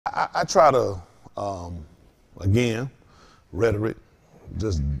I try to, again, rhetoric,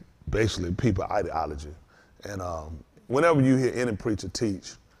 just basically people ideology. And whenever you hear any preacher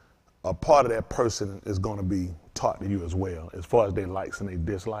teach, a part of that person is going to be taught to you as well, as far as their likes and their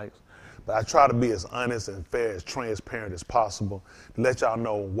dislikes. But I try to be as honest and fair, as transparent as possible, to let y'all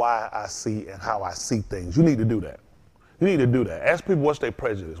know why I see and how I see things. You need to do that. You need to do that. Ask people what's their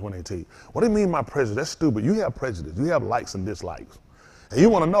prejudice when they teach. What do you mean by prejudice? That's stupid. You have prejudice. You have likes and dislikes. And you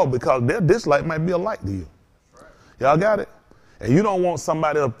want to know because their dislike might be a like to you. Y'all got it? And you don't want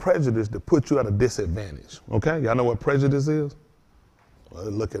somebody of prejudice to put you at a disadvantage. Okay? Y'all know what prejudice is? Well,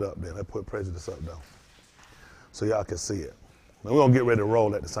 look it up then. Let's put prejudice up though, so y'all can see it. Now we're going to get ready to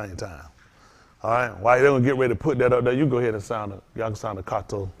roll at the same time. All right? While they're going to get ready to put that up there, you go ahead and sound it. Y'all can sound the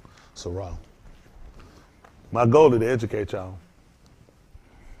Kato Sarah. My goal is to educate y'all.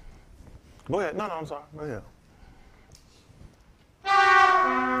 Go ahead. No, I'm sorry. Go ahead.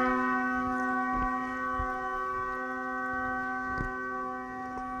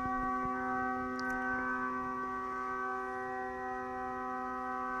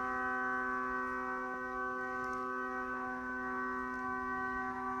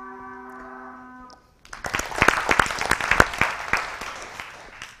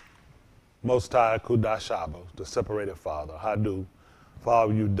 Most High Kudashaba, the separated Father, Hadu, for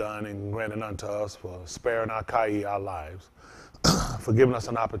all you've done and granted unto us, for sparing our Kai, our lives, for giving us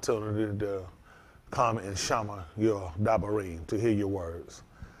an opportunity to come and shama your dabarim, to hear your words.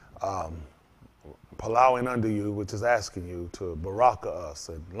 Plowing under you, which is asking you to baraka us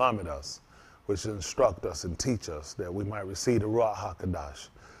and lamed us, which instruct us and teach us that we might receive the Ruach HaKadosh,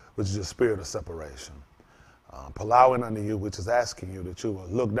 which is the spirit of separation. Plowing under you, which is asking you that you will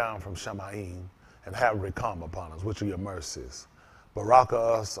look down from Shemaim and have recome upon us, which are your mercies. Baraka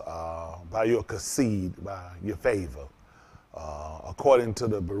us by your kasid, by your favor, according to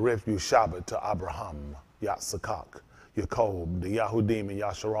the Berith Shabbat to Abraham, Yatsakak, Yaakov, the Yahudim, and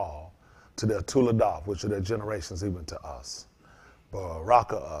Yasharal, to their Tuladaf, which are their generations even to us.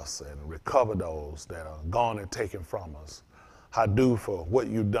 Baraka us and recover those that are gone and taken from us. Hadu for what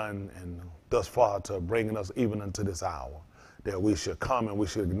you've done and thus far to bringing us even unto this hour, that we should come and we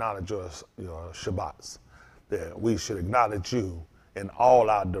should acknowledge your Shabbats, that we should acknowledge you in all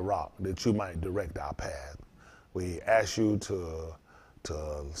our Darak, that you might direct our path. We ask you to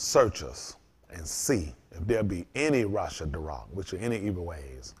search us and see if there be any Rasha Darak, which are any evil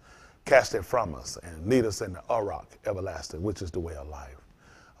ways. Cast it from us and lead us in the Arak everlasting, which is the way of life.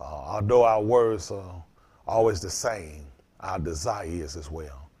 Although our words are always the same, our desire is as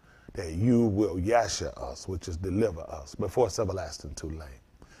well, that you will yasha us, which is deliver us, before it's everlasting too late.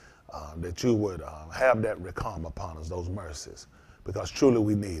 That you would have that recom upon us, those mercies, because truly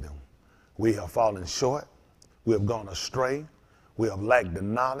we need them. We have fallen short. We have gone astray. We have lacked the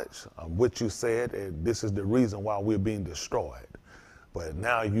knowledge of what you said, and this is the reason why we're being destroyed. But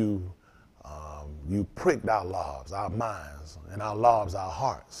now you pricked our lives, our minds, and our lives, our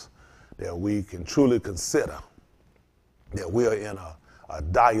hearts, that we can truly consider that we are in a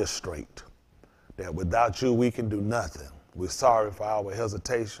dire strait, that without you we can do nothing. We're sorry for our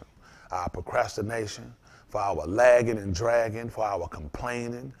hesitation, our procrastination, for our lagging and dragging, for our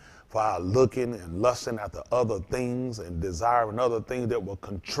complaining, for our looking and lusting after other things and desiring other things that were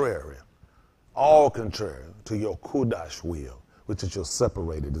contrary, all contrary to your Kudash will, which is your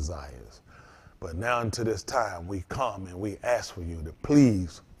separated desires. But now unto this time we come and we ask for you to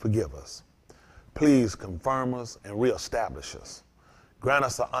please forgive us. Please confirm us and reestablish us. Grant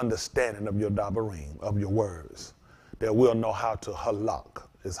us an understanding of your dabarim, of your words, that we'll know how to halak,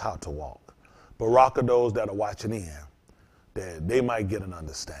 is how to walk. Baraka those that are watching in, that they might get an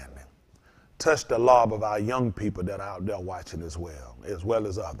understanding. Touch the lob of our young people that are out there watching as well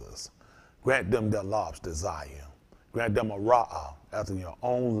as others. Grant them their lob's desire. Grant them a ra'ah after your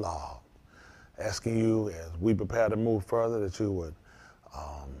own lob. Asking you as we prepare to move further that you would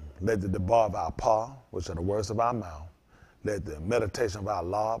let the debar of our paw, which are the words of our mouth, let the meditation of our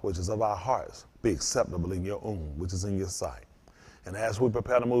lob, which is of our hearts, be acceptable in your which is in your sight. And as we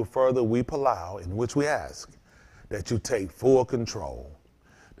prepare to move further, we Plough, in which we ask that you take full control,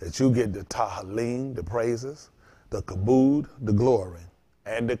 that you get the tahalim, the praises, the kabud, the glory,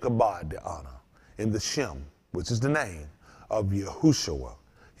 and the kabad, the honor, in the Shem, which is the name of Yahushua,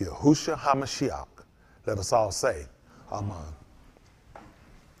 Yahushua HaMashiach. Let us all say, Amen.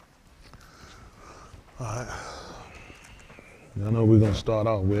 All right. I know we're going to start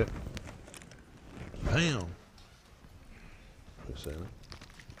off with, bam. Appreciate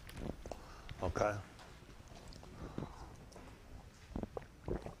it. Okay.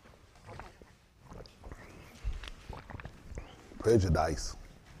 Prejudice.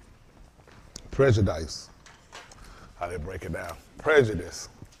 Prejudice. How they break it down. Prejudice.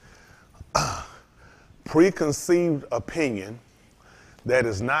 Preconceived opinion that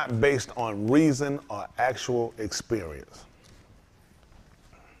is not based on reason or actual experience.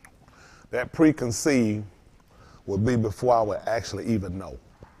 That preconceived would be before I would actually even know.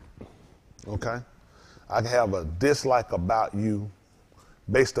 Okay? I can have a dislike about you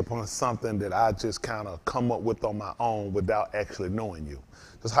based upon something that I just kind of come up with on my own without actually knowing you.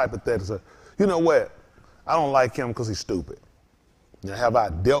 Just hypothetically, you know what? I don't like him because he's stupid. Now, have I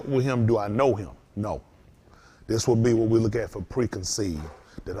dealt with him? Do I know him? No. This will be what we look at for preconceived,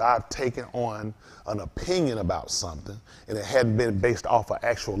 that I've taken on an opinion about something and it hadn't been based off of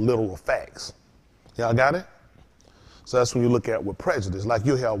actual literal facts. Y'all got it? So that's when you look at with prejudice. Like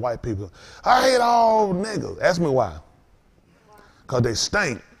you hear white people, I hate all niggas. Ask me why. Because they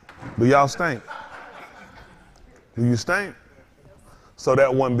stink. Do y'all stink? Do you stink? So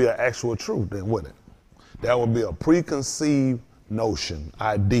that wouldn't be an actual truth then, would it? That would be a preconceived notion,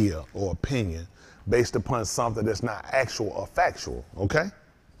 idea, or opinion based upon something that's not actual or factual, okay?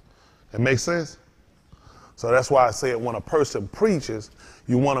 That makes sense? So that's why I say when a person preaches,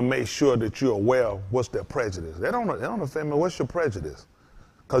 you want to make sure that you're aware of what's their prejudice. They don't offend me. What's your prejudice?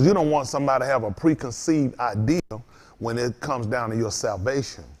 Because you don't want somebody to have a preconceived idea when it comes down to your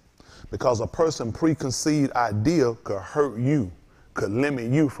salvation. Because a person's preconceived idea could hurt you, could limit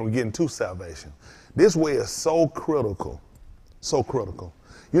you from getting to salvation. This way is so critical, so critical.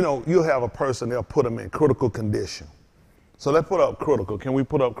 You know, you'll have a person, they'll put them in critical condition. So let's put up critical. Can we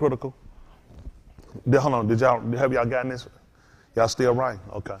put up critical? Hold on, have y'all gotten this? Y'all still right?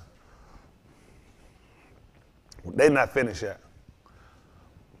 Okay. They're not finished yet.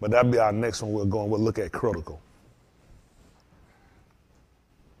 But that'll be our next one. We'll look at critical.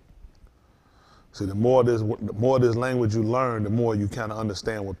 See, the more of this language you learn, the more you kind of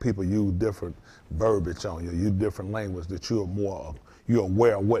understand when people use different verbiage on you, use different language that you're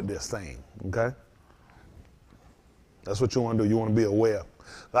aware of what they're saying, okay? That's what you want to do. You want to be aware.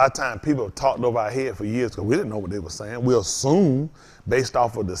 A lot of times people have talked over our head for years because we didn't know what they were saying. We assume, based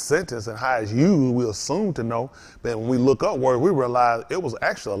off of the sentence and how it's used, we assume to know. But when we look up words, we realize it was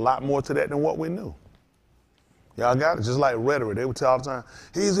actually a lot more to that than what we knew. Y'all got it? Just like rhetoric. They would tell all the time,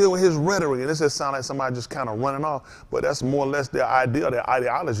 he's here with his rhetoric. And it just sounds like somebody just kind of running off. But that's more or less their idea, their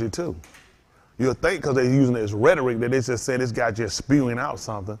ideology too. You'll think because they're using this rhetoric that they just say this guy just spewing out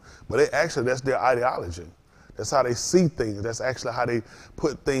something. But that's their ideology. That's how they see things. That's actually how they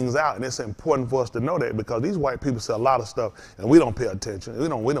put things out. And it's important for us to know that because these white people say a lot of stuff and we don't pay attention.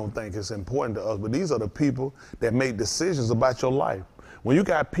 We don't think it's important to us. But these are the people that make decisions about your life. When you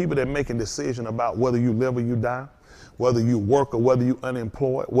got people that making decisions about whether you live or you die, whether you work or whether you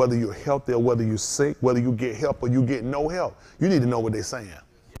unemployed, whether you're healthy or whether you're sick, whether you get help or you get no help, you need to know what they're saying.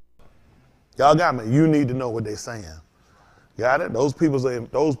 Y'all got me? You need to know what they're saying. Got it? Those people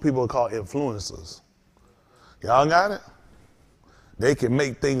are called influencers. Y'all got it? They can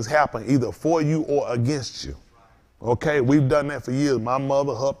make things happen either for you or against you. Okay, we've done that for years. My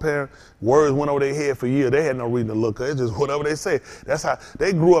mother, her parents, words went over their head for years. They had no reason to look at it. It's just whatever they say. That's how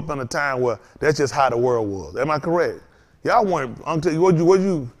they grew up in a time where that's just how the world was. Am I correct? Y'all want, did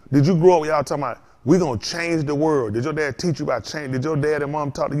you grow up with y'all talking about, we're going to change the world? Did your dad teach you about change? Did your dad and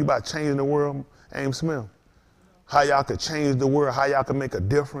mom talk to you about changing the world, Ames Smith? How y'all could change the world, how y'all could make a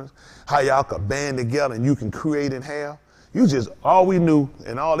difference, how y'all could band together and you can create and have. All we knew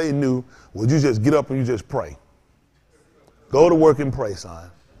and all they knew was you just get up and you just pray. Go to work and pray,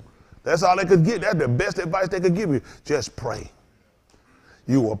 son. That's all they could get. That's the best advice they could give you. Just pray.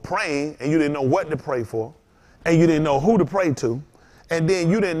 You were praying and you didn't know what to pray for and you didn't know who to pray to. And then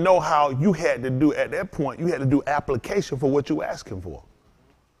you didn't know how you had to do, at that point, you had to do application for what you were asking for.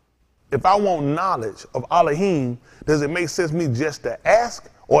 If I want knowledge of Elohim, does it make sense for me just to ask,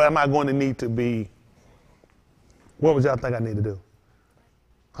 or am I going to need to be, what would y'all think I need to do?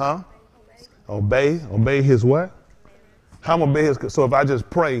 Huh? Obey his what? How I'm obey his, so if I just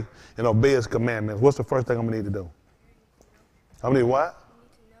pray and obey his commandments, what's the first thing I'm going to need to do? I'm going to need what?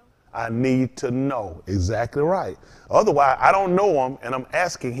 I need to know. Exactly right. Otherwise, I don't know him, and I'm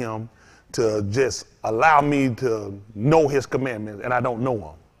asking him to just allow me to know his commandments, and I don't know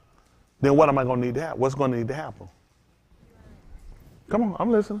him. Then what am I going to need to happen? What's going to need to happen? Come on,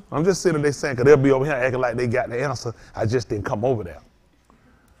 I'm listening. I'm just sitting there saying, because they'll be over here acting like they got the answer. I just didn't come over there.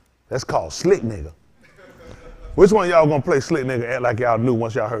 That's called slick nigga. Which one of y'all going to play slick nigga, act like y'all knew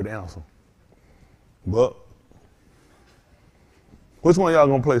once y'all heard the answer? But which one of y'all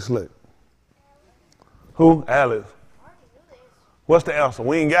going to play slick? Who? Alex. What's the answer?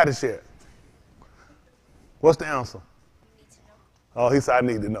 We ain't got it yet. What's the answer? Oh, he said, I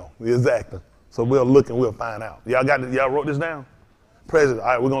need to know. Exactly. So we'll look and we'll find out. Y'all got y'all wrote this down? President. All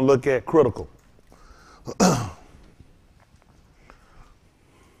right, we're going to look at critical.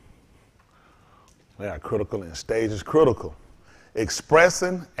 Yeah, critical in stages. Critical.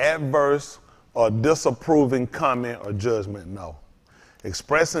 Expressing adverse or disapproving comment or judgment, no.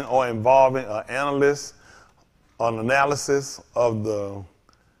 Expressing or involving an analysis of the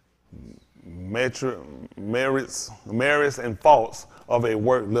merits and faults of a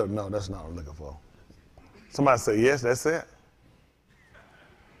work. Look, no, that's not what I'm looking for. Somebody say yes, that's it.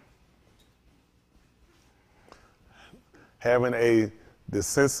 Having a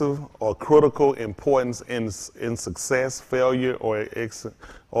decisive or critical importance in success, failure,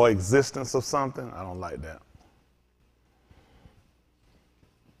 or existence of something. I don't like that.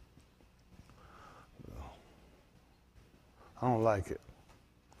 I don't like it.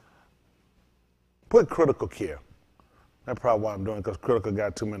 Put critical care. That's probably why I'm doing it, because critical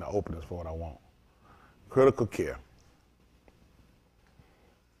got too many openings for what I want. Critical care.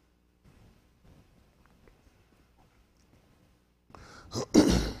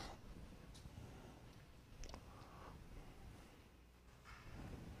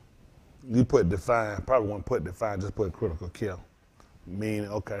 You put define, probably won't put define, just put critical care. Meaning,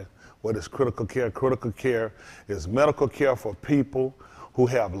 okay, what is critical care? Critical care is medical care for people who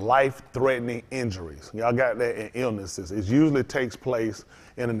have life-threatening injuries. Y'all got that in illnesses. It usually takes place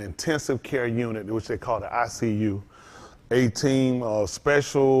in an intensive care unit, which they call the ICU. A team of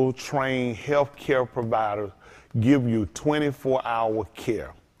special trained healthcare providers give you 24-hour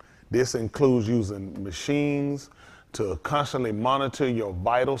care. This includes using machines to constantly monitor your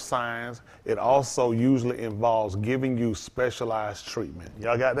vital signs. It also usually involves giving you specialized treatment.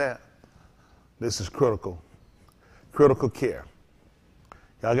 Y'all got that? This is critical. Critical care.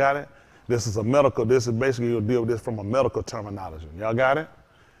 Y'all got it? This is basically, you'll deal with this from a medical terminology. Y'all got it?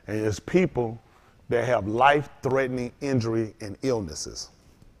 And it's people that have life-threatening injury and illnesses.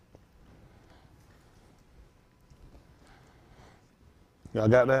 Y'all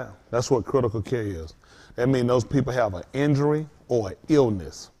got that? That's what critical care is. That means those people have an injury or an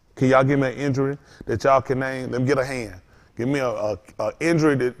illness. Can y'all give me an injury that y'all can name? Let me get a hand. Give me an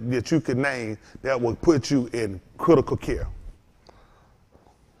injury that you can name that will put you in critical care.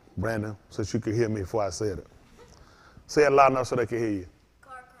 Brandon, since you could hear me before I said it. Say it loud enough so they can hear you.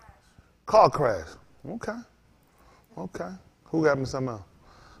 Car crash. Car crash. Okay. Okay. Who got me something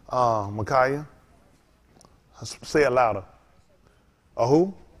else? Micaiah? Say it louder. A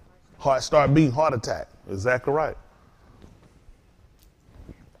who? Heart start beating, heart attack. Exactly right.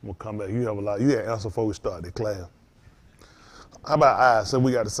 We'll come back. You have a lot. You had answer before we start the class. How about eyes? So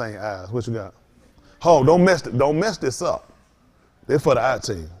we got the same eyes. What you got? Oh, don't mess this up. They're for the eye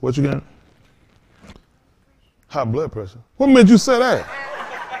team. What you got? High blood pressure. What made you say that?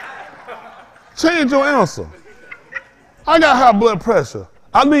 Change your answer. I got high blood pressure.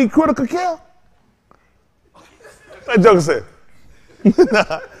 I need critical care. That joker said.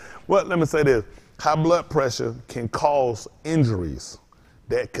 Well, let me say this. High blood pressure can cause injuries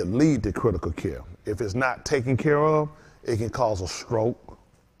that could lead to critical care. If it's not taken care of, it can cause a stroke.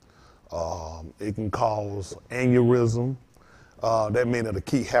 It can cause aneurysm. That means it'll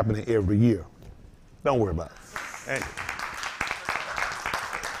keep happening every year. Don't worry about it.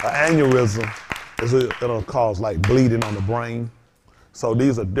 An aneurysm, it'll cause like bleeding on the brain. So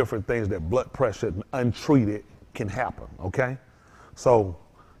these are different things that blood pressure untreated can happen, okay? So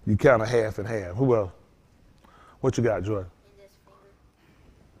you kind of half and half. Who else? What you got, Joy? Index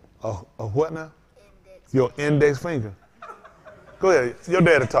finger. A what now? Index. Your index finger. Go ahead. Your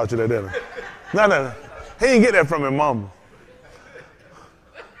daddy taught you that, didn't he? No. He didn't get that from his mama.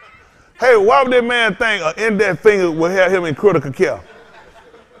 Hey, why would that man think an index finger will have him in critical care?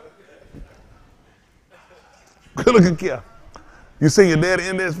 Critical care. You see your daddy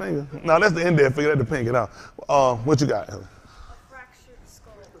index finger? No, that's the index finger. That's the pinky. Now, what you got?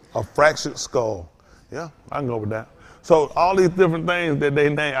 A fractured skull. Yeah, I can go with that. So all these different things that they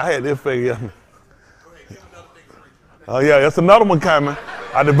name, I had this figure. Oh yeah, that's another one coming.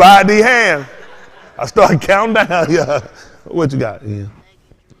 I divide these hands. I start counting down. Yeah. What you got? Yeah.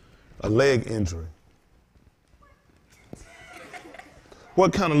 A leg injury.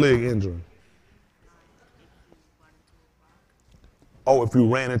 What kind of leg injury? Oh, if you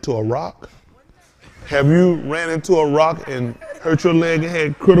ran into a rock? Have you ran into a rock and hurt your leg and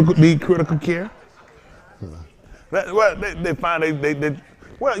had need critical care? Well, they find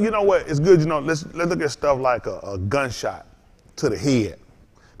well, you know what? It's good, you know. Let's look at stuff like a gunshot to the head,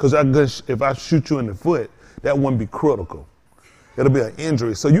 because if I shoot you in the foot, that wouldn't be critical. It'll be an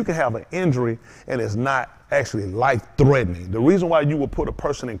injury. So you can have an injury and it's not actually life-threatening. The reason why you would put a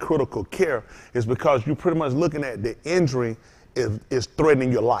person in critical care is because you're pretty much looking at the injury is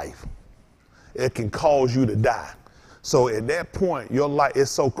threatening your life. It can cause you to die. So at that point, your life is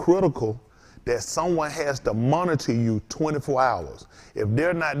so critical that someone has to monitor you 24 hours. If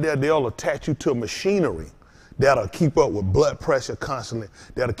they're not there, they'll attach you to machinery that'll keep up with blood pressure constantly,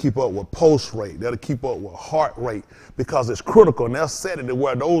 that'll keep up with pulse rate, that'll keep up with heart rate, because it's critical. And they'll set it to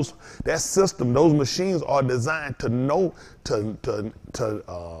where that system, those machines are designed to know, to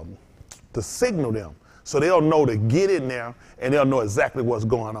signal them. So they'll know to get in there and they'll know exactly what's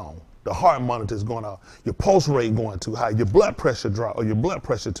going on. The heart monitor is going off, your pulse rate going too high, your blood pressure drop, or your blood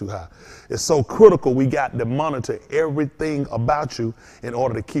pressure too high. It's so critical we got to monitor everything about you in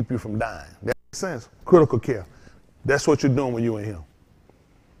order to keep you from dying. That makes sense? Critical care. That's what you're doing when you're in here.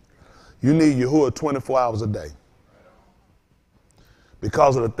 You need Yahuwah 24 hours a day.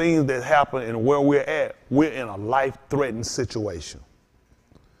 Because of the things that happen and where we're at, we're in a life-threatening situation.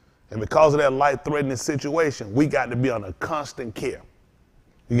 And because of that life-threatening situation, we got to be under constant care.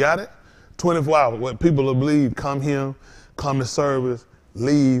 You got it? 24 hours. What people believe, come here, come to service,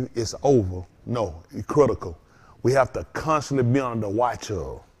 leave, it's over. No, it's critical. We have to constantly be under the watch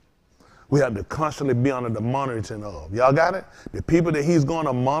of. We have to constantly be under the monitoring of. Y'all got it? The people that he's going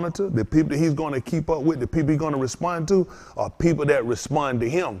to monitor, the people that he's going to keep up with, the people he's going to respond to are people that respond to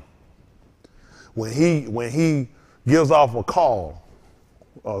him. When he gives off a call,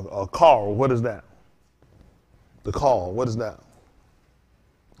 what is that? The call, what is that?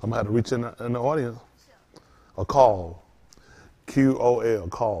 I'm going to have to reach in the audience. A call. Q-O-L,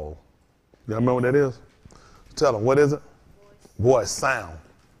 call. Y'all remember what that is? Tell them, what is it? Voice, sound.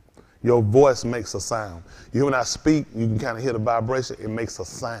 Your voice makes a sound. You hear when I speak, you can kind of hear the vibration. It makes a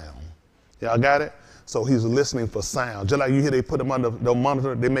sound. Y'all got it? So he's listening for sound. Just like you hear they put them under the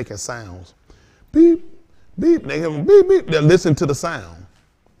monitor, they're making sounds. Beep, beep. They hear them beep, beep. They're listening to the sound.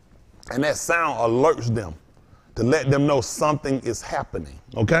 And that sound alerts them to let them know something is happening,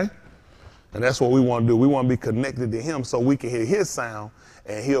 okay? And that's what we want to do. We want to be connected to him so we can hear his sound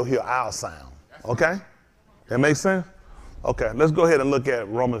and he'll hear our sound, okay? That makes sense? Okay, let's go ahead and look at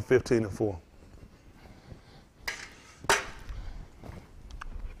Romans 15:4.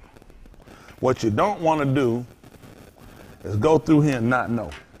 What you don't want to do is go through here and not know.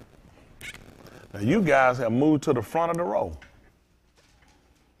 Now, you guys have moved to the front of the row.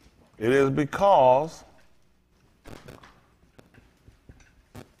 It is because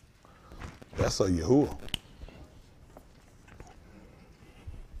that's a Yahuwah.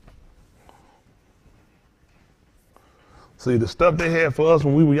 See, the stuff they had for us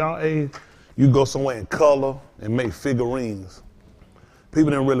when we were y'all age, you go somewhere and color and make figurines.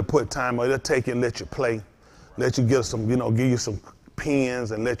 People didn't really put time on it. They'll take it and let you play, let you get some, give you some pens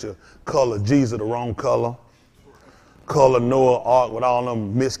and let you color Jesus the wrong color, color Noah Ark with all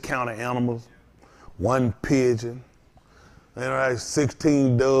them miscounted animals, one pigeon,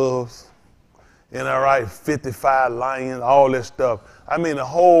 16 doves, 55 lions, all this stuff. I mean, the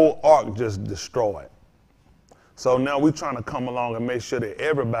whole ark just destroyed. So now we're trying to come along and make sure that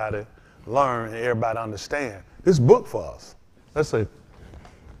everybody learn and everybody understand. This book for us. Let's see.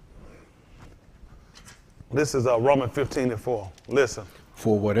 This is Romans 15:4. Listen.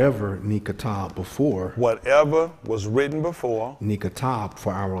 For whatever Nikatab before. Whatever was written before. Nikatab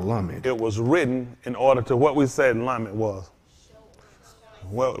for our lamed. It was written in order to what we said lamed was.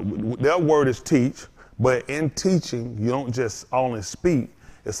 Well, their word is teach, but in teaching, you don't just only speak,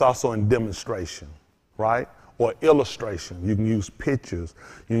 it's also in demonstration, right? Or illustration. You can use pictures.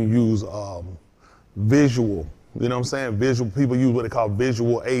 You can use visual. You know what I'm saying? Visual. People use what they call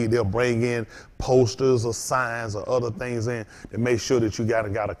visual aid. They'll bring in posters or signs or other things in to make sure that you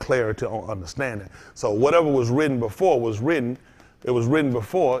got a clarity on understanding. So whatever was written before was written. It was written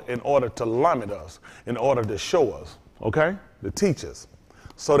before in order to limit us, in order to show us, okay? To teach us.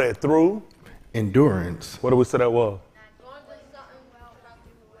 So that through endurance. What do we say that was?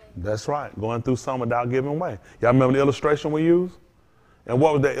 That's right. Going through some without giving way. Y'all remember the illustration we used? And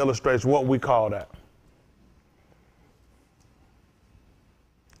what was that illustration? What we call that?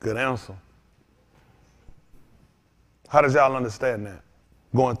 Good answer. How did y'all understand that?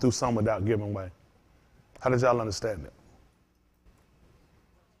 Going through some without giving way. How did y'all understand that?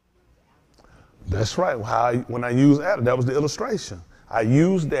 That's right. When I used that was the illustration. I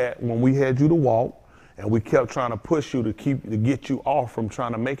used that when we had you to walk. And we kept trying to push you to get you off from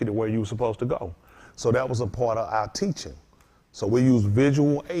trying to make it to where you were supposed to go. So that was a part of our teaching. So we use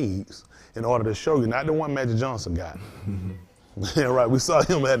visual aids in order to show you, not the one Magic Johnson got. Yeah, right. We saw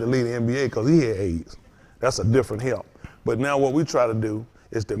him had to lead the NBA because he had AIDS. That's a different help. But now what we try to do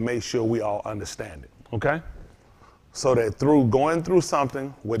is to make sure we all understand it. Okay? So that through going through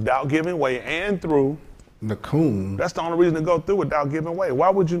something without giving way and through, Nakum. that's the only reason to go through without giving way.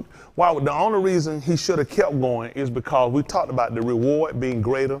 The only reason he should have kept going is because we talked about the reward being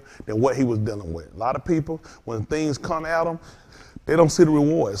greater than what he was dealing with. A lot of people, when things come at them, they don't see the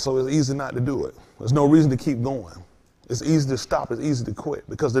reward, so it's easy not to do it. There's no reason to keep going. It's easy to stop, it's easy to quit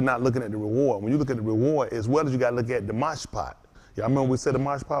because they're not looking at the reward. When you look at the reward, as well as you got to look at the mashpat. Y'all remember what we said the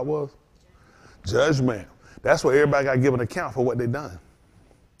mashpat was? Judgment. That's where everybody got to give an account for what they done.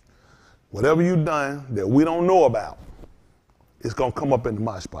 Whatever you done that we don't know about, it's going to come up in the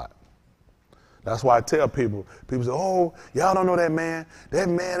mashpat. That's why I tell people say, oh, y'all don't know that man. That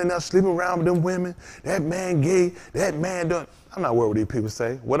man in there sleeping around with them women. That man gay. That man done. I'm not worried what these people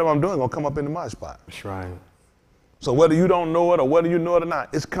say. Whatever I'm doing is going to come up in the mashpat. That's right. So whether you don't know it or whether you know it or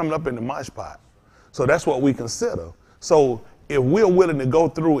not, it's coming up in the mashpat. So that's what we consider. So if we're willing to go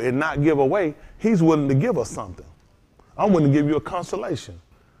through and not give away, he's willing to give us something. I'm willing to give you a consolation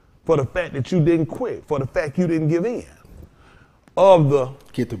for the fact that you didn't quit, for the fact you didn't give in.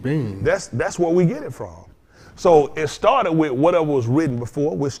 Get the bean. That's where we get it from. So it started with whatever was written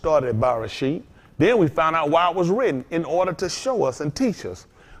before. We started at Barashit. Then we found out why it was written in order to show us and teach us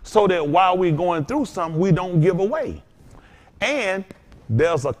so that while we're going through something, we don't give away. And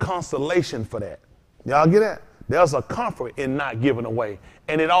there's a consolation for that. Y'all get that? There's a comfort in not giving away.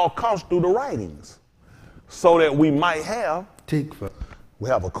 And it all comes through the writings so that we might have, Tikva. we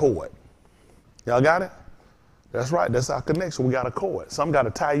have a cord. Y'all got it? That's right. That's our connection. We got a cord. Something got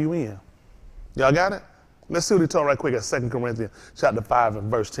to tie you in. Y'all got it? Let's see what he told right quick at 2 Corinthians chapter 5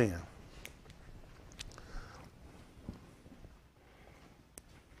 and verse 10.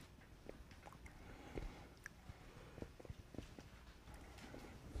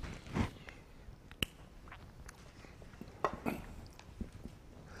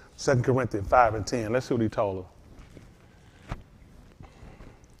 Second Corinthians 5 and 10. Let's see what he told her.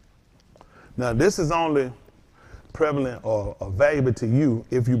 Now, this is only prevalent or valuable to you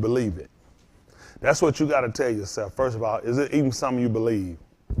if you believe it. That's what you got to tell yourself. First of all, is it even something you believe?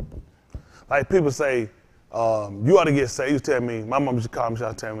 Like people say, you ought to get saved. You tell me, my mom used to call me,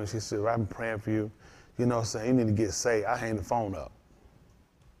 she'll tell me, she said, I've been praying for you. You know what I'm saying? You need to get saved. I hang the phone up.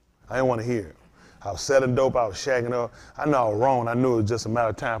 I didn't want to hear it. I was selling dope, I was shagging up. I know I was wrong. I knew it was just a matter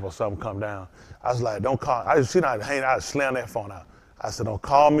of time for something to come down. I was like, don't call. She not hanging, I slammed that phone out. I said, don't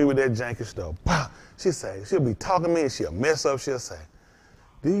call me with that janky stuff. She say, she'll be talking to me and she'll mess up. She'll say,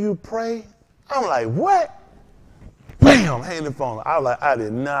 do you pray? I'm like, what? Bam, hang the phone. I was like, I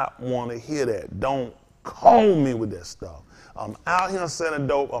did not want to hear that. Don't call me with that stuff. I'm out here selling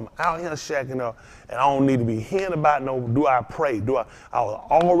dope. I'm out here shacking up, and I don't need to be hearing about no, do I pray? I was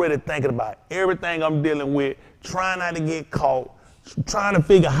already thinking about everything I'm dealing with, trying not to get caught, trying to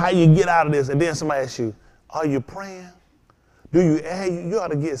figure how you get out of this, and then somebody asks you, are you praying? You ought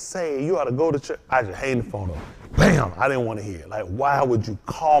to get saved. You ought to go to church. I just hang the phone up. Bam, I didn't want to hear it. Like, why would you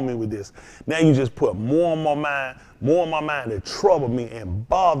call me with this? Now you just put more in my mind to trouble me and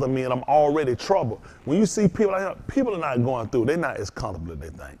bother me, and I'm already troubled. When you see people out here, people are not going through, they're not as comfortable as they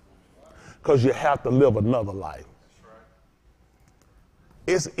think. Because you have to live another life.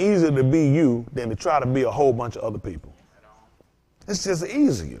 It's easier to be you than to try to be a whole bunch of other people. It's just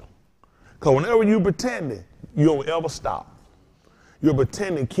easier. Because whenever you pretending, you don't ever stop. Your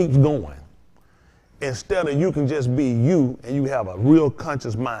pretending keeps going. Instead of you can just be you and you have a real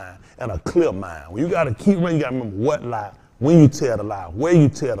conscious mind and a clear mind. When you got to keep running, you got to remember what lie, when you tell the lie, where you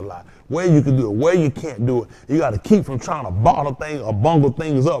tell the lie, where you can do it, where you can't do it. You got to keep from trying to bottle things or bungle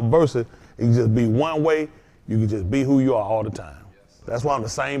things up versus you can just be one way, you can just be who you are all the time. That's why I'm the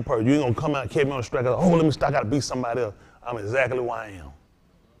same person. You ain't going to come out and keep me on the strike. Oh, let me stop, I got to be somebody else. I'm exactly who I am.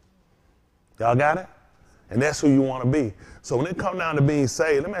 Y'all got it? And that's who you want to be. So when it comes down to being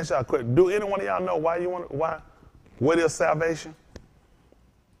saved, let me ask y'all a question. Do any one of y'all know what is salvation?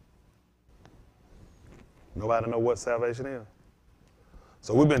 Nobody know what salvation is?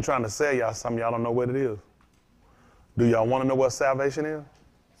 So we've been trying to sell y'all something, y'all don't know what it is. Do y'all want to know what salvation is?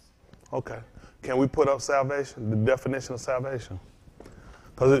 Okay. Can we put up salvation, the definition of salvation?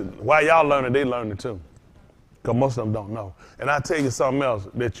 Because while y'all learn it, they learn it too. Because most of them don't know. And I'll tell you something else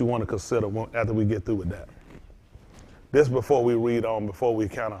that you want to consider after we get through with that. This before we read on, before we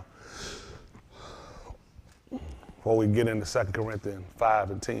get into 2 Corinthians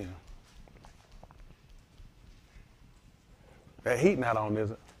 5 and 10. That heat not on,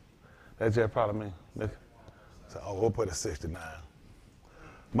 is it? That's just probably me. So, we'll put it 69.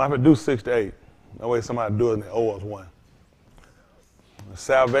 Might produce 68. That way somebody do it and they owe us one.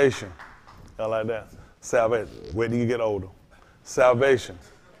 Salvation. I like that. Salvation. Wait till you get older. Salvation.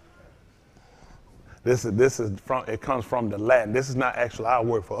 This is from, it comes from the Latin. This is not actually our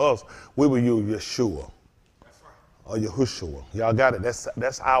word for us. We will use Yeshua. Or Yahushua. Y'all got it?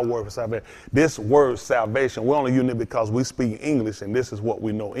 That's our word for salvation. This word salvation, we only use it because we speak English and this is what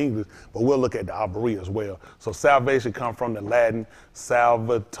we know English, but we'll look at the Abri as well. So salvation comes from the Latin,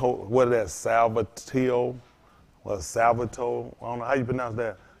 salvator, what is that? Salvatio? What, salvator? I don't know how you pronounce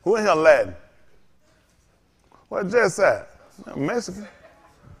that. Who in here Latin? What just that? Mexican?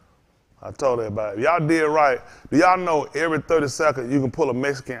 I told everybody. Y'all did right. Do y'all know every 30 seconds you can pull a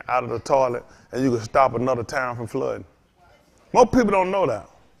Mexican out of the toilet and you can stop another town from flooding? Most people don't know that.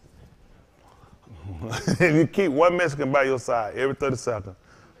 If you keep one Mexican by your side every 30 seconds,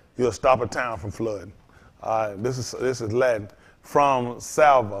 you'll stop a town from flooding. This is Latin. From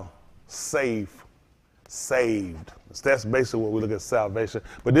salva, save, saved. So that's basically what we look at salvation.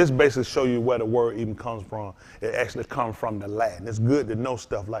 But this basically show you where the word even comes from. It actually comes from the Latin. It's good to know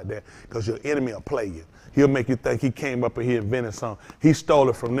stuff like that because your enemy will play you. He'll make you think he came up and he invented something. He stole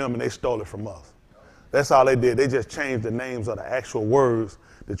it from them and they stole it from us. That's all they did. They just changed the names of the actual words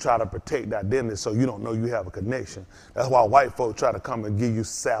to try to protect the identity so you don't know you have a connection. That's why white folk try to come and give you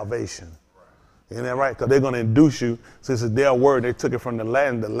salvation. Isn't that right? Because they're going to induce you. Since it's their word, they took it from the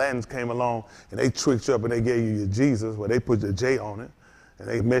Latin. The Latins came along and they tricked you up and they gave you your Jesus, where they put the J on it and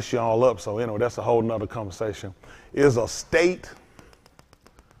they mess you all up. So, that's a whole nother conversation. It's a state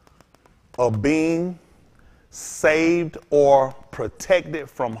of being saved or protected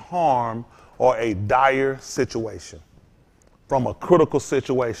from harm or a dire situation, from a critical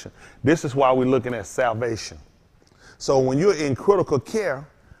situation. This is why we're looking at salvation. So when you're in critical care,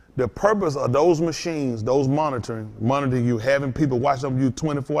 the purpose of those machines, those monitoring you, having people watch over you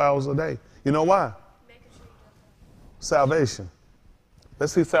 24 hours a day. You know why? Salvation.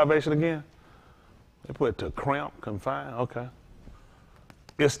 Let's see salvation again. They put it to cramp, confine. Okay.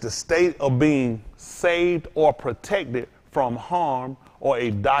 It's the state of being saved or protected from harm or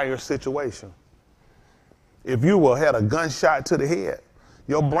a dire situation. If you had a gunshot to the head,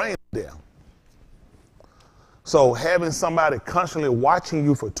 your brain is there. So having somebody constantly watching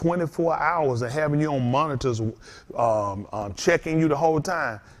you for 24 hours and having you on monitors checking you the whole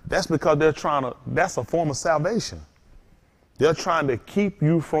time, that's because that's a form of salvation. They're trying to keep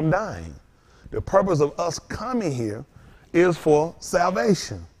you from dying. The purpose of us coming here is for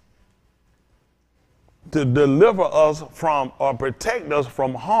salvation. To deliver us from or protect us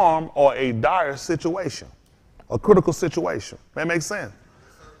from harm or a dire situation, a critical situation. That makes sense?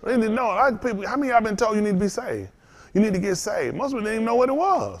 They didn't know. How many of y'all been told you need to be saved? You need to get saved. Most people didn't even know what it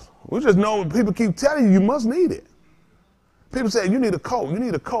was. We just know people keep telling you, you must need it. People say, you need a coat, you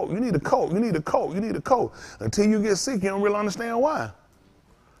need a coat, you need a coat, you need a coat, you need a coat. Until you get sick, you don't really understand why.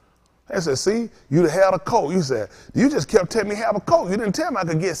 They said, see, you had a coat. You said, you just kept telling me have a coat. You didn't tell me I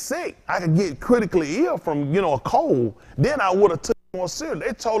could get sick. I could get critically ill from, a cold. Then I would have took it more serious.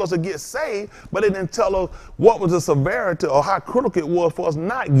 They told us to get saved, but they didn't tell us what was the severity or how critical it was for us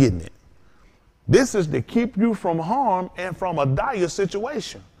not getting it. This is to keep you from harm and from a dire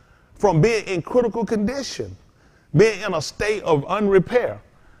situation, from being in critical condition, being in a state of unrepair,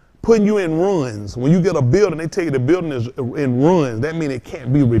 putting you in ruins. When you get a building, they tell you the building is in ruins. That means it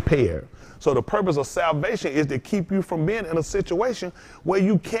can't be repaired. So the purpose of salvation is to keep you from being in a situation where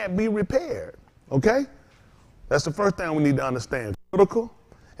you can't be repaired. Okay? That's the first thing we need to understand. Critical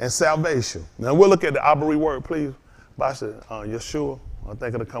and salvation. Now we'll look at the Abri word, please. Yeshua. I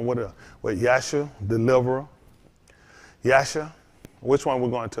think it'll come with it. With Yasha, deliverer. Yasha. Which one we're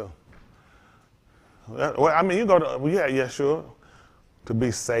going to? Well, I mean, you go to, Yeshua, to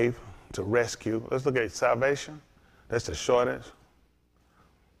be safe, to rescue. Let's look at salvation. That's the shortest.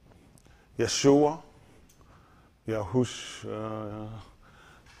 Yeshua.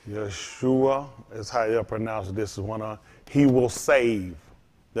 Yeshua is how you pronounce it. This is one of, he will save.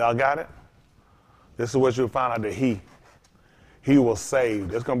 Y'all got it? This is what you'll find out, the he. He will save.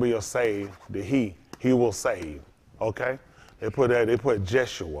 That's going to be your save. The he will save. Okay? They put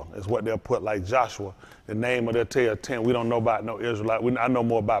Jeshua is what they'll put like Joshua. The name of their tell 10. We don't know about no Israelite. I know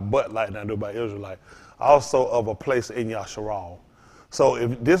more about Butt-like than I do about Israelite. Also of a place in Yasharal. So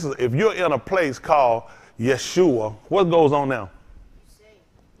if you're in a place called Yeshua, what goes on now?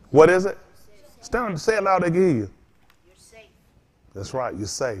 What is it? Stand, say it loud, they can hear you. You're safe. That's right, you're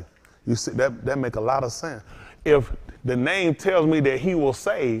safe. You see, that make a lot of sense. If the name tells me that he will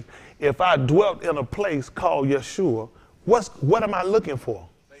save, if I dwelt in a place called Yeshua, what am I looking for?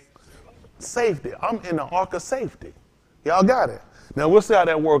 Safety. I'm in the ark of safety. Y'all got it? Now we'll see how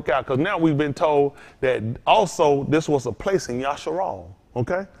that work out, because now we've been told that also this was a place in Yasharal.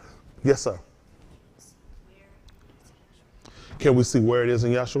 Okay? Yes, sir. Can we see where it is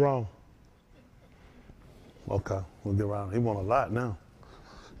in Yasharal? Okay, we'll get around. He want a lot now.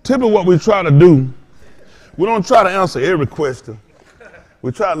 Typically what we try to do, we don't try to answer every question.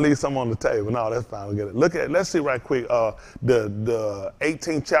 We try to leave some on the table. No, that's fine. We get it. Let's see right quick. The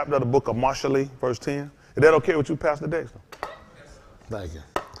 18th chapter of the book of Marshall, verse 10. Is that okay with you, Pastor Dexter? Thank you.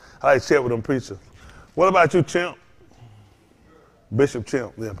 I like to share with them preachers. What about you, Chimp? Bishop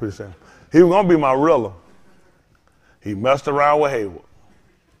Chimp. Yeah, appreciate him. He was going to be my realer. He messed around with Hayward.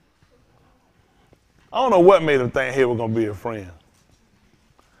 I don't know what made him think Hayward was going to be a friend.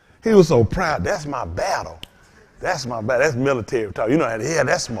 He was so proud. That's my battle. That's my battle. That's military talk. You know, yeah,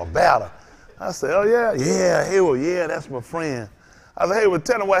 that's my battle. I said, oh, yeah? Yeah, Hayward, yeah, that's my friend. I said, Hayward,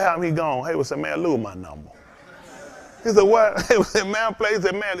 tell him what happened. He gone. Hayward said, man, lose my number. He said, what? Hayward said, man, play. He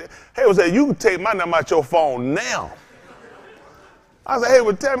said, man. Hayward said, you can take my number out your phone now. I said,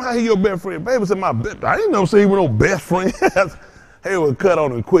 Hayward, tell me how he your best friend. Hayward said, I didn't know he was no best friend. Hayward cut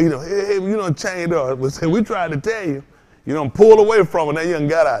on him quick. Hey, you done changed up. We tried to tell you. You done pulled away from it. Now you done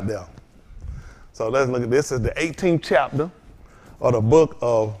got out there. So let's look at this. This is the 18th chapter of the book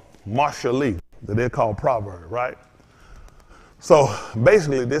of Marshall that they call Proverbs, right? So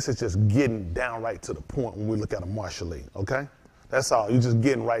basically, this is just getting down right to the point when we look at a Marshall, okay? That's all. You're just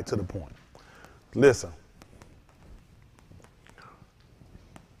getting right to the point. Listen.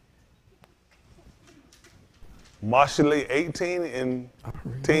 Marshall 18 and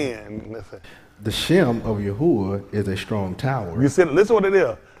 10. The Shem of Yahuwah is a strong tower. You see, listen what it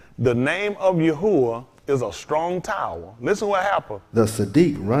is. The name of Yahuwah is a strong tower. Listen what happened. The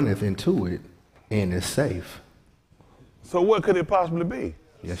Sadiq runneth into it and is safe. So what could it possibly be?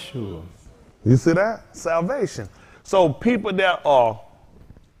 Yeshua. You see that? Salvation. So people that are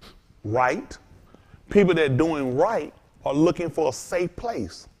right, people that are doing right are looking for a safe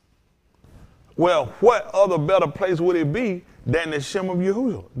place. Well, what other better place would it be than the Shem of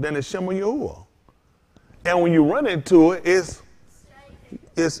Yahuwah? And when you run into it, it's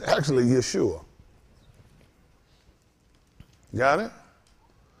actually Yeshua. Got it?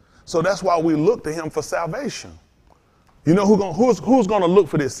 So that's why we look to him for salvation. You know who's going to look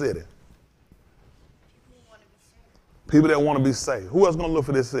for this city? People that want to be saved. Who else going to look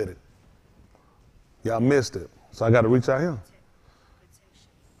for this city? Y'all missed it. So I got to reach out here.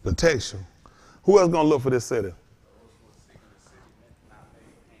 Protection. Who else going to look for this city?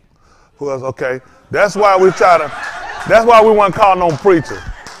 Who else? Okay. That's why we want to call no preacher.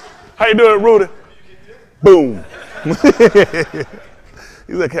 How you doing, Rudy? Boom.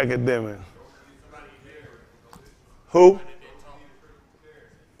 He's like academic. Who?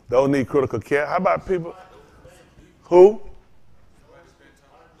 Don't need critical care. How about people? Who?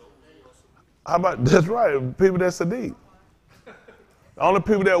 How about, that's right, people that's Sadiq. The only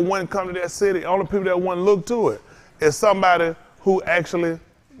people that wouldn't come to that city, only people that wouldn't look to it, is somebody who actually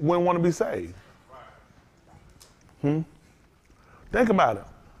wouldn't want to be saved. Think about it.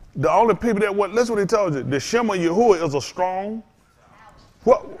 The only people that went, listen what he told you. The Shem of Yahuwah is a strong.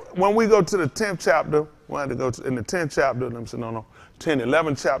 When we go to the 10th chapter, we had to go to, in the 10th chapter,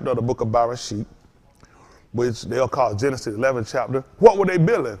 11th chapter of the book of Bereshit, which they'll call Genesis 11th chapter. What were they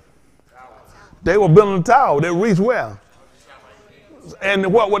building? They were building a tower. They reached where?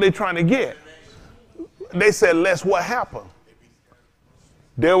 And what were they trying to get? They said, lest what happened?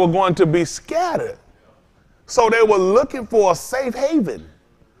 They were going to be scattered. So they were looking for a safe haven,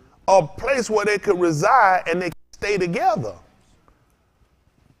 a place where they could reside and they could stay together.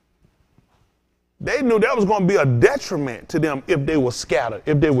 They knew that was going to be a detriment to them if they were scattered,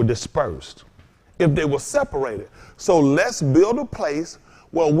 if they were dispersed, if they were separated. So let's build a place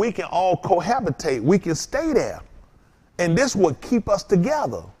where we can all cohabitate. We can stay there. And this would keep us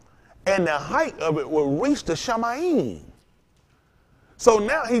together. And the height of it will reach the Shamayim. So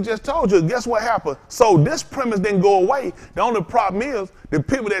now he just told you, guess what happened? So this premise didn't go away. The only problem is the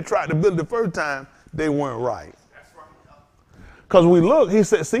people that tried to build it the first time, they weren't right. Because we look, he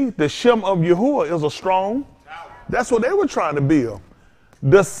said, see, the Shem of Yahuwah is a strong. That's what they were trying to build.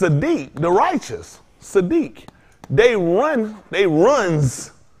 The Sadiq, the righteous, Sadiq, they runs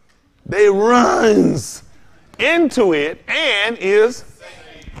into it and is,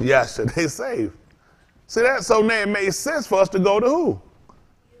 yes, they saved. See that? So now it made sense for us to go to who?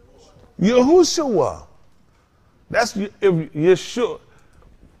 Yahushua. That's if Yeshua.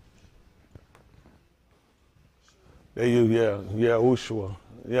 They use, Yahushua.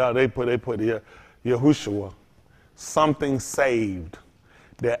 Yeah, they put Yahushua. Something saved.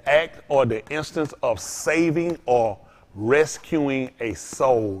 The act or the instance of saving or rescuing a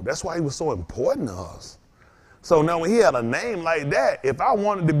soul. That's why he was so important to us. So now when he had a name like that, if I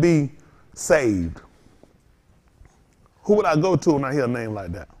wanted to be saved, who would I go to when I hear a name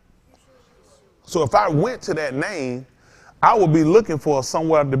like that? So if I went to that name, I would be looking for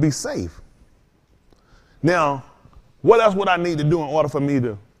somewhere to be safe. Now, what else would I need to do in order for me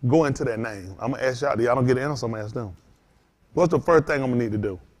to go into that name? I'm going to ask y'all. Y'all don't get an answer, I'm going to ask them. What's the first thing I'm going to need to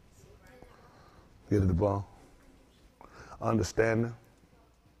do? Get to the ball. Understanding.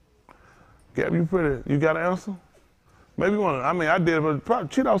 Gab, you got an answer? Maybe you want to, I did it, but probably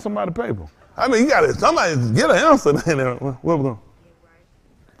cheat off somebody's paper. You got to, somebody get an answer. What we going?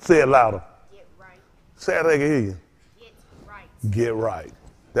 Say it louder. Get right. Say it, I can hear you. Get right. Get right.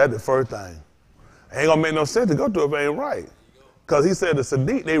 That's the first thing. Ain't gonna make no sense to go to it if it ain't right. Because he said the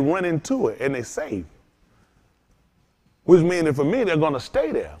Sadiq, they run into it and they save. Which means that for me, they're gonna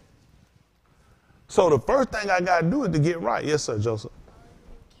stay there. So the first thing I gotta do is to get right. Yes, sir, Joseph.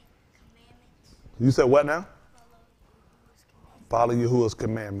 You said what now? Follow Yahuwah's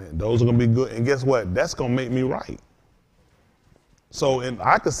commandment. Those are gonna be good. And guess what? That's gonna make me right. So and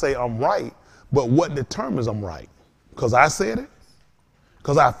I could say I'm right, but what determines I'm right? Because I said it?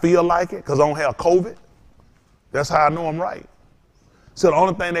 Because I feel like it? Because I don't have COVID? That's how I know I'm right. So the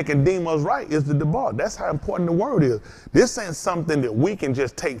only thing that can deem us right is the debar. That's how important the word is. This ain't something that we can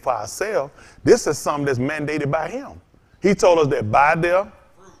just take for ourselves. This is something that's mandated by him. He told us that by their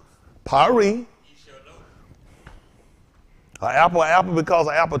pari, an apple because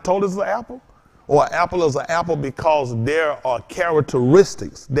an apple told us it's an apple, or an apple is an apple because there are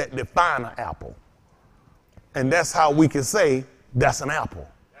characteristics that define an apple. And that's how we can say that's an apple.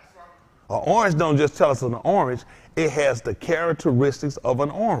 An orange don't just tell us it's an orange. It has the characteristics of an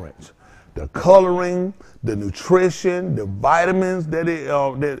orange. The coloring, the nutrition, the vitamins that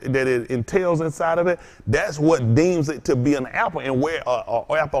it entails inside of it. That's what deems it to be an apple and where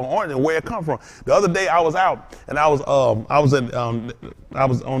apple and orange and where it comes from. The other day I was out and I was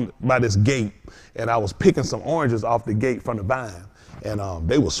on by this gate and I was picking some oranges off the gate from the vine and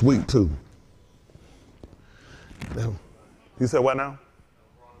they were sweet too. You said what now?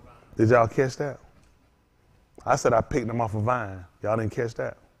 Did y'all catch that? I said I picked them off a vine. Y'all didn't catch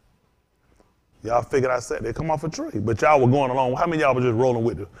that? Y'all figured I said they come off a tree, but y'all were going along. How many of y'all were just rolling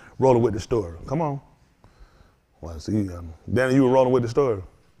with the story? Come on. Well, see, Danny, you were rolling with the story.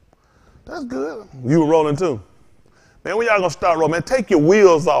 That's good. You were rolling too. Man, when y'all gonna start rolling? Man, take your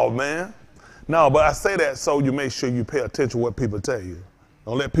wheels off, man. No, but I say that so you make sure you pay attention to what people tell you.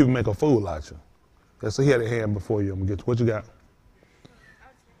 Don't let people make a fool out of you. Yeah, so he had a hand before you. I'm gonna get you. What you got?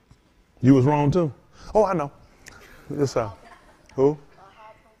 You was wrong too. Oh, I know. Yes, sir. Who?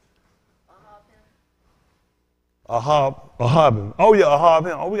 Ahab. Oh yeah, Ahab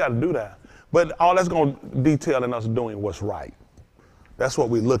him. Oh, we got to do that. But all that's going to detail in us doing what's right. That's what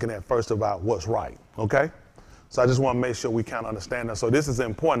we're looking at first about what's right. Okay. So I just want to make sure we kind of understand that. So this is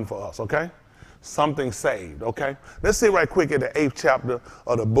important for us. Okay. Something saved. Okay. Let's see right quick at the 8th chapter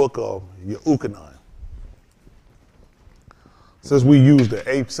of the book of Yehukanan. Since we used the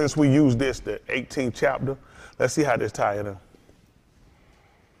 18th chapter, let's see how this ties in.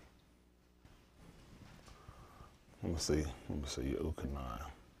 Let me see Yehukanan.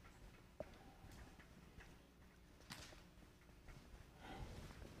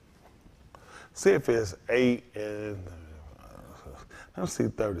 See if it's 8 and, let's see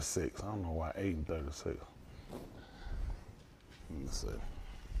 36. I don't know why 8 and 36. Let me see.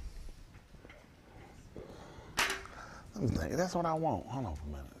 Let me think. That's what I want. Hold on for a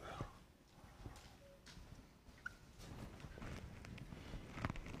minute.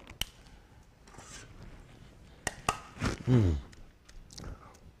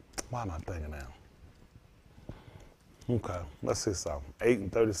 Why am I thinking now? Okay, let's see something. 8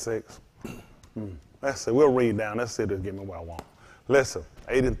 and 36. Let's see, we'll read down. Let's see if it'll give me what I want. Listen,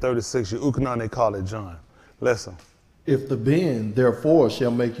 8 and 36, Yehukanan, they call it John. Listen. If the Ben, therefore,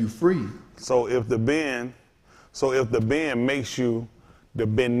 shall make you free. So if the Ben makes you the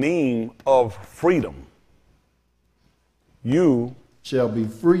benim of freedom, you shall be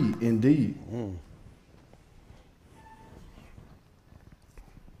free indeed.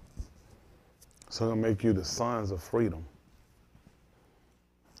 So it'll make you the sons of freedom.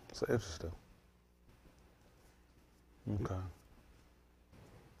 So interesting. Okay.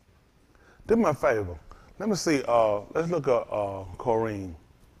 Do me a favor. Let me see. Let's look at Corrine,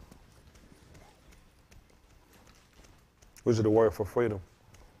 which is the word for freedom.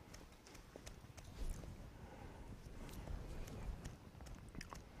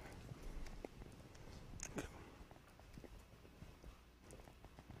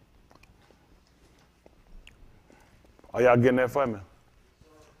 Are y'all getting that for me?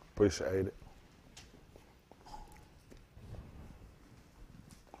 Appreciate it.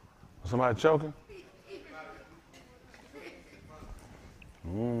 Somebody choking? I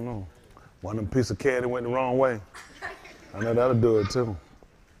don't know. One of them piece of candy went the wrong way. I know that'll do it too.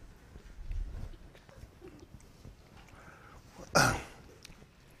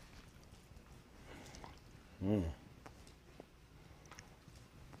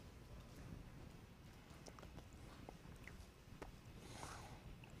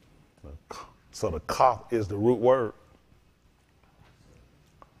 So the kaf is the root word.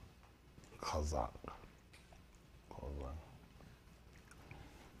 Kazak.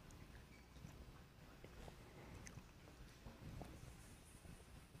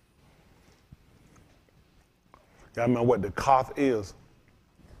 Y'all remember what the kaf is?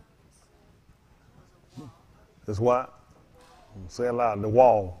 It's what? Say it loud. The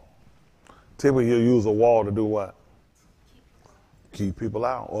wall. Typically, you use a wall to do what? Keep people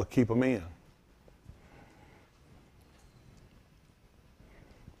out or keep them in.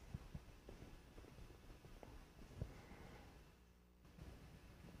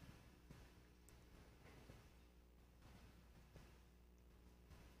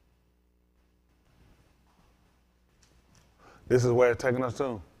 This is where it's taking us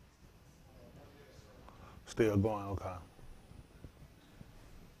to? Still going, okay.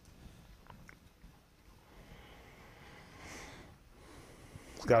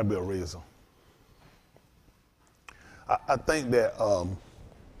 It's got to be a reason. I think that, when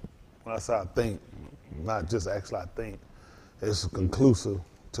I say I think, not just actually I think, it's conclusive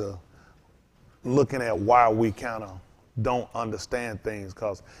to looking at why we kind of don't understand things,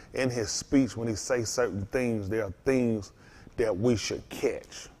 because in his speech, when he says certain things, there are things that we should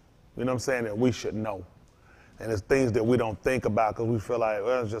catch. You know what I'm saying? That we should know. And it's things that we don't think about because we feel like,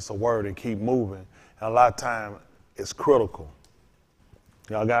 well, it's just a word and keep moving. And a lot of time, it's critical.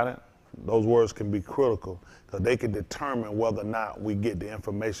 Y'all got it? Those words can be critical because they can determine whether or not we get the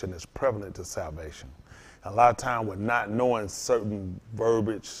information that's prevalent to salvation. And a lot of time, with not knowing certain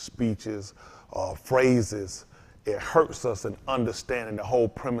verbiage, speeches, phrases, it hurts us in understanding the whole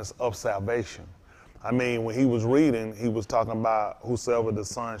premise of salvation. I mean, when he was reading, he was talking about whosoever the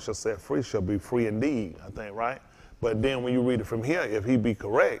Son shall set free shall be free indeed, I think, right? But then when you read it from here, if he be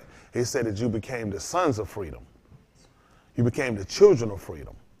correct, he said that you became the sons of freedom. You became the children of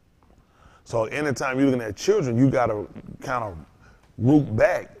freedom. So anytime you're looking at children, you got to kind of root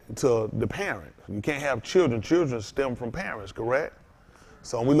back to the parents. You can't have children. Children stem from parents, correct?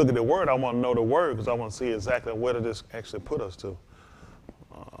 So when we look at the word, I want to know the word because I want to see exactly where did this actually put us to.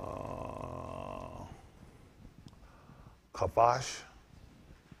 Kafash,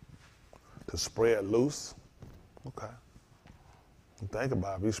 to spread loose. Okay. Think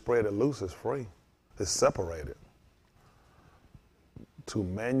about it. If you spread it loose, it's free. It's separated. To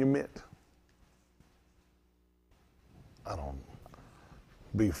manumit.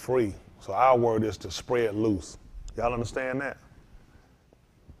 Be free. So our word is to spread loose. Y'all understand that?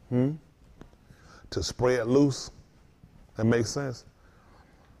 To spread loose. That makes sense?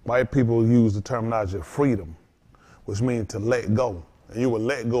 White people use the terminology of freedom, which means to let go. And you will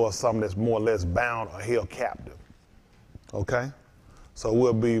let go of something that's more or less bound or held captive. Okay? So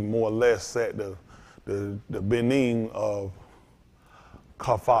we'll be more or less set the beginning of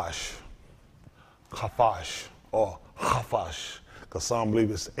kafash, or hafash, because some believe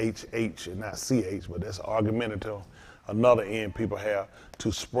it's HH and not CH, but that's argumentative. Another end people have,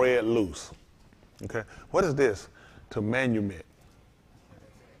 to spread loose. Okay? What is this? To manumit.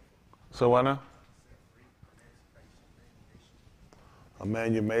 So what now? A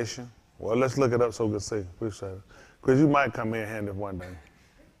manumation? Well, let's look it up so we can see. Appreciate it. Chris, you might come in handy one day.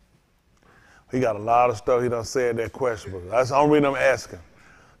 He got a lot of stuff he done said that questionable. That's the only reason I'm asking.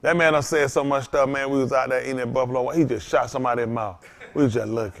 That man done said so much stuff, man. We was out there eating at Buffalo. He just shot somebody in the mouth. We was just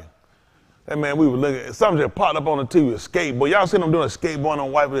looking. That man, we were looking. Something just popped up on the TV, a skateboard. Y'all seen him doing a skateboard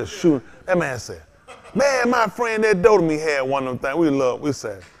on white just shooting. That man said, man, my friend that dote me had one of them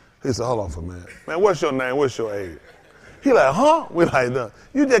things. He said, hold on for a minute. Man, what's your name? What's your age? He like, huh? We like, no.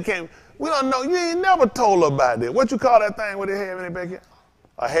 You just can't, we don't know. You ain't never told about it. What you call that thing with the hair in it back here?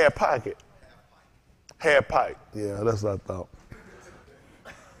 A hair pocket. Hair pipe. Yeah, that's what I thought.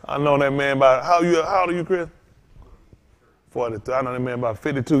 I know that man about, how old are you, Chris? 42. I know that man about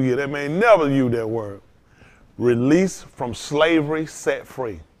 52 years. That man never used that word. Release from slavery, set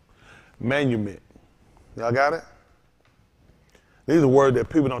free. Manumit. Y'all got it? These are words that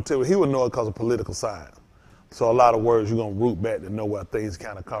people don't tell you. He would know it because of political science. So a lot of words you're going to root back to know where things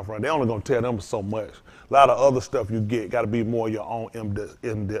kind of come from. They're only going to tell them so much. A lot of other stuff you get got to be more your own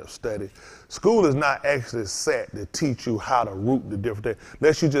in-depth study. School is not actually set to teach you how to root the different things.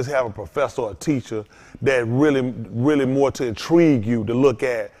 Unless you just have a professor or a teacher that really more to intrigue you to look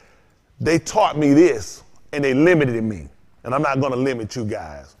at. They taught me this and they limited me. And I'm not going to limit you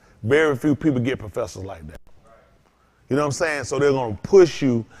guys. Very few people get professors like that. You know what I'm saying? So they're going to push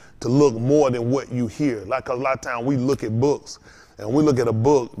you to look more than what you hear. Like a lot of times we look at books, and we look at a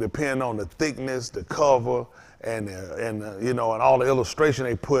book depending on the thickness, the cover, and you know, and all the illustration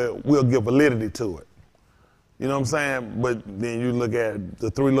they put, we'll give validity to it. You know what I'm saying? But then you look at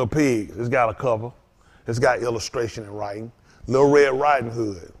the Three Little Pigs. It's got a cover. It's got illustration and writing. Little Red Riding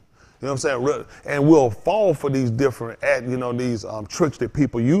Hood. You know what I'm saying? And we'll fall for these different, you know, these tricks that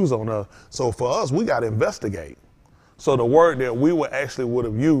people use on us. So for us, we got to investigate. So the word that we would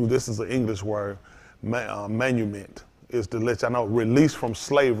have used, this is an English word, manument, is to let y'all know, released from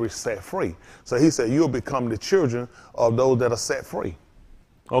slavery, set free. So he said, you'll become the children of those that are set free.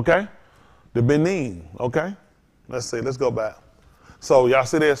 Okay? The Benin, okay? Let's see, let's go back. So y'all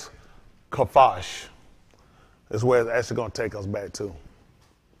see this? Kafash is where it's actually going to take us back to.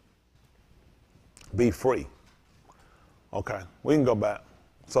 Be free. Okay, we can go back.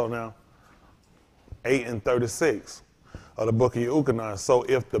 So now, 8 and 36 of the book of Euchanan. So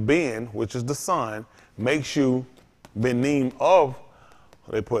if the Ben, which is the Son, makes you Benim of,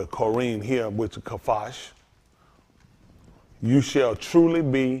 they put Korim here, which is Kafash, you shall truly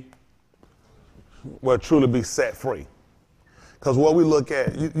be set free. Because what we look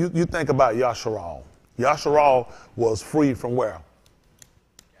at, you think about Yasharal. Yasharal was freed from where?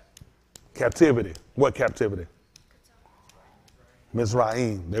 Captivity. What captivity?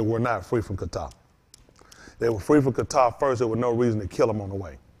 Mizraim. They were not free from Qatar. They were free from Qatar first. There was no reason to kill them on the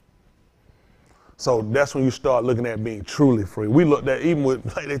way. So that's when you start looking at being truly free. We looked at, even with,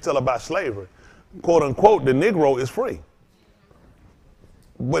 like they tell about slavery, quote unquote, the Negro is free.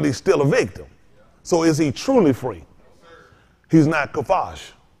 But he's still a victim. So is he truly free? He's not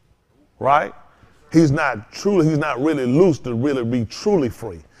kafash, right? He's not really loose to really be truly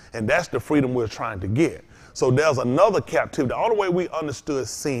free. And that's the freedom we're trying to get. So there's another captivity. The only way we understood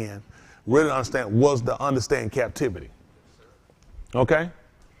sin, really understand, was to understand captivity. Okay?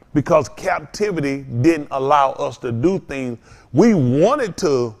 Because captivity didn't allow us to do things. We wanted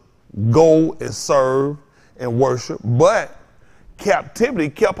to go and serve and worship, but captivity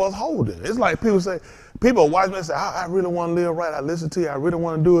kept us holding. It's like people watch me and say, I really want to live right. I listen to you. I really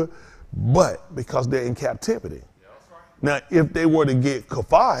want to do it. But because they're in captivity. Now, if they were to get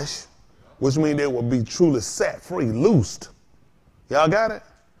kafash, which means they will be truly set free, loosed. Y'all got it?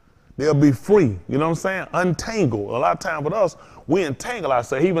 They'll be free. You know what I'm saying? Untangled. A lot of times with us, we entangle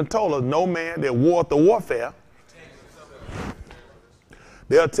ourselves. He even told us, no man that warreth the warfare.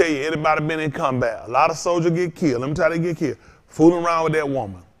 They'll tell you, anybody been in combat. A lot of soldiers get killed. Let me tell you, they get killed. Fooling around with that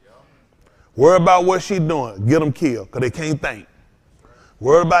woman. Worry about what she doing. Get them killed because they can't think.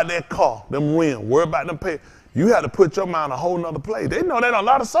 Worry about that car, them rims. Worry about them pay. You have to put your mind in a whole nother place. They know that a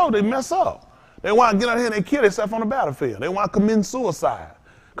lot of soldiers mess up. They want to get out here and they kill themselves on the battlefield. They want to commit suicide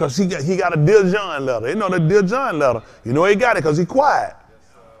because he got a Dear John letter. They know the Dear John letter. You know he got it because he quiet.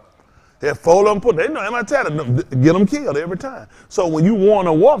 They fold them, they know, I'm telling them, get them killed every time. So when you war in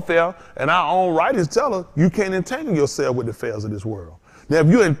a warfare, and our own writers tell us, you can't entangle yourself with the affairs of this world. Now, if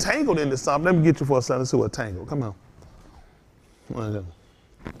you're entangled into something, let me get you for a second. Let's see what tangle. Come on.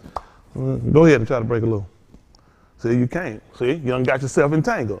 Go ahead and try to break a little. See, you can't. See, you done got yourself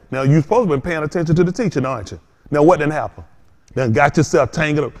entangled. Now, you're supposed to be paying attention to the teacher, aren't you? Now, what didn't happen? Then got yourself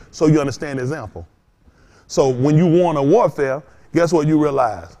tangled up so you understand the example. So when you war in a warfare, guess what you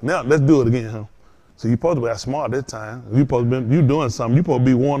realize? Now, let's do it again, huh? So you're supposed to be smart this time. You doing something. You're supposed to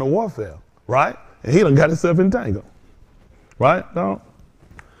be warring a warfare, right? And he done got himself entangled, right? No?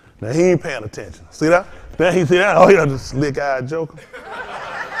 Now, he ain't paying attention. See that? Now he see that? Oh, yeah, the slick-eyed joker.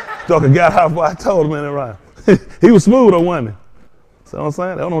 Joker got how far I told him in it, right? He was smooth, though, wasn't he? See what I'm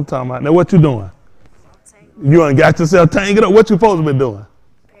saying? That's what I'm talking about. Now, what you doing? You done got yourself tangled up. What you supposed to be doing?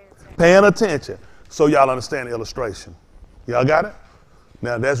 Paying attention. So y'all understand the illustration. Y'all got it?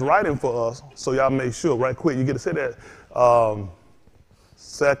 Now, that's writing for us, so y'all make sure, right quick, you get to say that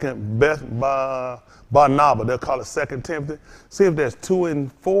second best Barnabas. They'll call it 2 Timothy. See if there's 2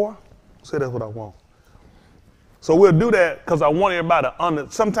 and 4. See, that's what I want. So we'll do that because I want everybody to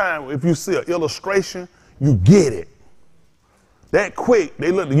sometimes if you see an illustration, you get it. That quick,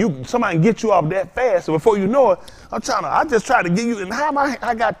 somebody can get you off that fast, and before you know it, I just try to get you, and how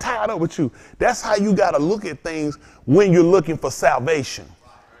I got tied up with you. That's how you got to look at things when you're looking for salvation.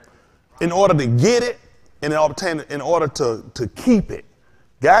 In order to get it, and in order to keep it.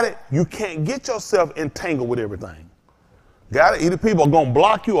 Got it? You can't get yourself entangled with everything. Got it? Either people are going to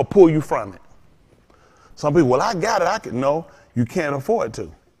block you or pull you from it. Some people, well, I got it. No, you can't afford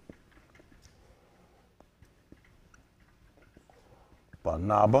to.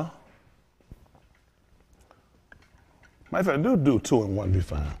 Barnabas. Matter of fact, do 2 and 1 be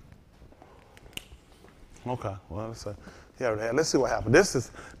fine. Okay, well, let's see what happened.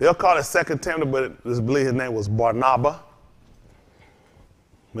 They'll call it Second Timothy, but I believe his name was Barnabas,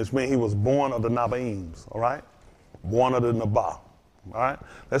 which means he was born of the Nabaeans, all right? Born of the Nabah, all right?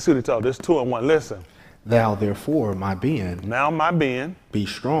 Let's see what he told. There's 2 and 1. Listen. Thou therefore, my being, Now my being, be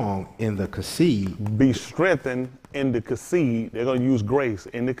strong in the Kaseed be strengthened in the Kaseed. They're going to use grace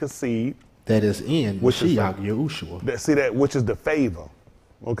in the Kaseed. that is in Which is Mashiach Yahushua. See that, which is the favor,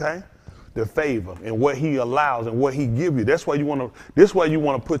 okay? The favor and what he allows and what he gives you. That's why you want to. This is where you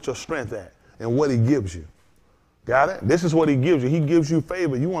want to put your strength at and what he gives you. Got it? This is what he gives you. He gives you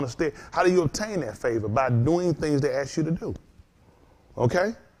favor. You want to stay. How do you obtain that favor? By doing things they ask you to do.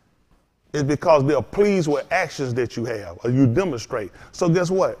 Okay? It's because they're pleased with actions that you have or you demonstrate. So guess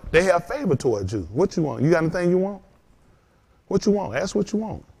what? They have favor towards you. What you want? You got anything you want? What you want? Ask what you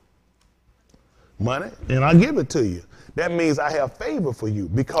want. Money, and I give it to you. That means I have favor for you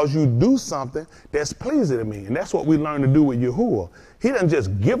because you do something that's pleasing to me. And that's what we learn to do with Yahuwah. He doesn't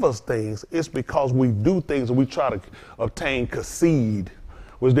just give us things. It's because we do things and we try to obtain kaseed,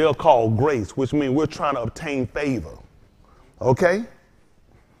 which they'll call grace, which means we're trying to obtain favor. Okay?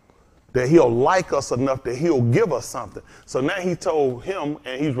 That he'll like us enough that he'll give us something. So now he told him,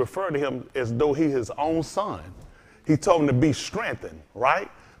 and he's referred to him as though he's his own son. He told him to be strengthened, right?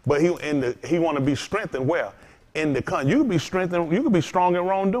 But he want to be strengthened where? In the country. You can be strengthened, you can be strong in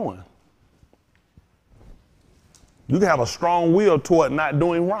wrongdoing. You can have a strong will toward not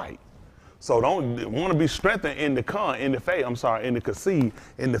doing right. So don't want to be strengthened in the kaseed,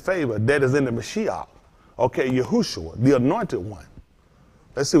 in the favor that is in the Mashiach. Okay, Yahushua, the anointed one.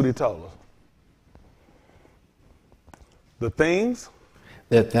 Let's see what he told us. The things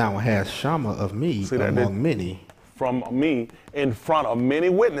that thou hast shama of me among many. From me in front of many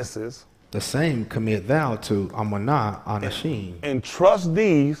witnesses. The same commit thou to Ammonah Anashim. And trust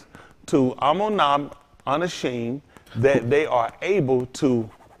these to Ammonah Anashim that they are able to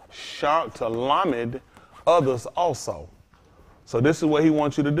shout to Lamed others also. So this is what he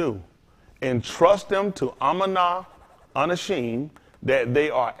wants you to do. Entrust them to Ammonah Anashim that they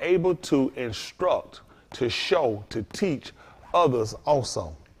are able to instruct, to show, to teach others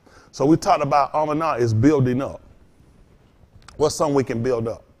also. So we talked about Ammonah is building up. What's something we can build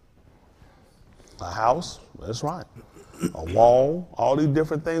up? A house, that's right. A wall, all these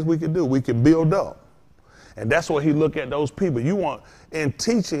different things we can do. We can build up. And that's what he look at those people. You want, in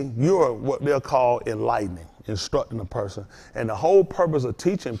teaching, you're what they'll call enlightening, instructing a person. And the whole purpose of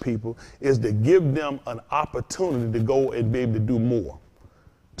teaching people is to give them an opportunity to go and be able to do more,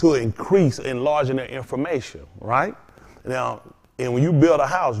 to increase, enlarging their information, right? Now, and when you build a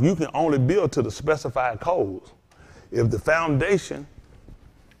house, you can only build to the specified codes. If the foundation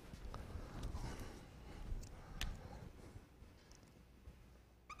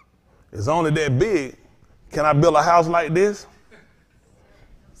is only that big, can I build a house like this?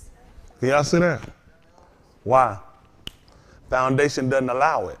 Can y'all see that? Why? Foundation doesn't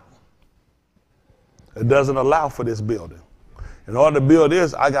allow it. It doesn't allow for this building. In order to build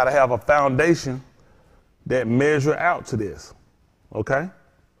this, I got to have a foundation that measure out to this. Okay?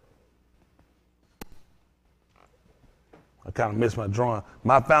 I kind of missed my drawing.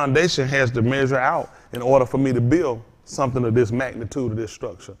 My foundation has to measure out in order for me to build something of this magnitude of this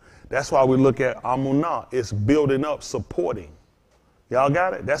structure. That's why we look at Amunah. It's building up, supporting. Y'all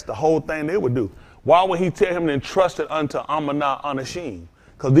got it? That's the whole thing they would do. Why would he tell him to entrust it unto Amunah Anashim?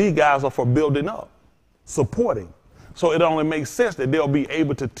 Because these guys are for building up, supporting. So it only makes sense that they'll be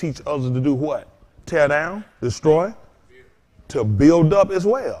able to teach others to do what? Tear down, destroy, to build up as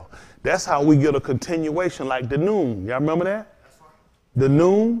well. That's how we get a continuation like the noon. Y'all remember that? The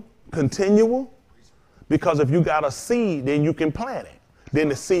noon, continual. Because if you got a seed, then you can plant it. Then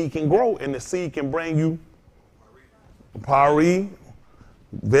the seed can grow and the seed can bring you pari,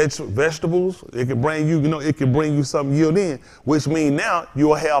 vegetables. It can bring you, it can bring you some yield in, which means now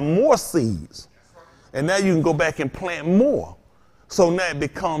you'll have more seeds. And now you can go back and plant more. So now it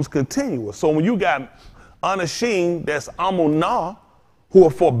becomes continuous. So when you got Anashim, that's Amunah, who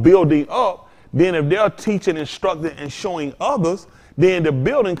are for building up, then if they're teaching, instructing, and showing others, then the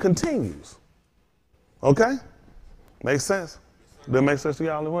building continues. Okay? Makes sense? Does that make sense to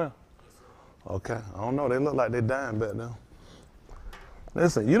y'all as well? Okay. I don't know. They look like they're dying back now.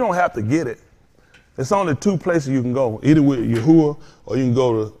 Listen, you don't have to get it. It's only two places you can go, either with Yahuwah or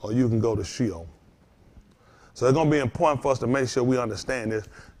you can go to Sheol. So it's going to be important for us to make sure we understand this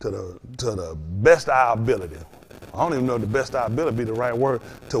to the best of our ability. I don't even know if the best of our ability be the right word,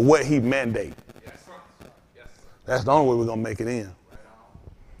 to what he mandate. Yes. That's the only way we're going to make it in.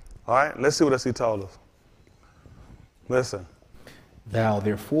 All right, let's see what else he told us. Listen. Thou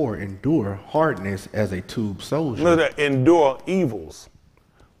therefore endure hardness as a tube soldier. Look at that, endure evils.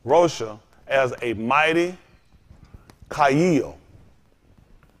 Rosha as a mighty Ka'il.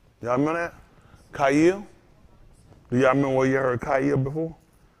 Y'all remember that? Ka'il? Do y'all remember where you heard Ka'il before?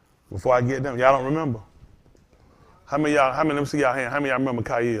 Before I get them, y'all don't remember? How many y'all, let me see y'all hand, how many y'all remember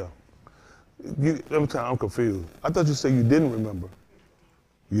Ka'il? Every time I'm confused. I thought you said you didn't remember.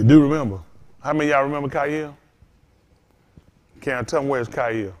 You do remember. How many y'all remember Ka'il? Can I tell them where's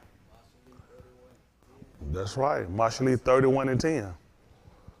Ka'il? That's right, Marshall 31 and 10.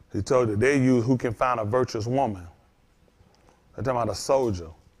 He told you they use who can find a virtuous woman. They're talking about a soldier.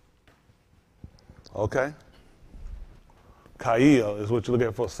 Okay? Ka'il is what you're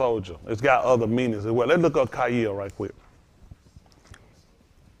looking for, soldier. It's got other meanings as well. Let's look up Ka'il right quick.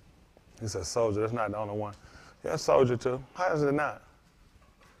 He said soldier, that's not the only one. Yeah, soldier too. How is it not?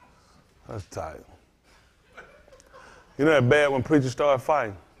 That's tight. You know that bad when preachers start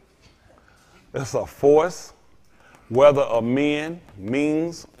fighting? It's a force, whether of men,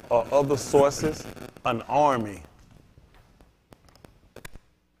 means, or other sources, an army.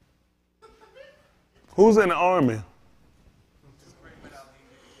 Who's in the army?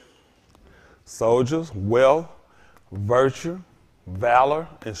 Soldiers, wealth, virtue, valor,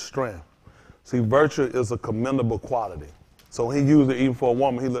 and strength. See, virtue is a commendable quality. So he used it even for a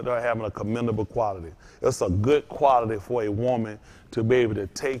woman, he looked at her having a commendable quality. It's a good quality for a woman to be able to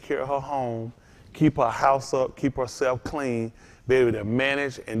take care of her home, keep her house up, keep herself clean, be able to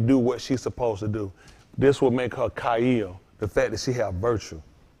manage and do what she's supposed to do. This will make her Ka'il, the fact that she have virtue,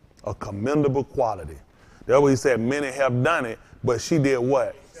 a commendable quality. That's what he said, many have done it, but she did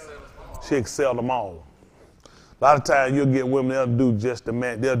what? She excelled them all. A lot of times you'll get women, they'll do just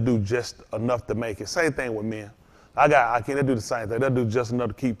enough to make it. Same thing with men. I can't do the same thing. They'll do just enough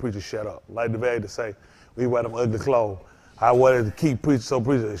to keep preachers shut up. Like the very to say, we wear them ugly clothes. I wanted to keep preachers so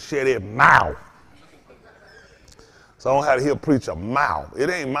preachers shut their mouth. So I don't have to hear preacher mouth. It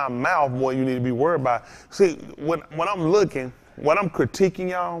ain't my mouth more you need to be worried about. See, when I'm looking, when I'm critiquing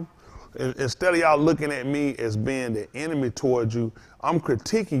y'all, instead of y'all looking at me as being the enemy towards you, I'm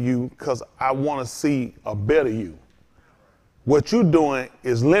critiquing you because I want to see a better you. What you're doing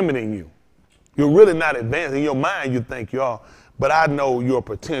is limiting you. You're really not advancing. In your mind, you think you are, but I know your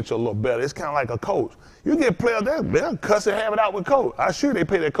potential a little better. It's kind of like a coach. You get players, they'll cuss and have it out with coach. I'm sure they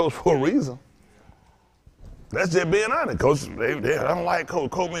pay that coach for a reason. That's just being honest. Coach, I don't like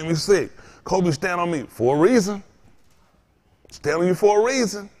coach. Coach made me sick. Coach be stand on me for a reason. Stand on you for a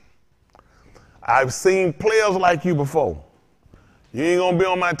reason. I've seen players like you before. You ain't gonna be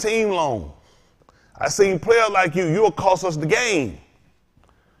on my team long. I've seen players like you. You'll cost us the game.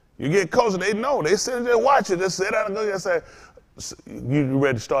 You get coached, they know. They sit there watching. They sit out and go and say, you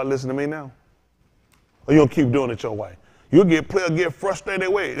ready to start listening to me now? Or you gonna keep doing it your way? You'll get players get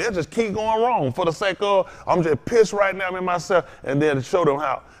frustrated with it. They'll just keep going wrong for the sake of, I'm just pissed right now in myself, and then to show them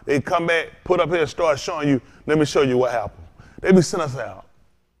how. They come back, put up here and start showing you, let me show you what happened. They be sending us out.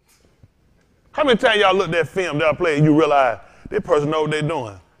 How many times y'all looked at film they'll play and you realize this person know what they're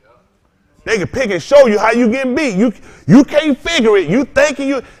doing? They can pick and show you how you getting beat. You can't figure it. You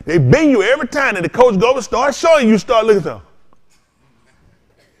thinking they beat you every time and the coach goes and start showing you, start looking at them.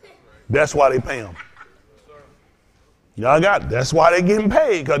 That's why they pay them. Y'all got it. That's why they getting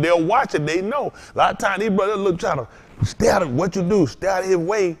paid, because they'll watch it, they know. A lot of times these brothers look trying to stay out of what you do, stay out of his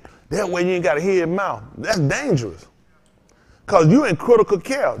way. That way you ain't got to hear his mouth. That's dangerous. Because you in critical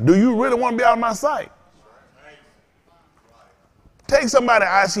care. Do you really want to be out of my sight? Take somebody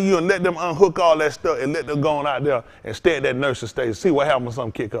in ICU and let them unhook all that stuff and let them go on out there and stay at that nursing station. See what happens when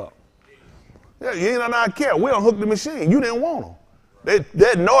something kick up. Yeah, you ain't not care. We unhook the machine. You didn't want them.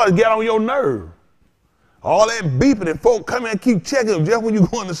 That noise get on your nerve. All that beeping and folk come in and keep checking them just when you're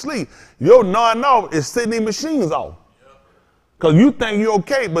going to sleep. Your gnawing off is setting these machines off. Because you think you're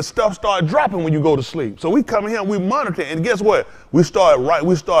okay, but stuff start dropping when you go to sleep. So we come in here and we monitor, and guess what? We start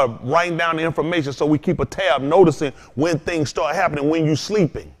writing down the information so we keep a tab noticing when things start happening when you're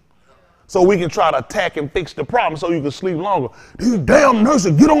sleeping. So we can try to attack and fix the problem so you can sleep longer. These damn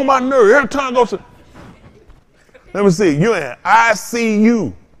nurses get on my nerve every time I go to... Let me see, you're in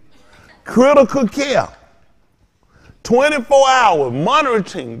ICU, critical care, 24 hours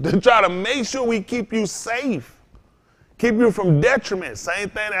monitoring to try to make sure we keep you safe. Keep you from detriment. Same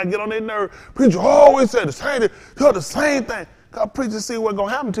thing that I get on their nerve. Preacher always said the same thing. The same thing. Because preachers see what's going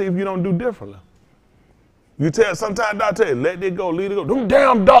to happen to you if you don't do differently. You tell, sometimes doctor tell you, let it go, leave it go. Them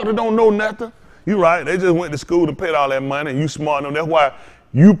damn doctors don't know nothing. You right. They just went to school and paid all that money, and you smart enough. That's why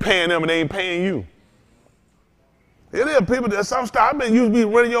you paying them and they ain't paying you. It is people that some stuff, I bet you be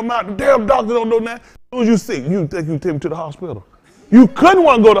running your mouth. The damn doctor don't know nothing. As soon as you sick, you think you take them to the hospital. You couldn't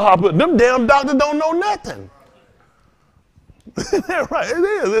want to go to the hospital. Them damn doctors don't know nothing. Right, it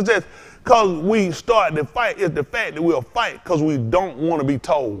is. It's just because we start to fight. It's the fact that we'll fight because we don't want to be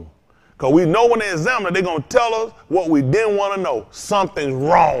told. Because we know when they examine it, they're going to tell us what we didn't want to know. Something's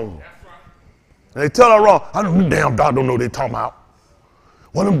wrong. And they tell us wrong. I know them damn doctors don't know what they're talking about.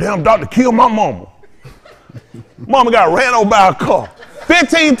 One of them damn doctors killed my mama. Mama got ran over by a car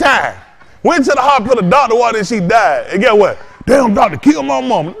 15 times. Went to the hospital, the doctor walked in, she died. And guess what? Damn doctor killed my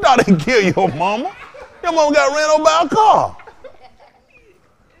mama. The doctor didn't kill your mama. Your mama got ran over by a car.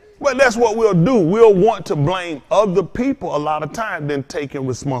 But that's what we'll do. We'll want to blame other people a lot of times than taking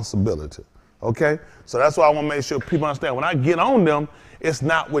responsibility. Okay? So that's why I want to make sure people understand. When I get on them, it's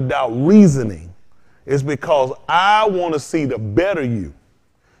not without reasoning. It's because I want to see the better you.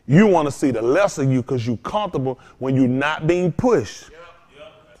 You want to see the lesser you because you're comfortable when you're not being pushed.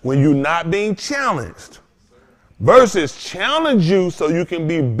 When you're not being challenged. Versus challenge you so you can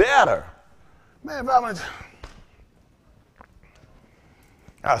be better. Man, if I went...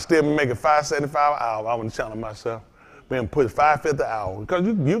 I'll still be making $5.75 an hour. I want to challenge myself. Being put $5.50 an hour. Because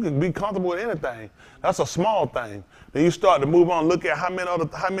you can be comfortable with anything. That's a small thing. Then you start to move on, look at how many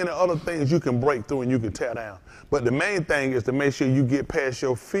other things you can break through and you can tear down. But the main thing is to make sure you get past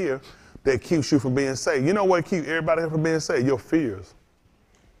your fear that keeps you from being saved. You know what keeps everybody from being saved? Your fears.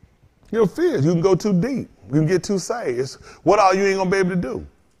 Your fears. You can go too deep. You can get too saved. It's what all you ain't going to be able to do.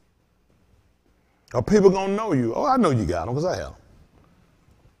 Are people going to know you? Oh, I know you got them because I have them.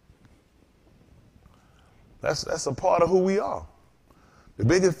 That's a part of who we are. The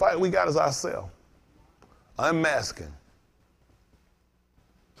biggest fight we got is ourselves. Unmasking.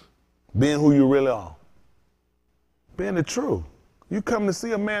 Being who you really are. Being the truth. You come to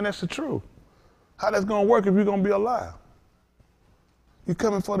see a man that's the truth. How that's going to work if you're going to be alive? You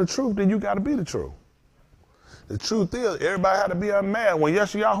coming for the truth, then you got to be the truth. The truth is, everybody had to be unmad. When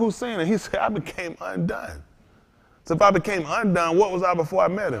Yeshayahu seen it, he said, I became undone. So if I became undone, what was I before I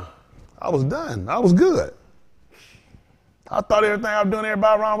met him? I was done. I was good. I thought everything I was doing,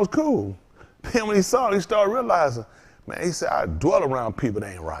 everybody around was cool. Then when he saw it, he started realizing, man, he said, I dwell around people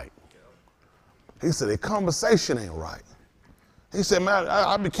that ain't right. He said, their conversation ain't right. He said, man,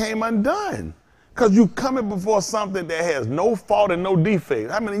 I became undone. Because you coming before something that has no fault and no defect.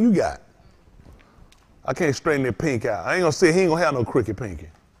 How many you got? I can't straighten their pink out. I ain't going to say he ain't going to have no crooked pinky.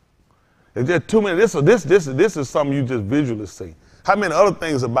 It's just too many. This is something you just visually see. How many other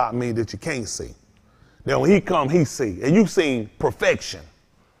things about me that you can't see? Then when he come, he see. And you've seen perfection.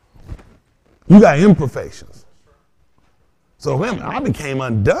 You got imperfections. So I became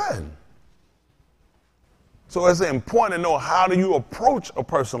undone. So it's important to know how do you approach a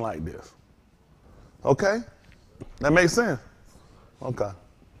person like this. Okay? That makes sense? Okay.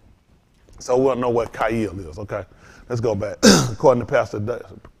 So we'll know what Kyle is, okay? Let's go back. According to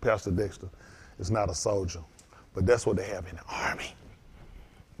Pastor Dexter, it's not a soldier. But that's what they have in the army.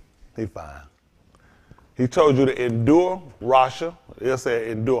 He fine. He told you to endure Russia. It'll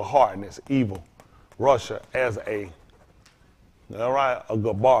say endure hardness, evil. Russia as a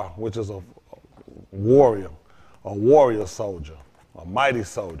gabar, which is a warrior soldier, a mighty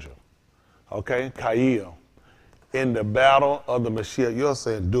soldier. Okay, Ka'il. In the battle of the Mashiach, you're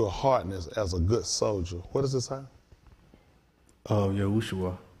saying endure hardness as a good soldier. What does it say?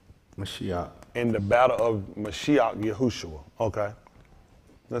 Yahushua, Mashiach. In the battle of Mashiach, Yahushua. Okay.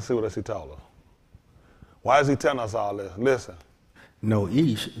 Let's see what else he told us. Why is he telling us all this? Listen. No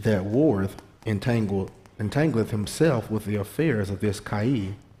ish that warreth entangleth himself with the affairs of this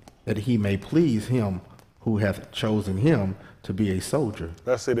Kai, that he may please him who hath chosen him to be a soldier.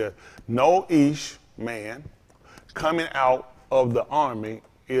 Let's see that. No ish man coming out of the army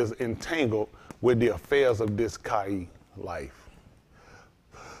is entangled with the affairs of this Kai life.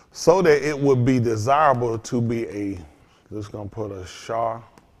 So that it would be desirable to be a, just gonna put a shah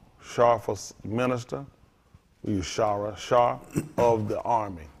for minister. We use shah of the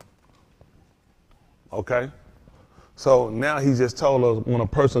army. Okay? So now he just told us when a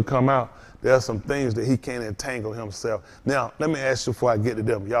person come out, there are some things that he can't entangle himself. Now, let me ask you before I get to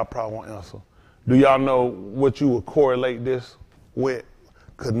them. Y'all probably won't answer. Do y'all know what you would correlate this with,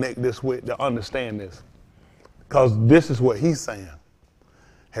 connect this with, to understand this? Because this is what he's saying.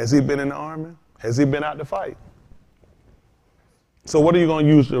 Has he been in the army? Has he been out to fight? So what are you going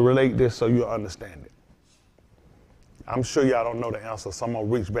to use to relate this so you'll understand it? I'm sure y'all don't know the answer, so I'm going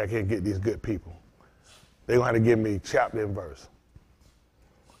to reach back here and get these good people. They're going to have to give me chapter and verse.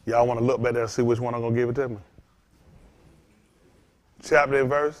 Y'all want to look back there and see which one I'm going to give it to me? Chapter and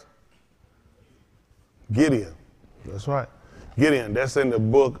verse? Gideon. That's right. Gideon, that's in the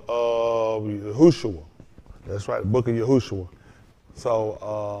book of Yahushua. That's right, the book of Yahushua.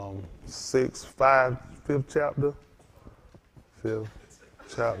 So, 5th chapter. 5th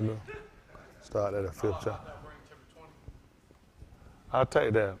chapter. Start at the 5th chapter. I'll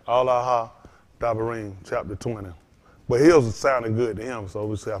take that. Allah Dabarim, chapter 20. But his sounded good to him, so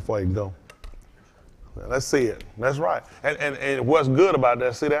we'll see how far he can go. Let's see it. That's right. And what's good about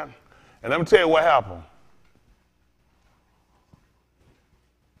that, see that? And let me tell you what happened.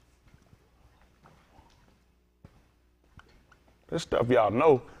 This stuff y'all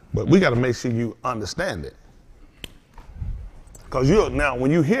know, but we got to make sure you understand it. Because now,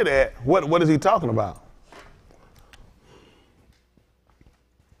 when you hear that, what is he talking about?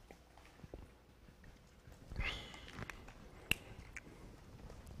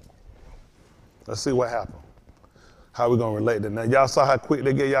 Let's see what happened. How we going to relate that? Now, y'all saw how quick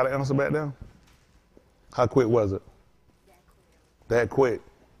they gave y'all the answer back then? How quick was it? That quick.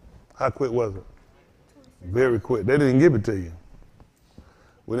 How quick was it? Very quick. They didn't give it to you.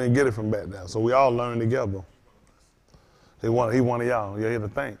 We didn't get it from back then. So we all learned together. He wanted y'all. You hear the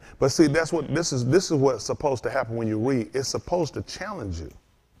thing. But see, this is what's supposed to happen when you read. It's supposed to challenge you.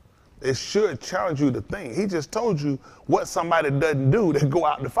 It should challenge you to think. He just told you what somebody doesn't do to go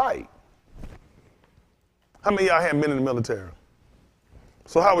out to fight. How many of y'all have been in the military?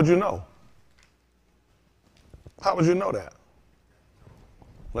 So how would you know? How would you know that?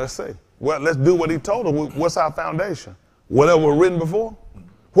 Let's see. Well, let's do what he told us. What's our foundation? Whatever was written before?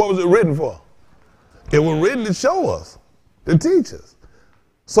 What was it written for? It was written to show us, to teach us.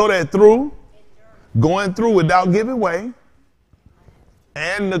 So that through going through without giving way,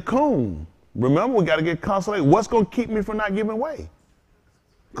 and the coon. Remember, we got to get consolated. What's going to keep me from not giving way?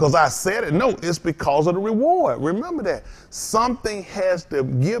 Because I said it. No, it's because of the reward. Remember that. Something has to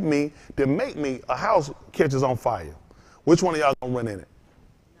give me, to make me, a house catches on fire. Which one of y'all going to run in it?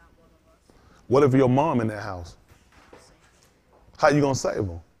 What if your mom in that house? How you going to save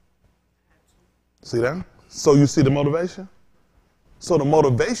them? See that? So you see the motivation? So the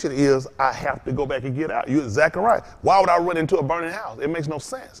motivation is I have to go back and get out. You're exactly right. Why would I run into a burning house? It makes no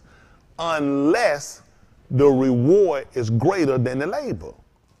sense. Unless the reward is greater than the labor.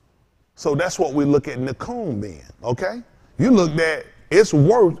 So that's what we look at Nakum being, okay? You look at it's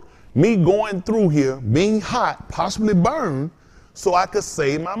worth me going through here, being hot, possibly burned, so I could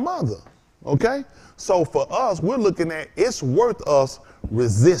save my mother, okay? So for us, we're looking at it's worth us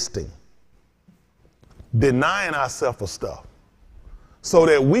resisting, denying ourselves of stuff, so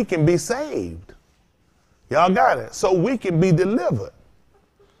that we can be saved. Y'all got it? So we can be delivered.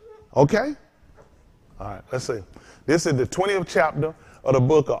 Okay? All right, let's see. This is the 20th chapter of the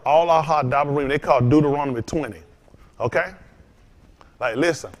book of Allah Dabarim. They call Deuteronomy 20. Okay? Like,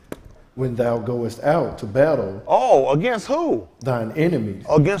 listen. When thou goest out to battle. Oh, against who? Thine enemies.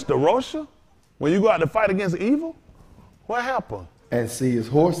 Against the Rosha? When you go out to fight against evil? What happened? And seest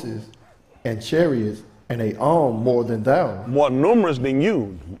horses and chariots, and they arm more than thou. More numerous than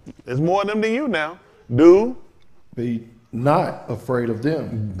you. There's more of them than you now. Be not afraid of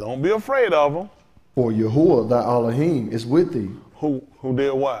them. Don't be afraid of them. For Yahuwah thy Elohim is with thee. Who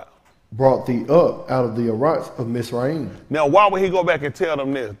did what? Brought thee up out of the Arats of Mizraim. Now, why would he go back and tell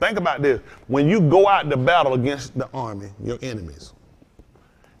them this? Think about this. When you go out to battle against the army, your enemies,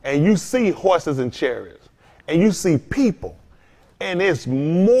 and you see horses and chariots, and you see people, and it's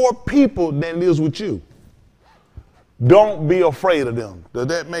more people than it is with you, don't be afraid of them. Does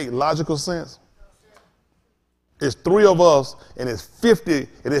that make logical sense? It's 3 of us, and it's 50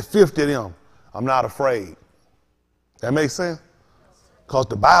 of them. I'm not afraid. That makes sense? Because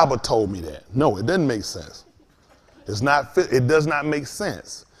the Bible told me that. No, it doesn't make sense. It does not make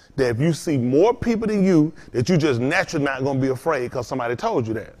sense that if you see more people than you, that you just naturally not going to be afraid because somebody told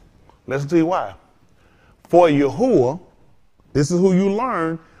you that. Let's see why. For Yahuwah, this is who you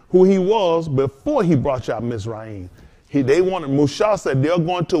learn who he was before he brought you out of Mizraim. Mushah said they're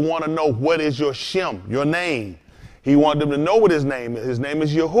going to want to know what is your Shem, your name. He wanted them to know what his name is. His name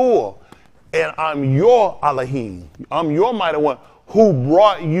is Yahuwah. And I'm your Elohim. I'm your mighty one who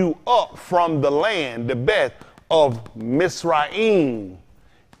brought you up from the land, the Beth of Mizraim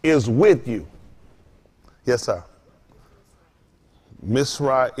is with you. Yes, sir.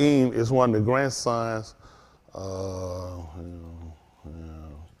 Mizraim is one of the grandsons.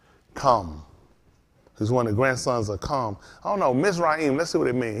 Kam. He's one of the grandsons of Kam. I don't know, Mizraim, let's see what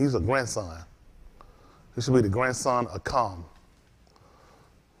it means. He's a grandson. He should be the grandson of Kam.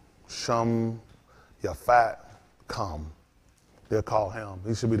 Shem, Yafat, Kam. They'll call him.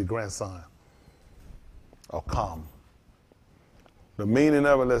 He should be the grandson of Kam. The meaning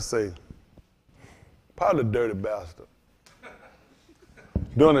of it, let's say, probably a dirty bastard.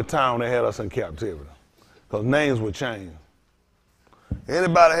 During the time they had us in captivity, because names were changed.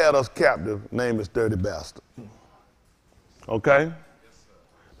 Anybody had us captive, name is Dirty Bastard. Okay? Yes, sir.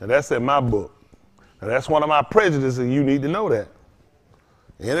 Now that's in my book. Now that's one of my prejudices, and you need to know that.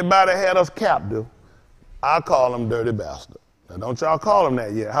 Anybody had us captive, I call them Dirty Bastard. Now don't y'all call them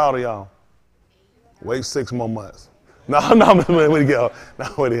that yet. How old are y'all? Wait 6 more months. No, where you go? No,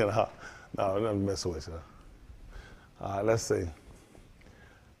 where you go? No, let me mess with you. All right, let's see.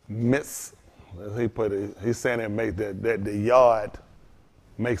 He's saying that make that the yard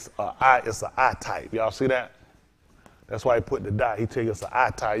makes it's an I type. Y'all see that? That's why he put the dot. He tell you it's an I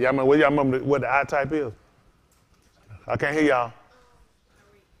type. Y'all remember what the I type is? I can't hear y'all.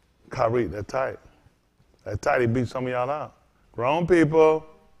 Kyrie, that tight. That tight, he beat some of y'all out. Grown people.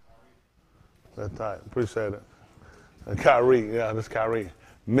 That tight. Appreciate it. And Kyrie, yeah, that's Kyrie.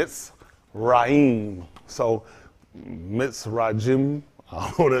 Mitzrayim. So, Mitzrayim,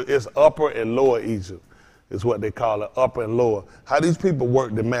 it's upper and lower Egypt. Is what they call it, upper and lower. How these people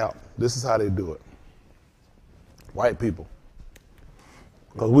work the map, this is how they do it. White people.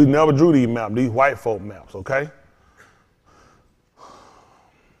 Because we never drew these maps, these white folk maps, okay?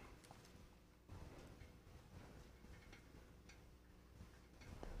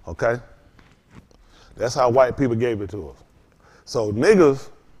 Okay? That's how white people gave it to us. So niggas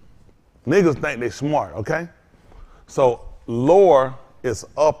think they smart, okay? So lower is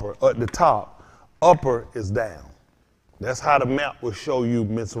upper, at the top, upper is down. That's how the map will show you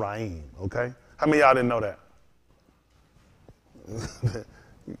Mitzrayim, okay? How many of y'all didn't know that?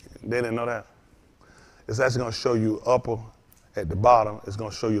 They didn't know that? It's actually gonna show you upper at the bottom, it's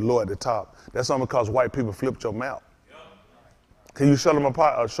gonna show you lower at the top. That's only because white people flipped your map. Can you show them a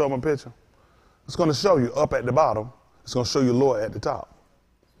picture? It's going to show you up at the bottom. It's going to show you lower at the top.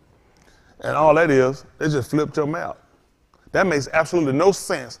 And all that is, they just flipped your map. That makes absolutely no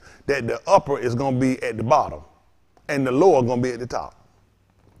sense that the upper is going to be at the bottom and the lower going to be at the top,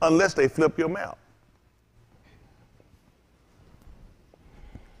 unless they flip your map.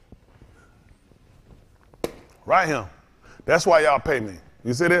 Right here. That's why y'all pay me.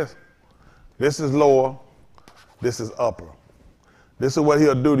 You see this? This is lower. This is upper. This is what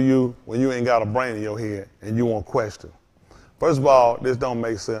he'll do to you when you ain't got a brain in your head and you won't question. First of all, this don't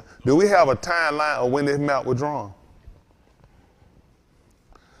make sense. Do we have a timeline of when this map was drawn?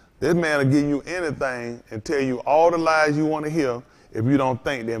 This man will give you anything and tell you all the lies you want to hear if you don't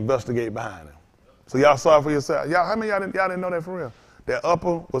think to investigate behind it. So y'all saw it for yourself. Y'all, how many of y'all didn't know that for real? That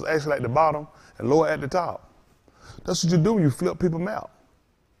upper was actually at the bottom and lower at the top. That's what you do when you flip people's map.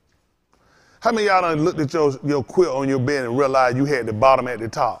 How many of y'all done looked at your quilt on your bed and realized you had the bottom at the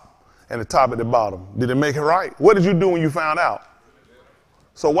top and the top at the bottom? Did it make it right? What did you do when you found out?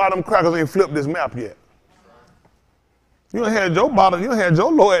 So why them crackers ain't flipped this map yet? You ain't had your bottom, you ain't had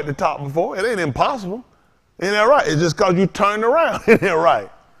your lower at the top before. It ain't impossible. Ain't that right? It's just because you turned around. Ain't that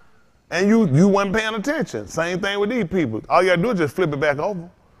right? And you wasn't paying attention. Same thing with these people. All you gotta do is just flip it back over.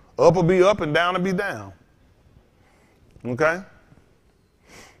 Up will be up and down will be down. Okay?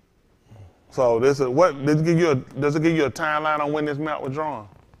 So this is what does it give you a timeline on when this map was drawn?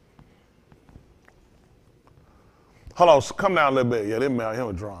 Hold on, come down a little bit. Yeah, this map here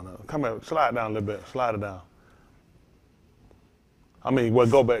was drawn. Come here, slide down a little bit. Slide it down. I mean, well,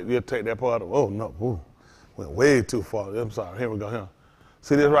 go back. You'll take that part. Oh no, ooh, went way too far. I'm sorry. Here we go. Here,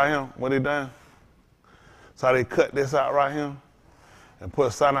 see this right here? What they done? So they cut this out right here and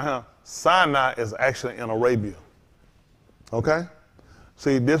put Sinai here. Sinai is actually in Arabia. Okay.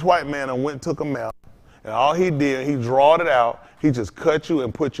 See, this white man went and took a map, and all he did, he drawed it out. He just cut you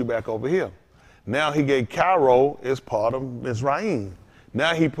and put you back over here. Now he gave Cairo as part of Mizraim.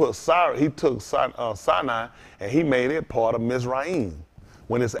 Now he took Sinai and he made it part of Mizraim,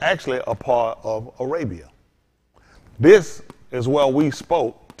 when it's actually a part of Arabia. This is where we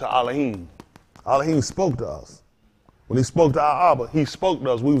spoke to Elohim. Elohim spoke to us. When he spoke to our Abba, he spoke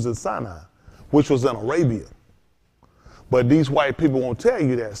to us. We was in Sinai, which was in Arabia. But these white people won't tell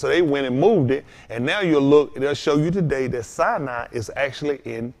you that. So they went and moved it. And now you'll look, they'll show you today that Sinai is actually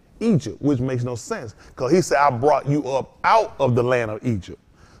in Egypt, which makes no sense. Because he said, I brought you up out of the land of Egypt.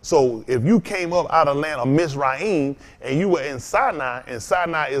 So if you came up out of the land of Mizraim and you were in Sinai, and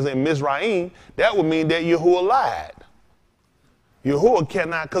Sinai is in Mizraim, that would mean that Yahuwah lied. Yahuwah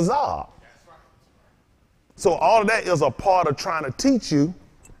cannot kazab. So all of that is a part of trying to teach you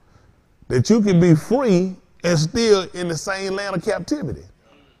that you can be free and still in the same land of captivity.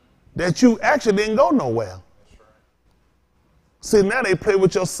 That you actually didn't go nowhere. See, now they play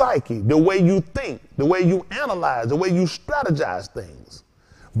with your psyche, the way you think, the way you analyze, the way you strategize things.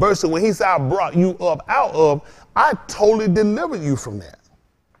 Versus when he said, I brought you up out of, I totally delivered you from that.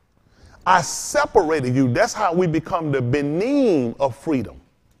 I separated you. That's how we become the benin of freedom.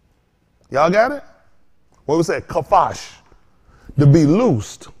 Y'all got it? What was that? Kafash. To be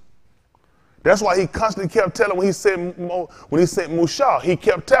loosed. That's why he constantly kept telling when he sent Mushah, he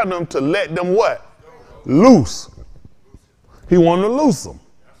kept telling them to let them what? Loose. He wanted to loose them.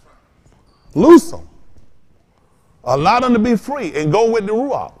 Loose them. Allow them to be free and go with the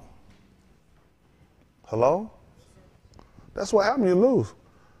Ruach. Hello? That's what happens when you lose.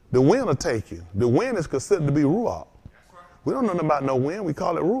 The wind will take you. The wind is considered to be Ruach. We don't know nothing about no wind. We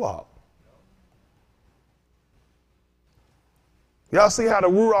call it Ruach. Y'all see how the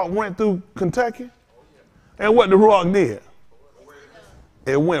Ruach went through Kentucky? And what the Ruach did?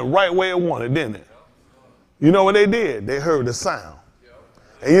 It went right where it wanted, didn't it? You know what they did? They heard the sound.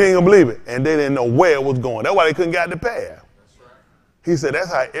 And you ain't gonna believe it. And they didn't know where it was going. That's why they couldn't get the path. He said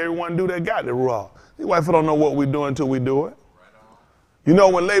that's how everyone do that got the Ruach. These white folk don't know what we do until we do it. You know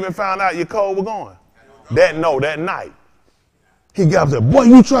when Laban found out your cold was going? That night. He got up there, boy,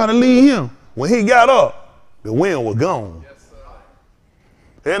 you trying to leave him. When he got up, the wind was gone.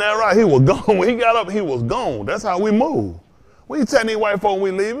 Isn't that right? He was gone. When he got up, he was gone. That's how we move. We ain't telling these white folk we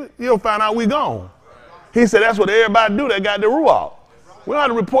leave it. You'll find out we gone. He said that's what everybody do. They got the Ruach. We don't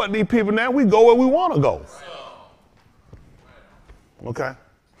have to report these people now. We go where we want to go. Okay?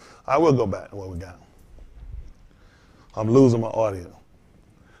 I will go back to what we got. I'm losing my audience.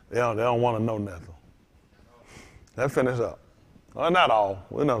 They don't want to know nothing. Let's finish up. Well, not all.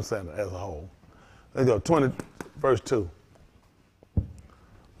 We're not saying it as a whole. Let's go. 20, verse 2.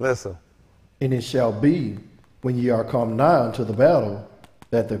 Listen. And it shall be, when ye are come nigh unto the battle,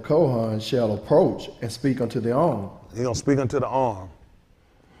 that the Kohan shall approach and speak unto the arm. He's going to speak unto the arm.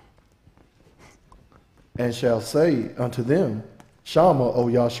 And shall say unto them, Shama, O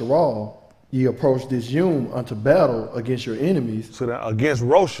Yasharal, ye approach this Yom unto battle against your enemies. So that against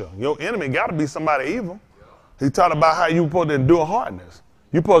Rosha, your enemy got to be somebody evil. He talked about how you supposed to endure hardness.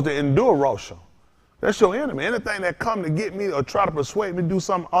 You're supposed to endure Rosha. That's your enemy. Anything that come to get me or try to persuade me to do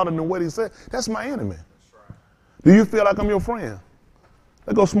something other than what he said, that's my enemy. That's right. Do you feel like I'm your friend?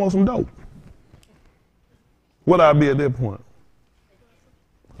 Let's go smoke some dope. What I'll be at that point?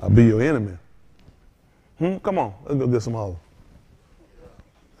 I'll be your enemy. Come on, let's go get some hoes.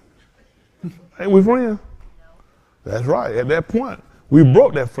 Ain't we friends? That's right. At that point, we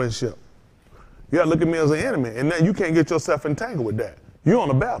broke that friendship. You got to look at me as an enemy, and now you can't get yourself entangled with that. You're on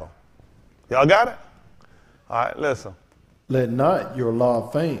a battle. Y'all got it? All right, listen. Let not your law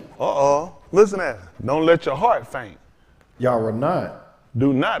faint. Listen to that. Don't let your heart faint. Y'all are not.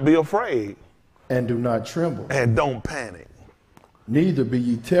 Do not be afraid. And do not tremble. And don't panic. Neither be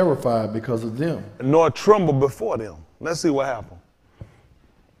ye terrified because of them. Nor tremble before them. Let's see what happens.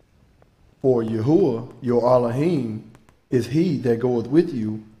 For Yahuwah, your Elohim, is he that goeth with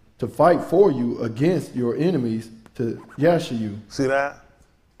you to fight for you against your enemies to yasha you. See that?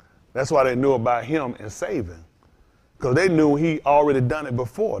 That's why they knew about him and saving. Because they knew he already done it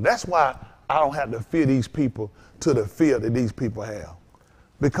before. That's why I don't have to fear these people to the fear that these people have.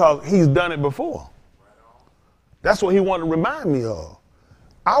 Because he's done it before. That's what he wanted to remind me of.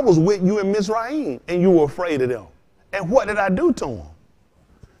 I was with you in Mizraim and you were afraid of them. And what did I do to them?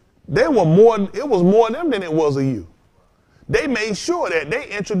 It was more of them than it was of you. They made sure that they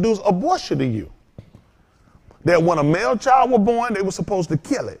introduced abortion to you. That when a male child was born, they were supposed to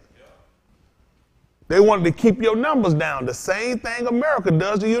kill it. They wanted to keep your numbers down. The same thing America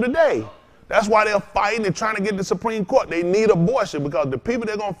does to you today. That's why they're fighting and trying to get the Supreme Court. They need abortion because the people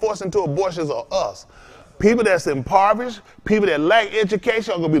they're going to force into abortions are us. People that's impoverished, people that lack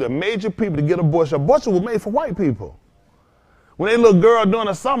education are going to be the major people to get abortion. Abortion was made for white people. When they little girl during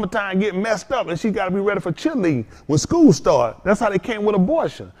the summertime get messed up and she got to be ready for cheerleading when school starts, that's how they came with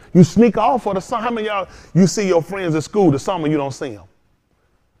abortion. You sneak off for the summer. How many of y'all, you see your friends at school the summer, you don't see them?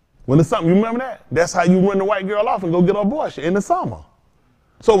 When the summer, you remember that? That's how you run the white girl off and go get an abortion in the summer.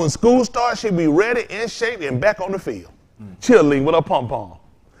 So when school starts, she'll be ready, in shape, and back on the field. Cheerleading with her pom-pom.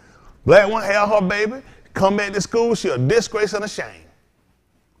 Black one had her baby, come back to school, she a disgrace and a shame.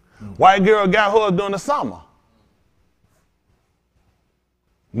 White girl got hers during the summer.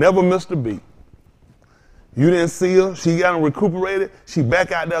 Never missed a beat. You didn't see her, she got recuperated, she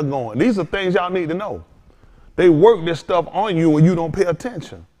back out there going. These are things y'all need to know. They work this stuff on you when you don't pay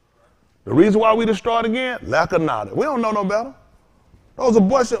attention. The reason why we destroyed again, lack of knowledge. We don't know no better. Those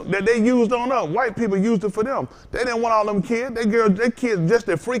abortions that they used on us, white people used it for them. They didn't want all them kids. They kids just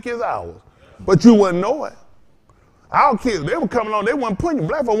as freaky as ours. But you wouldn't know it. Our kids, they were coming on, they wasn't putting you,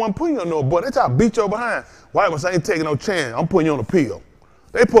 black folks wasn't putting you on no abortion. They try to beat you behind. White ones ain't taking no chance. I'm putting you on a pill.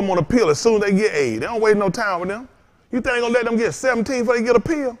 They put them on a pill as soon as they get AIDS. They don't waste no time with them. You think they're going to let them get 17 before they get a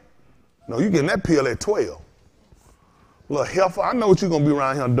pill? No, you getting that pill at 12. Little heifer, I know what you're going to be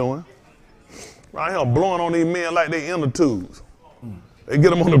around here doing. Around here blowing on these men like they inner tubes. They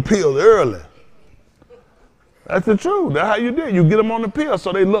get them on the pills early. That's the truth. That's how you do it. You get them on the pill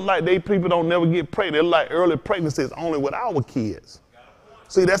so they look like people don't never get pregnant. They look like early pregnancies only with our kids.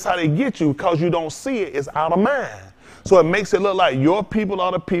 See, that's how they get you, because you don't see it. It's out of mind. So it makes it look like your people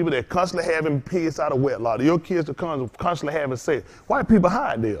are the people that constantly having kids out of wedlock. Your kids are constantly having sex. White people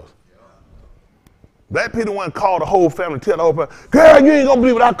hide this. Black people want to call the whole family, tell the whole family, girl, you ain't going to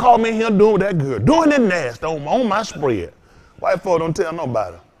believe what I call me here doing with that girl. Doing that nasty on my spread. White folks don't tell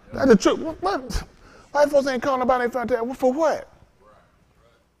nobody. That's the truth. What? White folks ain't calling nobody their family. For what?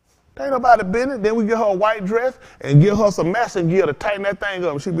 There ain't nobody business. Then we get her a white dress and give her some masking gear to tighten that thing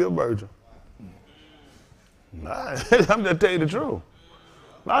up and she be a virgin. Nah, I'm just telling you the truth.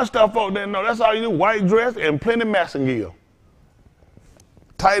 A lot of stuff folks didn't know. That's all you do, white dress and plenty masking gear.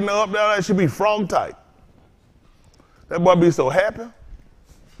 Tighten her up down there, she be frog tight. That boy be so happy.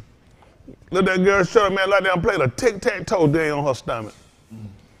 Look at that girl shirt, man, like them played a tic-tac-toe day on her stomach.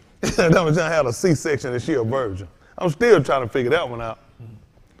 That was trying to have a C-section and she a virgin. I'm still trying to figure that one out.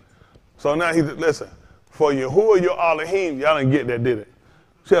 So now listen, for Yahuwah your Elohim, y'all didn't get that, did it?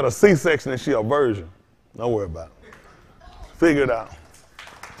 She had a C-section and she a virgin. Don't worry about it. Figure it out.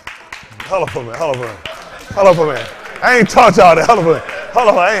 Hold up for me, hold up for me. Hold up for me. I ain't taught y'all that, hold up for me. Hold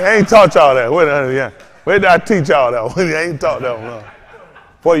on, I ain't taught y'all that. Where did I teach y'all that? I ain't taught that one. No.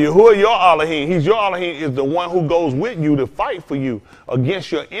 For Yahuwah your Elohim, your Elohim is the one who goes with you to fight for you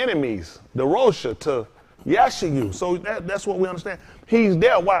against your enemies, the Rosha, to yasha you. So that's what we understand. He's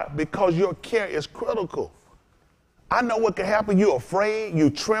there. Why? Because your care is critical. I know what can happen. You're afraid, you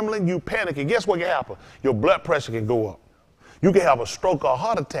trembling, you panicking. Guess what can happen? Your blood pressure can go up. You can have a stroke or a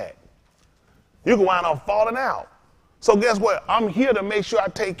heart attack. You can wind up falling out. So guess what? I'm here to make sure I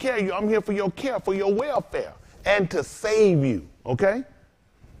take care of you. I'm here for your care, for your welfare, and to save you. Okay?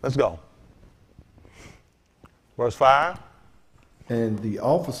 Let's go. Verse 5. And the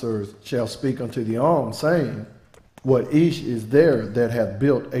officers shall speak unto the armed, saying, what ish is there that hath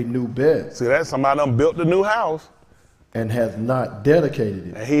built a new bed? See that? Somebody done built the new house. And hath not dedicated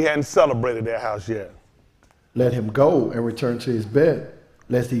it. And he hadn't celebrated that house yet. Let him go and return to his bed,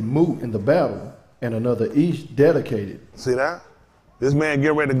 lest he move in the battle, and another ish dedicated. See that? This man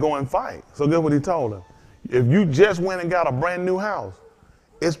get ready to go and fight. So guess what he told him? If you just went and got a brand new house,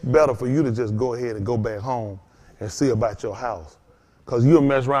 it's better for you to just go ahead and go back home and see about your house. Because you'll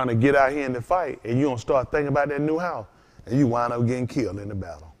mess around and get out here in the fight, and you don't start thinking about that new house, and you wind up getting killed in the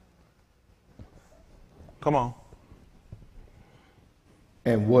battle. Come on.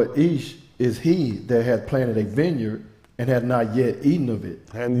 And what ish is he that hath planted a vineyard and hath not yet eaten of it?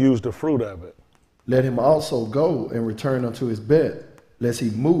 Hadn't used the fruit of it. Let him also go and return unto his bed, lest he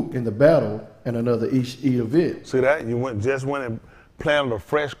move in the battle, and another ish eat of it. See that? You just went and planted a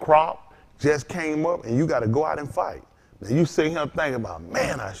fresh crop, just came up, and you got to go out and fight. Now you sit here thinking about,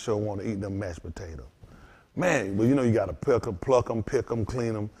 man, I sure want to eat them mashed potatoes. Man, well, you know you got to pluck them, pick them,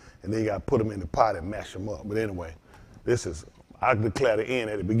 clean them, and then you got to put them in the pot and mash them up. But anyway, I declare the end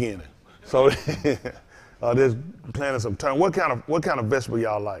at the beginning. So this planting some turnip. What kind of vegetable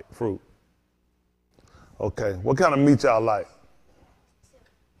y'all like? Fruit. Okay. What kind of meat y'all like?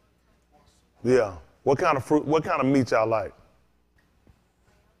 Yeah. What kind of fruit? What kind of meat y'all like?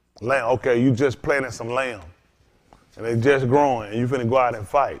 Lamb. Okay, you just planted some lamb, and they just growing, and you finna go out and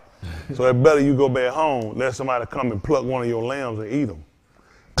fight. So it's better you go back home, let somebody come and pluck one of your lambs and eat them,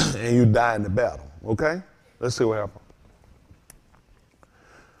 and you die in the battle. Okay? Let's see what happens.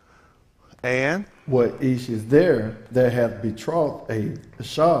 And what ish is there that hath betrothed a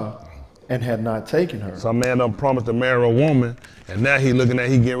Shah and had not taken her? Some man done promised to marry a woman, and now he looking at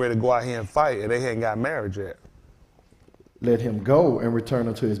he getting ready to go out here and fight, and they hadn't got married yet. Let him go and return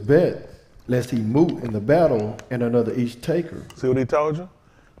unto his bed, lest he move in the battle, and another ish take her. See what he told you?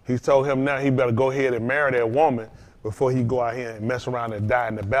 He told him now he better go ahead and marry that woman before he go out here and mess around and die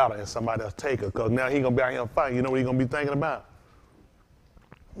in the battle and somebody else take her. Because now he going to be out here fighting. You know what he going to be thinking about?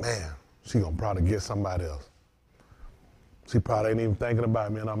 Man, she going to probably get somebody else. She probably ain't even thinking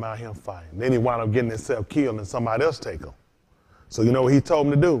about me, and I'm out here fighting. Then he wound up getting himself killed and somebody else take him. So you know what he told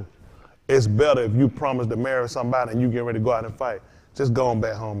him to do? It's better if you promise to marry somebody and you get ready to go out and fight, just go on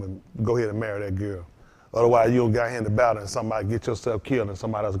back home and go ahead and marry that girl. Otherwise, you'll get here in the battle and somebody get yourself killed and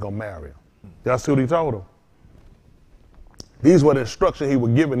somebody else going to marry her. Y'all see what he told them? These were the instructions he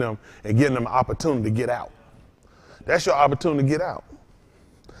was giving them and getting them an opportunity to get out. That's your opportunity to get out.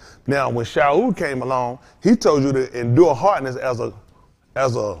 Now, when Shaul came along, he told you to endure hardness as a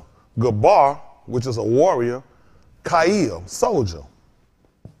gabar, which is a warrior, Ka'il, soldier.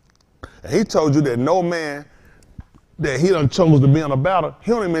 And he told you that no man that he done chose to be in a battle,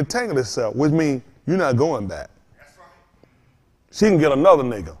 he don't even entangle himself, which means you're not going back. That's right. She can get another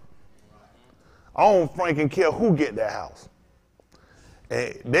nigga. I don't freaking care who get that house.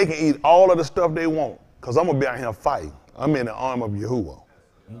 And they can eat all of the stuff they want, because I'm going to be out here fighting. I'm in the arm of Yahuwah.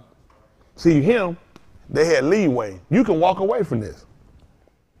 See, him, they had leeway. You can walk away from this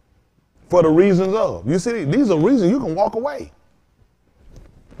for the reasons of. You see, these are reasons you can walk away.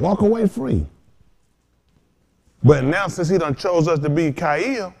 Walk away free. But now, since he done chose us to be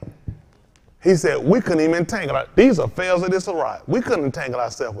Ka'il, he said we couldn't even entangle. These are fails of this right. We couldn't entangle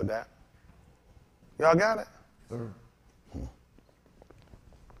ourselves with that. Y'all got it? Sir.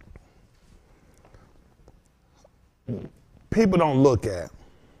 People don't look at.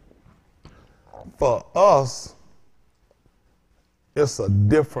 For us, it's a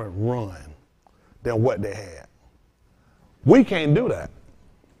different run than what they had. We can't do that.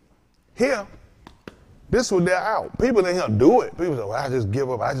 Here, this was their out. People in here do it. People say, well, I just give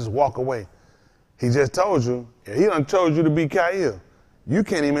up. I just walk away. He just told you, and he done chose you to be Ka'il. You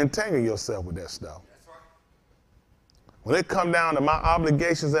can't even entangle yourself with that stuff. That's right. When it come down to my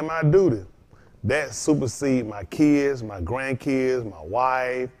obligations and my duty, that supersedes my kids, my grandkids, my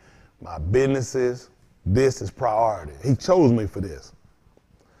wife, my businesses. This is priority. He chose me for this.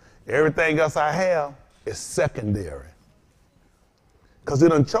 Everything else I have is secondary. Because he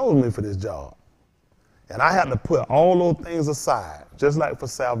done chose me for this job. And I had to put all those things aside, just like for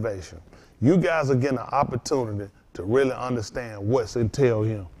salvation. You guys are getting an opportunity to really understand what's entailed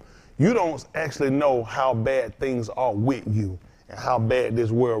here. You don't actually know how bad things are with you and how bad this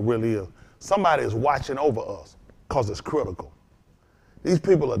world really is. Somebody is watching over us because it's critical. These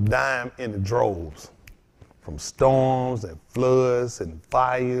people are dying in the droves from storms and floods and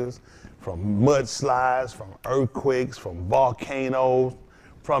fires, from mudslides, from earthquakes, from volcanoes,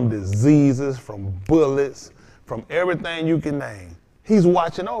 from diseases, from bullets, from everything you can name. He's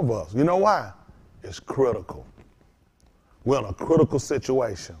watching over us. You know why? It's critical. We're in a critical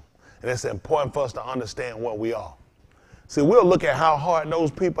situation, and it's important for us to understand what we are. See, we'll look at how hard those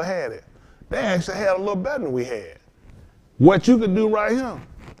people had it. They actually had a little better than we had. What you could do right here,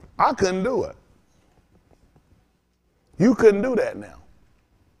 I couldn't do it. You couldn't do that now.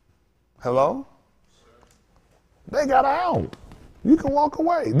 Hello? They got out. You can walk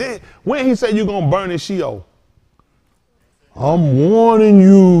away. When he said you're going to burn in Sheol, I'm warning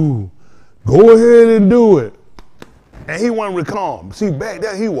you. Go ahead and do it. And he wasn't calm. See, back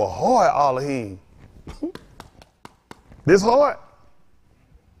there, he was hard, Elohim. This hard?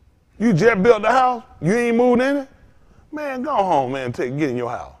 You just built the house? You ain't moved in it? Man, go home, man, get in your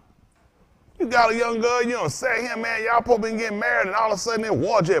house. You got a young girl, you don't say here, man, y'all supposed to be getting married, and all of a sudden that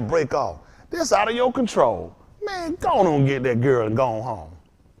war jet break off. This out of your control. Man, go on get that girl and go on home.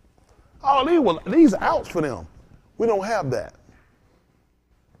 All these outs for them. We don't have that.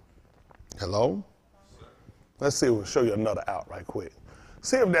 Hello? Let's see, we'll show you another out right quick.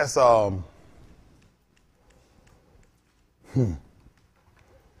 See if that's,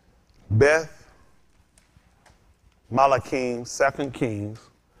 Beth, Malachim, 2 Kings,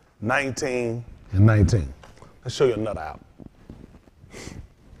 19 and 19. Let's show you another out.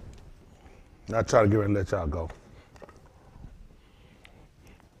 I'll try to get ready and let y'all go.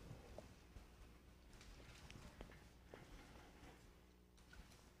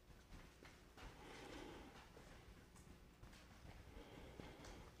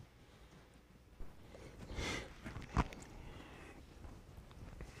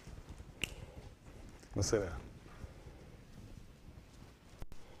 Let's see that.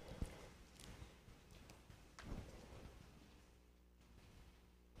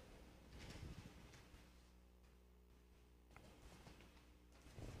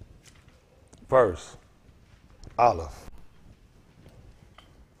 First, Aleph.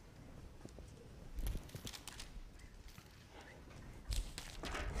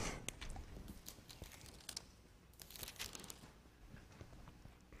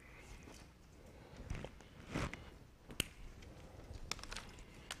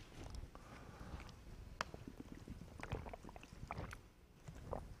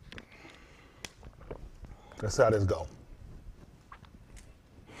 That's how this go.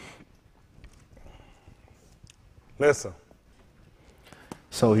 Listen.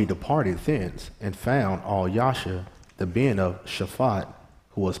 So he departed thence and found all Yasha, the ben of Shaphat,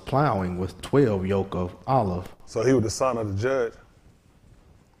 who was plowing with 12 yoke of olive. So he was the son of the judge.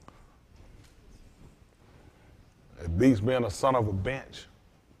 It beats being a son of a bench.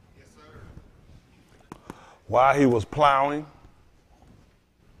 Yes, sir. While he was plowing.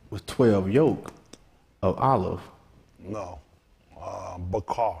 With 12 yoke of olive. No.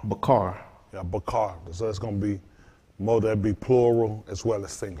 Bakar. Bakar. Yeah, Bakar. So it's going to be more, that'd be plural as well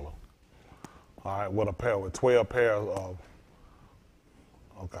as singular. All right, with 12 pairs of,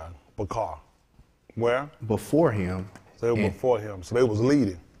 okay, Bakar. Where? Before him. So they were before him. So they was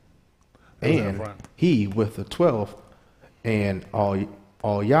leading. And he with the 12th, and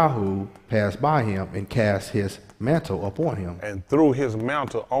all Yahoo passed by him and cast his mantle upon him. And threw his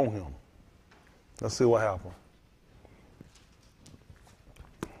mantle on him. Let's see what happened.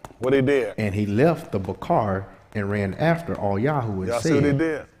 What he did? And he left the Bakar and ran after all Yahoo and Y'all said, see what he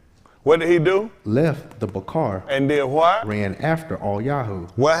did? What did he do? Left the Bakar And did what? ran after all Yahoo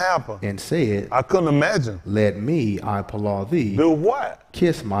What happened? and said, I couldn't imagine. let me, I Plough thee, Do what?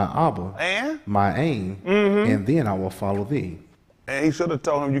 kiss my Abba, And? my aim, and then I will follow thee. And he should have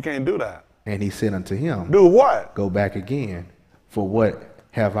told him you can't do that. And he said unto him, Do what? go back again, for what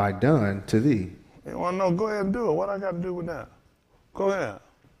have I done to thee? You want to know? Go ahead and do it. What I got to do with that? Go ahead.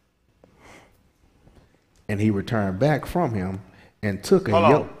 And he returned back from him and took a Hold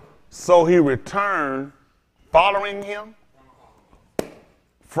yoke. on. So he returned following him?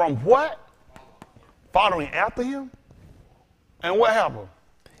 From what? Following after him? And what happened?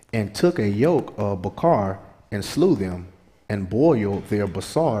 And took a yoke of Bakar and slew them, and boiled their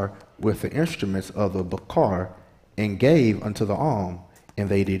basar with the instruments of the Bakar, and gave unto the arm, and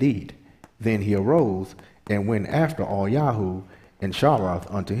they did eat. Then he arose and went after all Yahoo and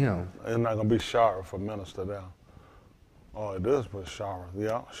Sharath unto him. It's not going to be Shara for minister there. Oh, it is but Shara.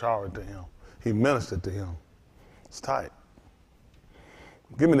 Yeah, Shara to him. He ministered to him. It's tight.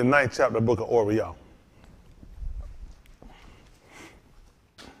 Give me the 9th chapter of the book of Oriel.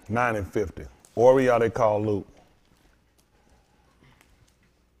 9 and 50. Oriel they call Luke.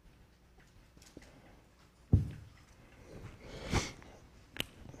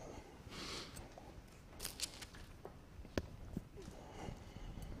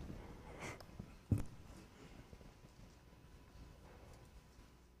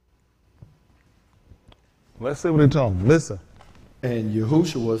 Let's see what they're talking. Listen. And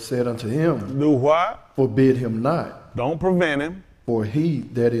Yahushua said unto him, Do what? forbid him not, Don't prevent him. for he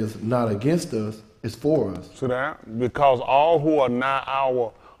that is not against us is for us. See that? Because all who are not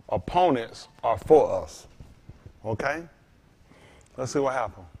our opponents are for us. Okay? Let's see what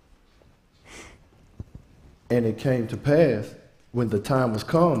happened. And it came to pass, when the time was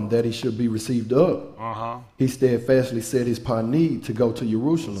come that he should be received up, he steadfastly set his panid to go to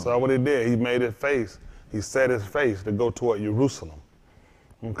Jerusalem. So what he did, he made his face. He set his face to go toward Jerusalem.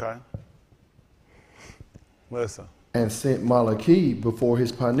 Okay? Listen. And sent Malachi before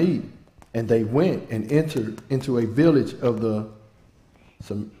his panid. And they went and entered into a village of the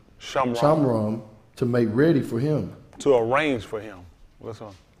Shamram to make ready for him. To arrange for him. Listen.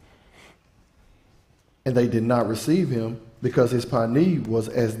 And they did not receive him, because his panid was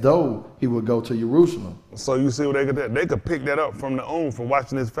as though he would go to Jerusalem. So you see what they could do? They could pick that up from from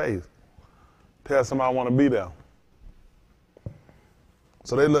watching his face. Tell somebody I want to be there.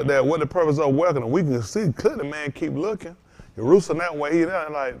 So they looked at what the purpose of welcoming. We can see clearly, man, keep looking. Jerusalem that way, he there,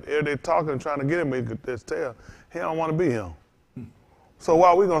 like they talking, trying to get him, he could just tell he don't want to be here. So why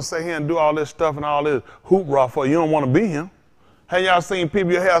are we gonna sit here and do all this stuff and all this hoopla for you don't want to be here? Have y'all seen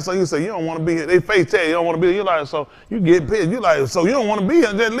people your house, so you say you don't want to be here. They face tell you don't want to be here. You like, so you get pissed. You like, so you don't want to be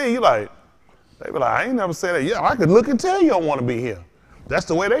here, just leave. You like, they be like, I ain't never said that. Yeah, I could look and tell you don't want to be here. That's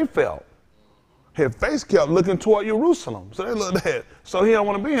the way they felt. His face kept looking toward Jerusalem. So they looked at it. So he don't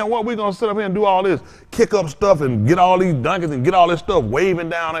want to be here. What we going to sit up here and do all this, kick up stuff and get all these dunkers and get all this stuff waving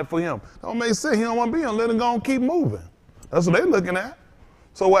down there for him? Don't make sense. He don't want to be here. Let him go and keep moving. That's what they looking at.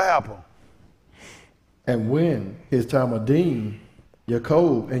 So what happened? And when his Talmudim,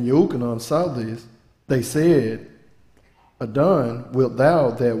 Jacob and Yehukanan saw this, they said, Adon, wilt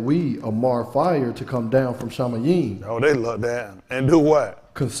thou that we amar fire to come down from Shamayim? Oh, they looked at him. And do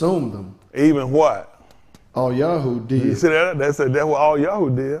what? Consume them. Even what? All Yahoo did. You see that? They said that's what all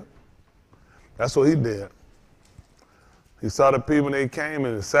Yahoo did. That's what he did. He saw the people, they came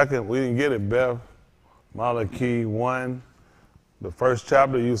in the second, we didn't get it, Beth. Malachi 1, the first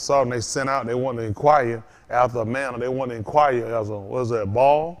chapter you saw, and they sent out, they wanted to inquire after a man, or they wanted to inquire as a, what was that,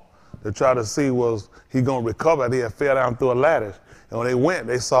 ball? To try to see was he going to recover. He had fell down through a lattice. And when they went,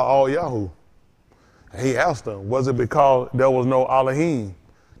 they saw all Yahoo. And he asked them, was it because there was no Elohim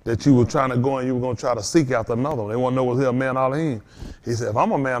that you were trying to go and you were going to try to seek after another one? They want to know, was he a man Elohim? He said, if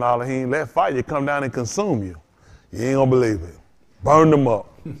I'm a man Elohim, let fire come down and consume you. You ain't going to believe it. Burn them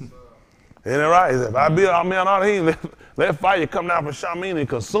up. Isn't that right? He said, if I be a man Elohim, let fire come down from Shamin and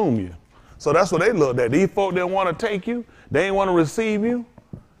consume you. So that's what they looked at. These folk didn't want to take you. They didn't want to receive you.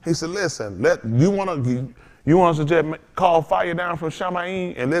 He said, listen, You want us to just call fire down from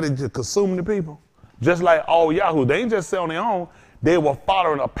Shamayim and let it just consume the people? Just like all Yahoo. They ain't just sit on their own. They were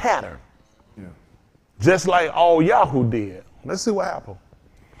following a pattern. Yeah. Just like all Yahoo did. Let's see what happened.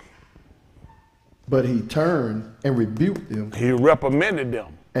 But he turned and rebuked them He reprimanded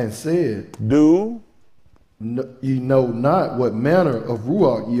them. and said, Do, Ye know not what manner of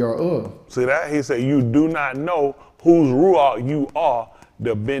Ruach ye are of. see that? He said, you do not know whose Ruach you are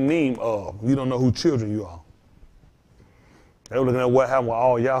the benim of. You don't know who children you are. They were looking at what happened with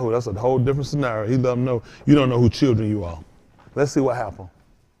all Yahoo. That's a whole different scenario. He let them know you don't know who children you are. Let's see what happened.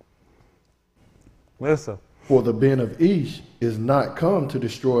 Listen. For the Ben of Ish is not come to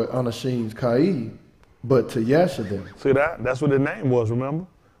destroy Anashim's Kai, but to yasha them. See that? That's what the name was, remember?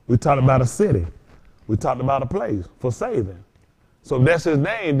 We talked about a city. We talked about a place for saving. So if that's his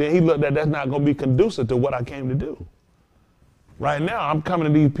name, then he looked at that's not going to be conducive to what I came to do. Right now, I'm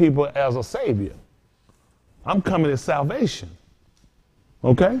coming to these people as a savior. I'm coming as salvation.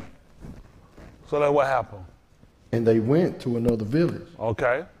 Okay? So that's what happened. And they went to another village.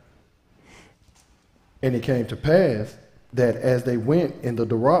 Okay? And it came to pass that as they went in the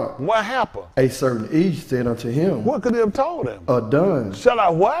Darak, What happened? a certain Ish said unto him, What could he have told him? Adon, Shall I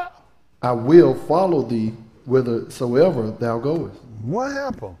what? I will follow thee whithersoever thou goest. What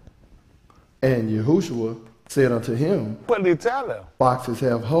happened? And Yahushua said unto him, What did he tell him? Foxes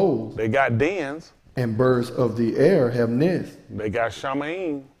have holes, They got dens. and birds of the air have nests. They got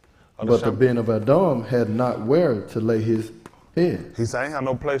Shamayim. But the Ben of Adam had not where to lay his head. He said, I ain't have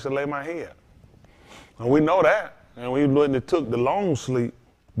no place to lay my head. And we know that. And we wouldn't have took the long sleep,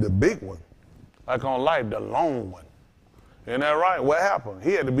 the big one, like on life, the long one. Isn't that right? What happened?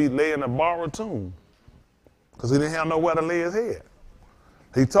 He had to be laid in a borrowed tomb because he didn't have nowhere to lay his head.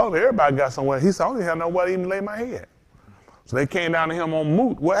 He told me everybody got somewhere. He said, I don't have nowhere to even lay my head. So they came down to him on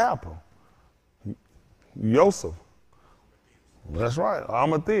Moot. What happened? Yosef. That's right.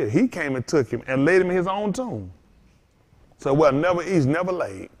 Arimathea. He came and took him and laid him in his own tomb. So well, never eats, never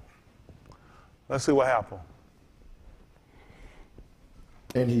laid. Let's see what happened.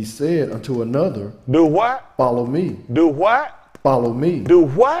 And he said unto another, Do what? Follow me, Do what? follow me, Do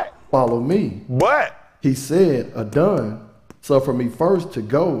what? follow me. But He said, Adon, suffer me first to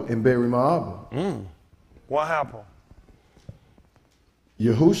go and bury my Abba. what happened?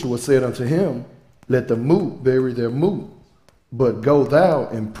 Yahushua said unto him, Let the moot bury their moot, but go thou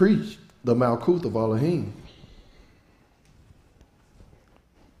and preach the Malkuth of Elohim.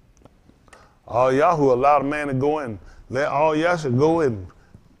 All Yahoo allowed a man to go in. Let all Yahoo go and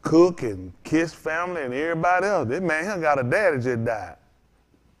cook and kiss family and everybody else. This man here got a dad that just died.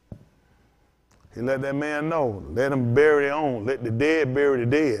 He let that man know. Let him bury their own. Let the dead bury the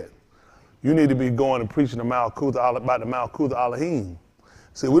dead. You need to be going and preaching the Malkuth, about the Malkuth Elohim.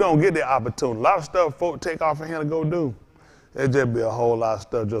 See, we don't get that opportunity. A lot of stuff folk take off in here to go do. It just be a whole lot of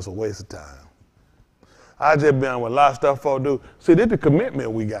stuff, just a waste of time. I just been with a lot of stuff folk do. See, this is the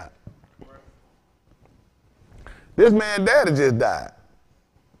commitment we got. This man daddy just died.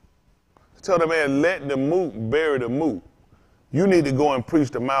 Tell the man, let the moot bury the moot. You need to go and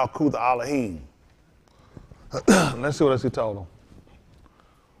preach the Malkuth Elohim. Let's see what else he told him.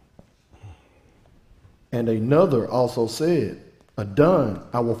 And another also said, Adon,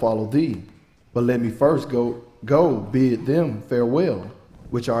 I will follow thee, but let me first go bid them farewell,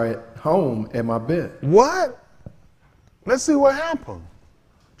 which are at home at my bed. What? Let's see what happened.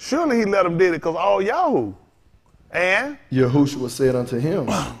 Surely he let him did it because all Yahoo. And Yahushua said unto him,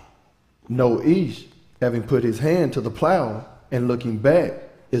 No Ish, having put his hand to the plow and looking back,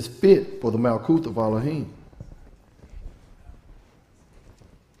 is fit for the Malkuth of Elohim.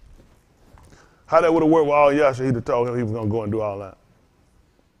 how that would have worked with all Yahoo, he'd have told him he was going to go and do all that.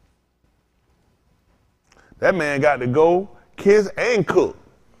 That man got to go kiss and cook.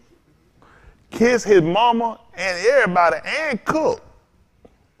 Kiss his mama and everybody and cook.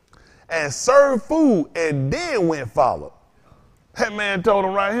 And serve food and then went follow. That man told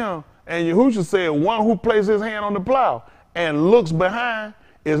him right here. And Yahushua said, one who places his hand on the plow and looks behind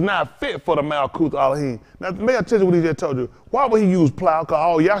is not fit for the Malkuth Elohim. Now, may I tell you what he just told you? Why would he use plow? Because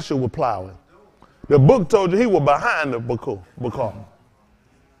all Yahshua was plowing. The book told you he was behind the Bakar.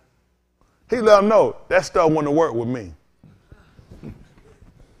 He let him know that stuff wouldn't work with me.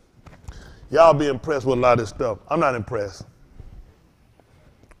 Y'all be impressed with a lot of this stuff. I'm not impressed.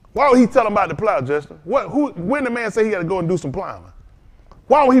 Why would he tell him about the plow, Justin? When the man say he got to go and do some plowing?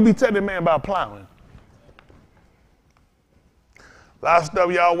 Why would he be telling the man about plowing? A lot of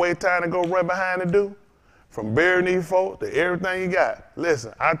stuff y'all wait time to go run behind and do. From burying these folks to everything you got.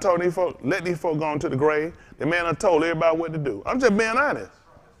 Listen, I told these folks, let these folks go into the grave. The man done told everybody what to do. I'm just being honest.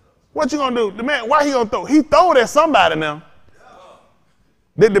 What you gonna do? The man, why he gonna throw? He throwed at somebody now.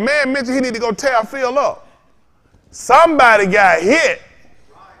 Did the man mention he need to go tear Phil up? Somebody got hit.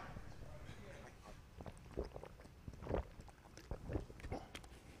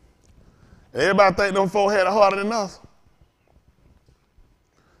 Everybody think them folks had it harder than us.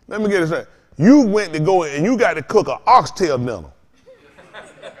 Let me get this straight. You went to go and you got to cook an oxtail dinner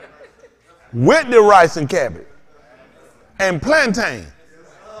with the rice and cabbage and plantain.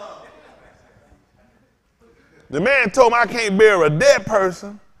 The man told me I can't bury a dead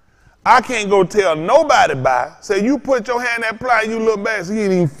person. I can't go tell nobody by. Say you put your hand in that plow, you look back, so he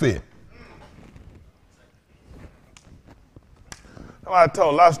ain't even fit. I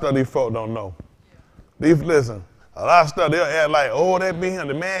told a lot of stuff these folks don't know. Listen, a lot of stuff they'll act like, oh, that be him.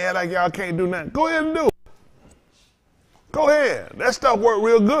 The man act like y'all can't do nothing. Go ahead and do it. Go ahead. That stuff work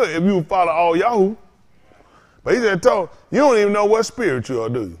real good if you follow all Yahoo. But he just told, you don't even know what spirit you are,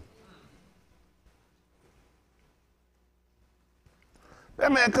 do you?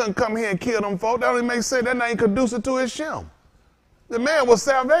 That man couldn't come here and kill them folks. That don't even make sense. That ain't conducive to his shem. The man was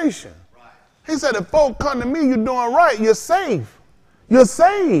salvation. He said, if folk come to me, you're doing right, you're safe. You're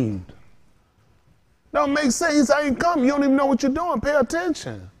saved. Don't make sense. He said, I ain't come. You don't even know what you're doing. Pay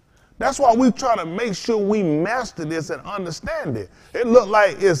attention. That's why we try to make sure we master this and understand it. It look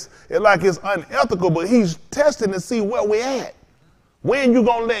like it's unethical, but he's testing to see where we're at. When you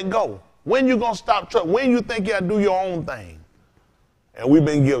gonna let go? When you gonna stop trusting? When you think you gotta do your own thing? And we've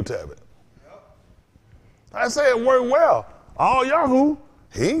been guilty of it. I say it worked well. All Yahoo,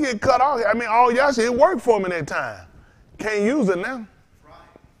 he didn't get cut off. I mean, all y'all shit, it worked for him in that time. Can't use it now.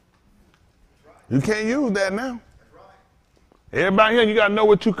 You can't use that now. Everybody here, you got to know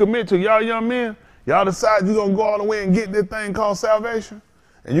what you commit to. Y'all young men, y'all decide you're going to go all the way and get this thing called salvation,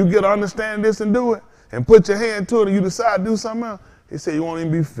 and you get to understand this and do it, and put your hand to it, and you decide to do something else, he said you won't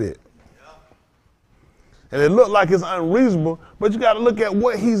even be fit. And it looked like it's unreasonable, but you got to look at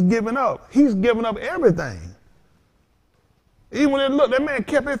what he's giving up. He's giving up everything. Even when it looked, that man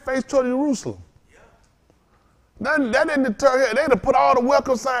kept his face toward Jerusalem. That didn't deter him. They'd have put all the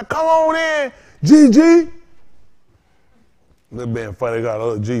welcome signs, come on in, GG. They're being funny, they got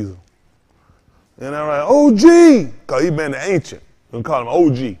other Jesus. And I'm like, OG, because he been the ancient. We call him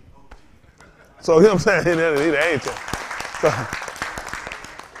OG. So you know what I'm saying? He's the ancient. So,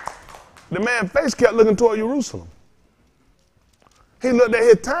 the man's face kept looking toward Jerusalem. He looked at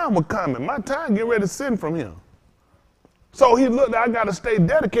his time was coming. My time getting ready to send from him. So he looked at, I got to stay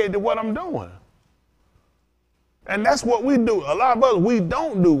dedicated to what I'm doing. And that's what we do. A lot of us, we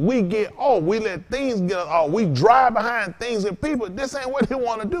don't do. We get off. We let things get us off. We drive behind things and people. This ain't what they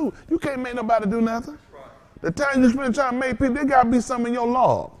want to do. You can't make nobody do nothing. The time you spend trying to make people, there got to be something in your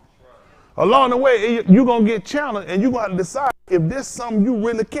log. Along the way, you're going to get challenged and you're going to decide if this is something you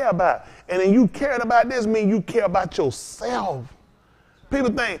really care about. And then you caring about this means you care about yourself. People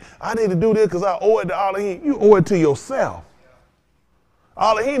think, I need to do this because I owe it to Elohim. You owe it to yourself.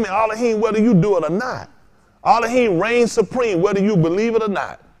 Elohim and Elohim, whether you do it or not. Elohim reigns supreme, whether you believe it or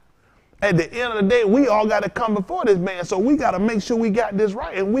not. At the end of the day, we all got to come before this man, so we got to make sure we got this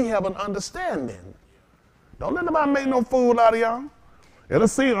right and we have an understanding. Don't let nobody make no fool out of y'all. It'll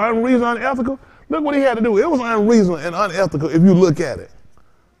seem unreasonable, unethical. Look what he had to do. It was unreasonable and unethical if you look at it.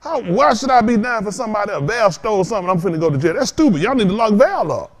 Why should I be down for somebody else? Val stole something, I'm finna go to jail. That's stupid. Y'all need to lock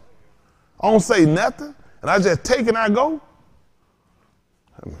Val up. I don't say nothing, and I just take and I go.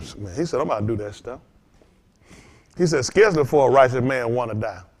 Man, he said, I'm about to do that stuff. He said, scarcely for a righteous man want to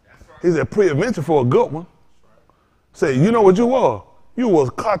die. He said, pre-adventure for a good one. Said, you know what you were? You was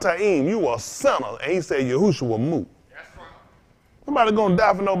Kataim, you were a sinner. And he said, Yahushua will move. Nobody gonna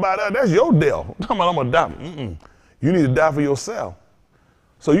die for nobody else. That's your deal. I'm gonna die. You need to die for yourself.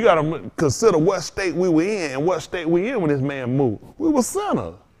 So you gotta consider what state we were in and what state we in when this man moved. We were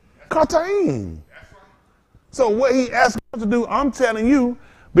sinners. Kataim. So what he asked us to do, I'm telling you,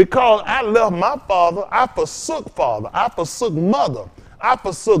 because I left my father, I forsook mother, I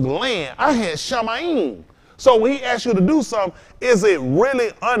forsook land, I had shamayim. So when he asked you to do something, is it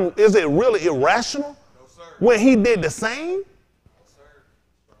really irrational? No, sir. When he did the same? No, sir.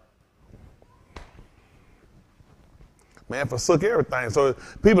 Man, forsook everything. So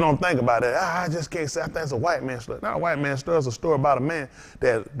people don't think about it. I just can't say I think it's a white man story. Not a white man story. It's a story about a man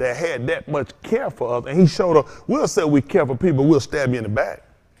that had that much care for us. And he showed us, we'll say we care for people, we'll stab you in the back.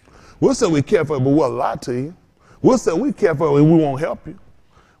 We'll say we care for you, but we'll lie to you. We'll say we care for you and we won't help you.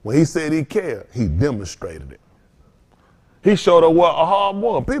 When he said he cared, he demonstrated it. He showed us what a hard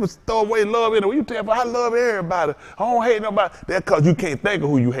was. People throw away love anyway. You tell me, I love everybody. I don't hate nobody. That's because you can't think of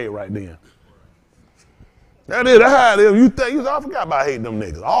who you hate right then. That's how it is. You think, I forgot about hating them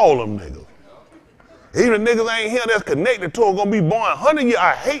niggas. All them niggas. Even the niggas ain't here that's connected to are gonna be born 100 years.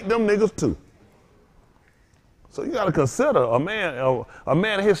 I hate them niggas too. So you gotta consider a man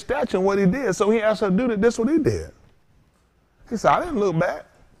of his stature and what he did. So he asked her to do that. That's what he did. He said, I didn't look back.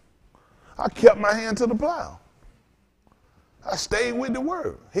 I kept my hand to the plow. I stayed with the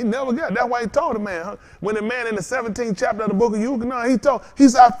word. He never got. That's why he told the man. When the man in the 17th chapter of the book of Yucatan, he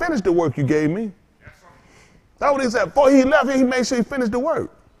said, I finished the work you gave me. That's what he said. Before he left, he made sure he finished the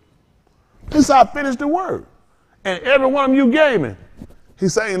work. He said, I finished the work. And every one of them you gave me. He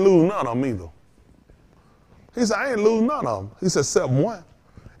said, I ain't lose none of them either. He said, I ain't lose none of them. He said, except one.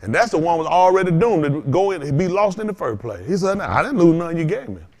 And that's the one was already doomed to go in and be lost in the first place. He said, I didn't lose none you gave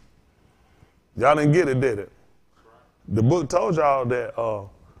me. Y'all didn't get it, did it? The book told y'all that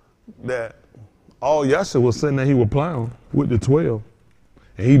that all Yasha was sitting there, he was plowing with the 12.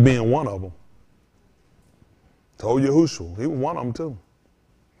 And he being one of them. Told Yahushua, he was one of them too.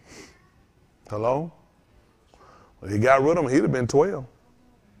 Hello? When he got rid of him, he'd have been 12.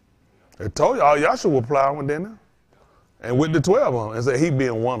 They told you all Yasha was plowing, didn't they? And with the 12 of them, and said he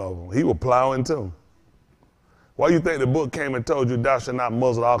being one of them. He was plowing too. Why you think the book came and told you thou shalt not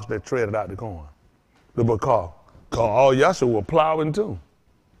muzzle the ox that treaded out the corn? The book called all Yasha was plowing too.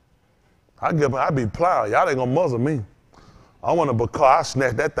 I be plowing. Y'all ain't gonna muzzle me. I want a bakar, I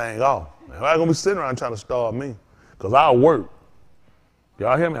snatch that thing off. I ain't gonna be sitting around trying to starve me. Because I'll work.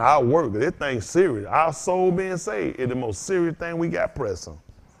 Y'all hear me? I'll work. This thing's serious. Our soul being saved is the most serious thing we got pressing.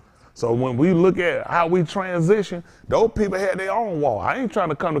 So when we look at how we transition, those people had their own walk. I ain't trying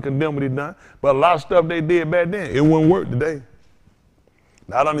to come to condemn what he done, but a lot of stuff they did back then, it wouldn't work today.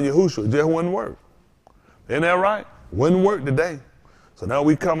 Not under Yahushua, it just wouldn't work. Isn't that right? Wouldn't work today. So now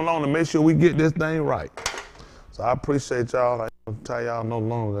we come along to make sure we get this thing right. So I appreciate y'all. I don't tell y'all no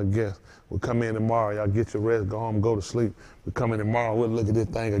longer, I guess. We'll come in tomorrow. Y'all get your rest, go home, go to sleep. We'll come in tomorrow, we'll look at this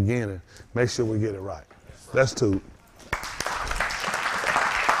thing again and make sure we get it right. That's two.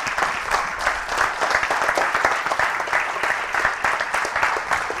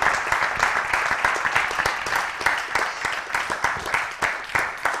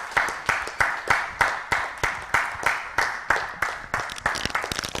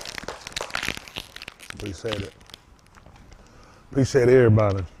 Appreciate it. Appreciate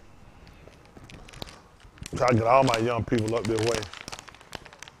everybody. Try to get all my young people up this way.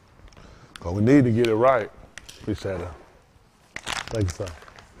 Because we need to get it right. Appreciate it. Thank you, sir.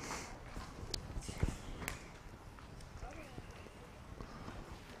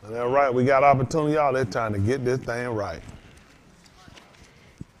 And that's right, we got opportunity all that time to get this thing right.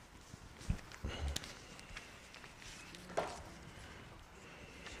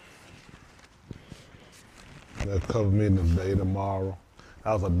 They'll cover me today, tomorrow.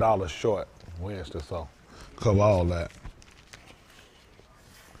 I was $1 short Wednesday, so cover all that.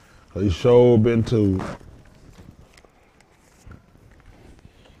 So you sure been to.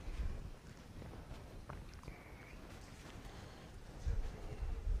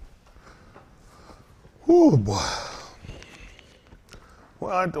 Whew, boy.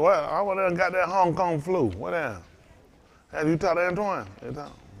 Well, I went got that Hong Kong flu. What that? Have you talked to Antoine?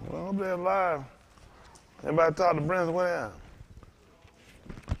 Well, I'm there live. Anybody talk to Brent? What happened?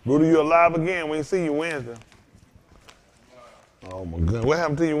 Rudy, you alive again? We ain't see you Wednesday. Oh my God. What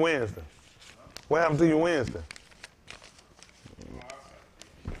happened to you Wednesday? What happened to you Wednesday?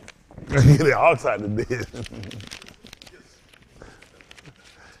 Get it outside the bed.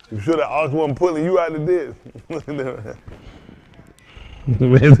 You sure that ox wasn't pulling you out of the bed?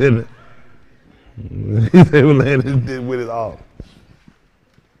 He said, we're laying his dick with it off.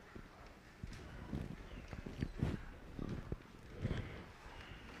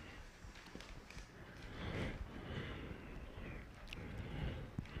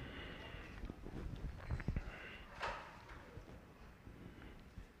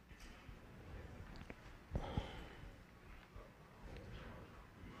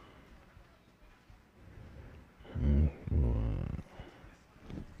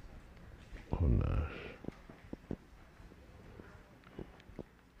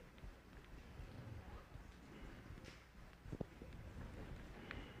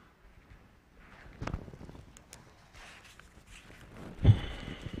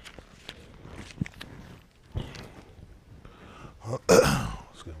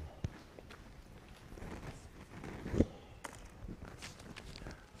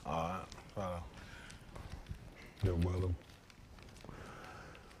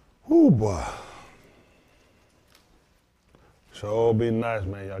 Ooh, boy. Sure be nice,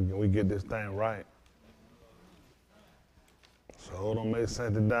 man. Y'all, we get this thing right. So don't make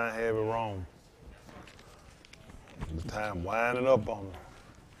sense to die heavy wrong. The time winding up on them.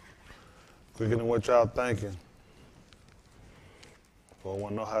 Quicker than what y'all thinking. I want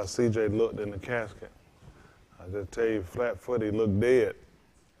to know how CJ looked in the casket. I just tell you, flat-footed, he looked dead.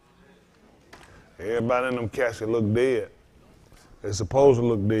 Everybody in them caskets look dead. They supposed to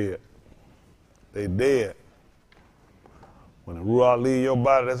look dead. They dead. When the Ruach leave your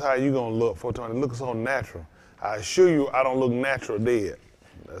body, that's how you gonna look. For it looks so natural. I assure you, I don't look natural dead.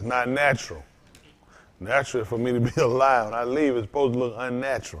 That's not natural. Natural for me to be alive. When I leave, it's supposed to look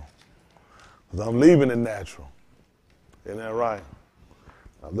unnatural. Because I'm leaving it natural. Isn't that right?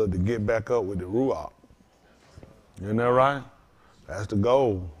 I look to get back up with the Ruach. Isn't that right? That's the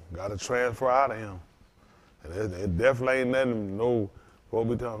goal. Got to transfer out of him. And it definitely ain't nothing, no, what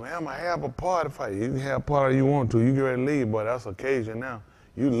we telling, man, I'm going to have a party for you. You can have a party you want to. You get ready to leave, but that's occasion now.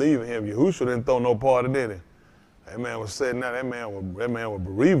 You leaving him. Yahushua didn't throw no party, did he? That man was sitting there. That man was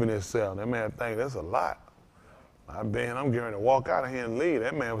bereaving himself. That man think that's a lot. I'm getting ready to walk out of here and leave.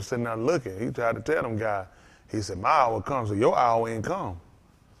 That man was sitting there looking. He tried to tell them guys. He said, my hour comes, so your hour ain't come.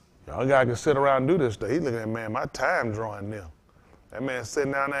 Y'all guys can sit around and do this stuff. He looking at that man, my time drawing near. That man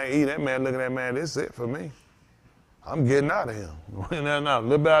sitting down there and eating. That man looking at that man, this is it for me. I'm getting out of here. A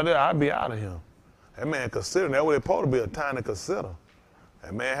little bit out there, I'll be out of here. That man considered, that was supposed to be a time to consider.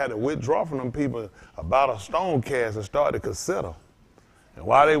 That man had to withdraw from them people about a stone cast and start to consider. And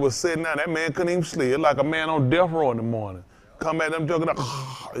while they was sitting down, that man couldn't even sleep. It's like a man on death row in the morning. Come at them joking up.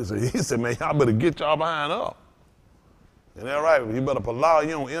 He said, man, y'all better get y'all behind up. Isn't that right? You better Plough,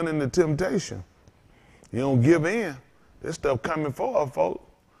 you don't enter into temptation. You don't give in. This stuff coming for us, folks.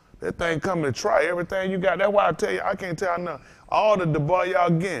 That thing coming to try everything you got. That's why I tell you, I can't tell you nothing. All the debate y'all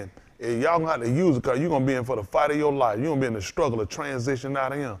getting, y'all gonna have to use it because you're gonna be in for the fight of your life. You're gonna be in the struggle of transition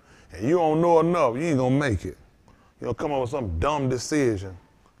out of him. And you don't know enough, you ain't gonna make it. You'll come up with some dumb decision.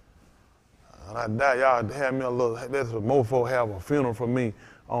 And I doubt y'all have me a little, that's what mofo have a funeral for me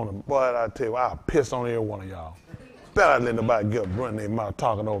on the, boy, I tell you, I'll piss on every one of y'all. Better not let nobody get up running their mouth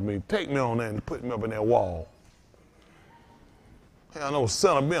talking over me. Take me on there and put me up in that wall. Hell no,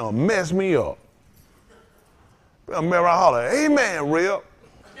 son of a bitch, mess me up. Better remember I holler, amen, Rip.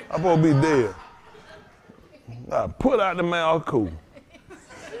 I'm supposed to be dead. I put out the Malkuth.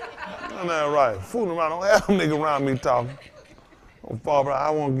 Isn't that right? Fooling around, don't have them niggas around me talking. Don't fall around. I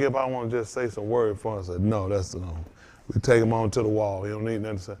want to just say some words for him. I said, no, that's no. We take him on to the wall. He don't need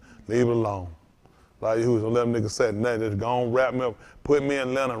nothing to say. Leave it alone. Like you, don't let them niggas say nothing. Just go on, wrap me up. Put me in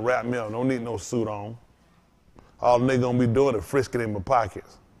Atlanta and wrap me up. Don't need no suit on. All the niggas gonna be doing is frisking in my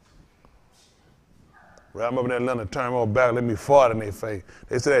pockets. Wrap me up in Atlanta, turn me over back, let me fart in their face.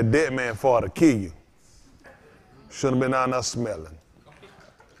 They say that dead man fart to kill you. Shouldn't have been down there smelling.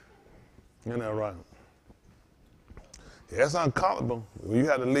 Isn't that right? Yeah, it's uncomfortable. You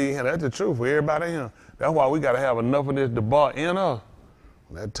have to leave here. That's the truth for everybody here. That's why we got to have enough of this debate in us.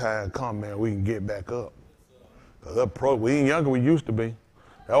 When that time comes, man, we can get back up. Because we ain't younger we used to be.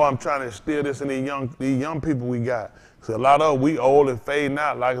 That's why I'm trying to instill this in these young people we got. Because a lot of us, we old and fading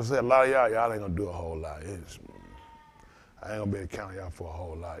out. Like I said, a lot of y'all ain't going to do a whole lot. I ain't going to be able to count y'all for a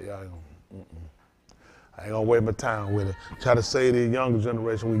whole lot. Y'all ain't going to, I ain't going to waste my time with it. Try to save the younger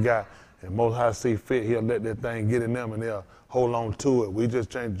generation we got. And most High see fit, he'll let that thing get in them and they'll hold on to it. We just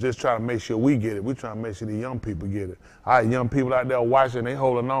try to make sure we get it. We try to make sure the young people get it. All right, young people out there watching, they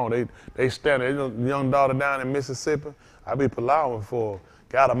holding on. They standing. Young daughter down in Mississippi, I be Plowing for her.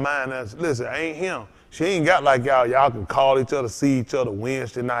 Got a mind that's, listen, ain't him. She ain't got like y'all. Y'all can call each other, see each other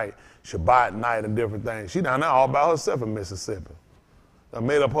Wednesday night, Shabbat night, and different things. She down there all by herself in Mississippi. I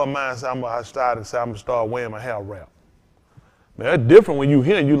made up her mind, so I started to say I'm going to start wearing my hair wrap. Man, that's different when you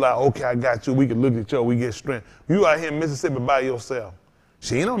hear you like, okay, I got you. We can look at each other. We get strength. You out here in Mississippi by yourself.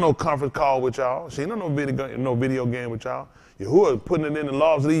 She ain't on no conference call with y'all. She ain't on no video game with y'all. Yahuwah putting it in the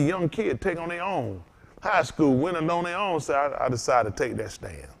laws of these young kids take on their own. High school winning on their own, so I decided to take that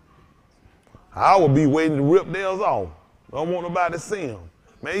stand. I would be waiting to rip theirs off. Don't want nobody to see them.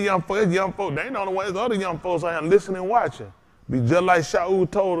 Man, young folks, they ain't on the way. There's other young folks out here listening and watching. Be just like Shaul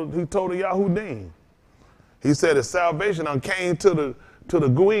told the Yahudim. He said the salvation came to the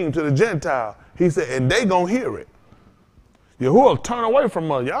Goyim, to the Gentile. He said, and they gonna hear it. Yahuwah turn away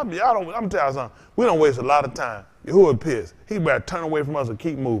from us. Y'all don't, I'm telling you something. We don't waste a lot of time. Yahuwah pissed. He better turn away from us and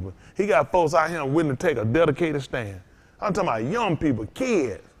keep moving. He got folks out here willing to take a dedicated stand. I'm talking about young people,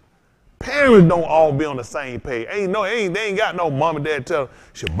 kids. Parents don't all be on the same page. They ain't got no mom and dad tell them,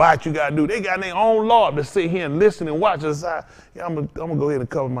 Shabbat you gotta do. They got their own Lord to sit here and listen and watch us. Yeah, I'm gonna go ahead and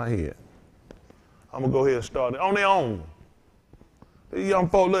cover my head. I'm gonna go ahead and start it on their own. These young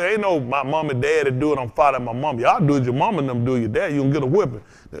folks, look, ain't no my mom and dad to do it, I'm following my mom. Y'all do it, your mama and them do it, your dad, you can get a whipping.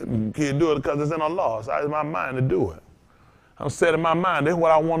 You can't do it because it's in our law. So it's my mind to do it. I'm setting my mind, that's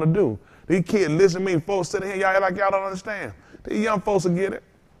what I want to do. These kids listen to me, folks sitting here, y'all act like y'all don't understand. These young folks will get it.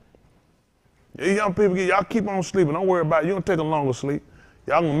 These young people get, y'all keep on sleeping, don't worry about it, you don't take a longer sleep.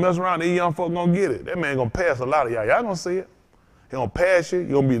 Y'all gonna mess around, these young folks gonna get it. That man gonna pass a lot of y'all. Y'all gonna see it. He gonna pass you,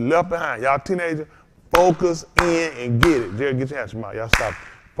 you gonna be left behind. Y'all teenagers, focus in and get it. Jerry, get your hands out. Y'all stop.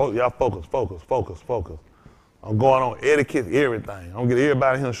 Y'all focus. I'm going on etiquette, everything. I'm gonna get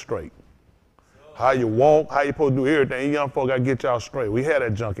everybody here straight. How you walk, how you supposed to do everything. You young folks gotta get y'all straight. We had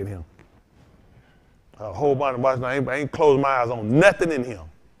that junk in him. A whole bunch of watching. I ain't closed my eyes on nothing in him.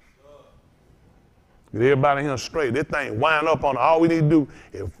 Get everybody here straight. This thing wind up on it. All we need to do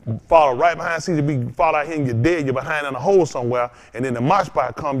is follow right behind CGB, fall out here and you're dead, you're behind in a hole somewhere, and then the mosh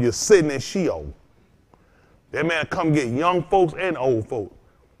spot come, you're sitting in Sheol. That man come get young folks and old folks.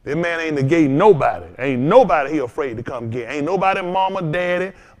 That man ain't negate nobody. Ain't nobody here afraid to come get. Ain't nobody mama,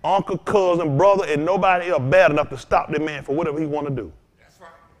 daddy, uncle, cousin, brother, and nobody here bad enough to stop that man for whatever he want to do. That's right.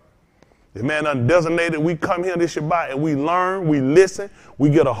 The man done designated, we come here this Shabbat and we learn, we listen, we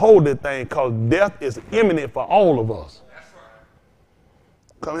get a hold of that thing because death is imminent for all of us. That's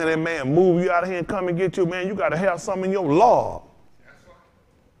right. Come here, that man move you out of here and come and get you, man. You got to have something in your law. That's right.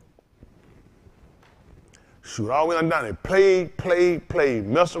 Shoot, all we done done is play,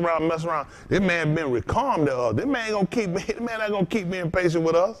 mess around. This man been recalmed to us. This man not gonna keep being patient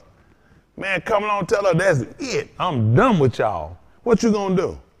with us. Man, come along and tell us that's it. I'm done with y'all. What you gonna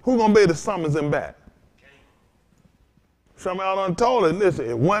do? Who gonna be able to summons him back? Some of y'all done told us, listen,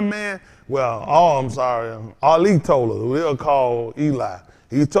 if one man, Ali told her, we'll call Eli.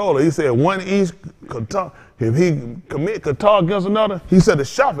 He told her, he said, one each could talk, if he could talk against another, he said the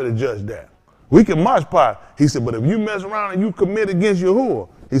shopper to judge that. We can march pot. He said, but if you mess around and you commit against Yahuwah,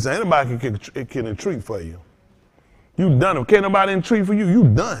 he said, anybody can entreat for you. You done it. Can't nobody entreat for you. You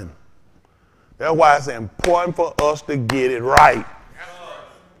done. That's why it's important for us to get it right.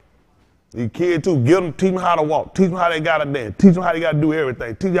 These kids too, teach them how to walk, teach them how they gotta dance, teach them how they gotta do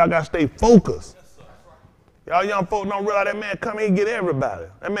everything. Teach y'all gotta stay focused. Y'all young folks don't realize that man come here and get everybody.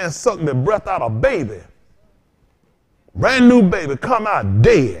 That man sucked the breath out of a baby. Brand new baby come out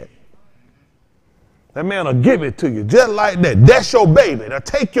dead. That man will give it to you just like that. That's your baby. Now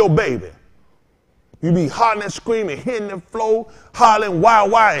take your baby. You be hollering and screaming, hitting the floor, hollering,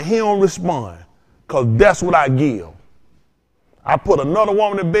 why, and he don't respond. Because that's what I give. I put another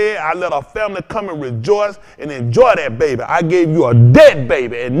woman in bed. I let her family come and rejoice and enjoy that baby. I gave you a dead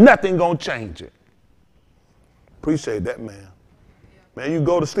baby and nothing gonna change it. Appreciate that, man. Man, you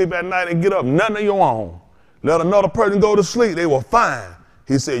go to sleep at night and get up, nothing of your own. Let another person go to sleep, they were fine.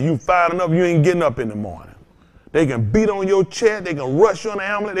 He said, you fine enough, you ain't getting up in the morning. They can beat on your chest, they can rush you on the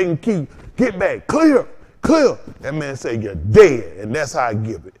ambulance, they can get back, clear. That man said, you're dead, and that's how I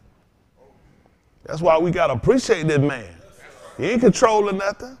give it. That's why we gotta appreciate this man. He ain't controlling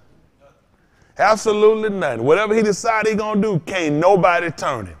nothing. Absolutely nothing. Whatever he decide he gonna do, can't nobody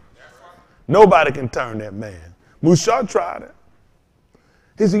turn him. Nobody can turn that man. Mushar tried it.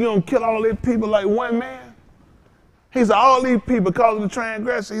 He said, you gonna kill all these people like one man? He said, all these people because of the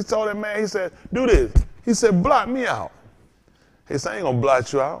transgression. He told that man, he said, do this. He said, blot me out. He said, I ain't gonna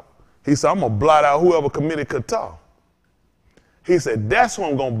blot you out. He said, I'm gonna blot out whoever committed Qatar. He said, that's who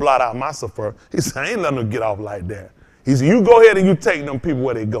I'm gonna blot out my suffer. He said, I ain't letting them get off like that. He said, you go ahead and you take them people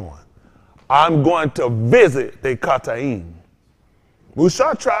where they going. I'm going to visit the Kataim.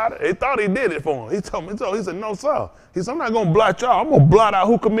 Mushar tried it. He thought he did it for him. He said, no, sir. He said, I'm not going to blot y'all. I'm going to blot out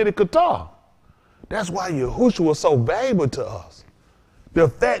who committed Qatar. That's why Yahushua was so valuable to us. The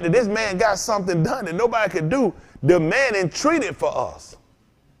fact that this man got something done that nobody could do, the man entreated for us.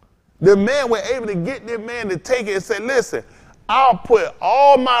 The man was able to get this man to take it and say, listen, I'll put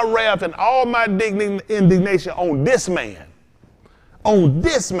all my wrath and all my indignation on this man. On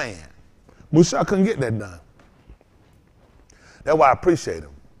this man. Mushar couldn't get that done. That's why I appreciate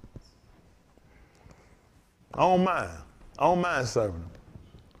him. I don't mind serving him.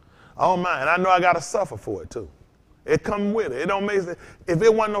 I don't mind. And I know I got to suffer for it too. It come with it. It don't make sense. If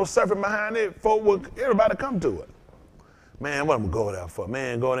it wasn't no suffering behind it, everybody come to it. Man, what am I going there for?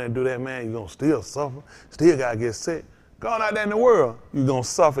 Man, go there and do that, man. You're going to still suffer. Still got to get sick. Going out there in the world, you're going to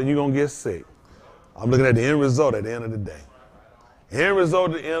suffer and you're going to get sick. I'm looking at the end result at the end of the day. End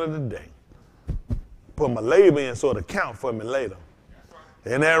result at the end of the day. Put my labor in so it'll count for me later.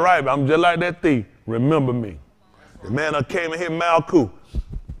 Ain't that right? I'm just like that thief. Remember me. The man that came and hit Malkuth,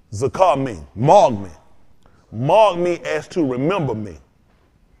 Zakar me, mark me. Mark me as to remember me.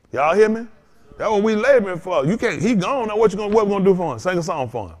 Y'all hear me? That's what we laboring for. You can't, he gone now. What we gonna do for him? Sing a song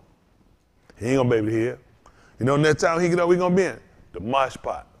for him. He ain't gonna be able to hear. You know, next time he get up, we gonna be in the mosh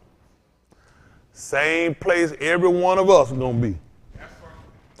pot. Same place every one of us gonna be.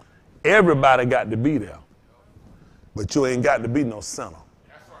 Everybody got to be there. But you ain't got to be no sinner.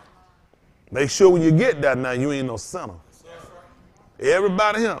 Make sure when you get there now, you ain't no sinner.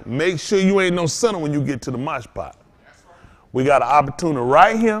 Everybody here, make sure you ain't no sinner when you get to the mosh pot. We got an opportunity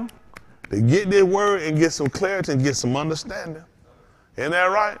right here to get this word and get some clarity and get some understanding. Isn't that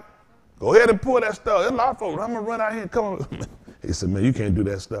right? Go ahead and pull that stuff. There's a lot of folks, I'm going to run out here and come. He said, man, you can't do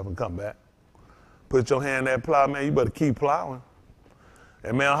that stuff and come back. Put your hand in that plow, man, you better keep plowing.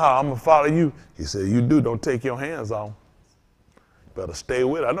 And man, how I'm going to follow you? He said, you do, don't take your hands off. Better stay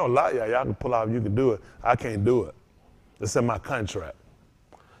with it. I know a lot of y'all can pull off, you can do it. I can't do it. It's in my contract.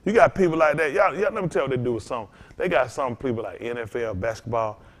 You got people like that. Y'all let me tell you what they do with some. They got some people like NFL,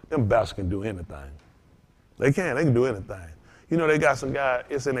 basketball. Them baskets can do anything. They can do anything. You know, they got some guy,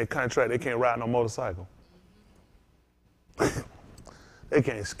 it's in their contract, they can't ride no motorcycle. They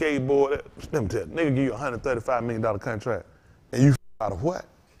can't skateboard. Let me tell you, nigga give you a $135 million contract, and you out of what?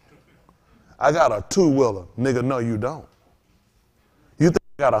 I got a two-wheeler. Nigga, no, you don't. You think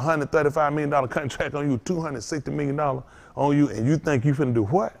I got a $135 million contract on you, $260 million on you, and you think you finna do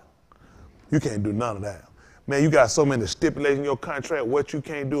what? You can't do none of that. Man, you got so many stipulations in your contract, what you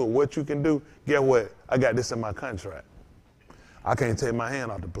can't do and what you can do. Guess what? I got this in my contract. I can't take my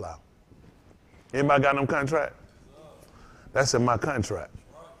hand off the plow. Anybody got them contract? That's in my contract.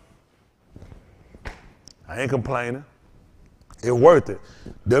 I ain't complaining. It's worth it.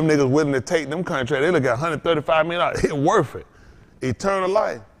 Them niggas willing to take them contracts, they look at $135 million. It's worth it. Eternal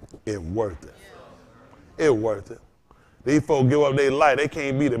life, it's worth it. It's worth it. These folks give up their life. They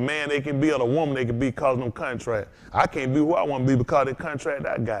can't be the man they can be or the woman they can be because of them contract. I can't be who I want to be because of the contract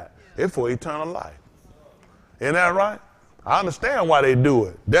I got. It's for eternal life. Isn't that right? I understand why they do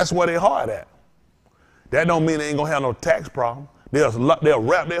it. That's where they hard at. That don't mean they ain't gonna have no tax problem. They'll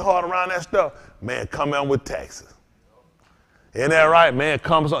wrap their heart around that stuff. Man, come out with taxes. Isn't that right? Man,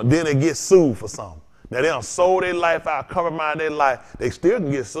 comes on, then they get sued for something. Now they done sold their life out, compromised their life. They still can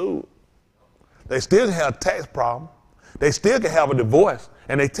get sued. They still can have a tax problem. They still can have a divorce,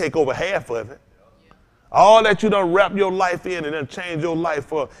 and they take over half of it. All that you done wrap your life in and then change your life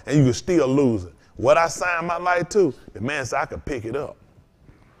for, and you can still lose it. What I signed my life to, the man said I could pick it up.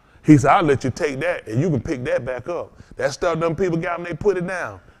 He said, I'll let you take that, and you can pick that back up. That stuff them people got when they put it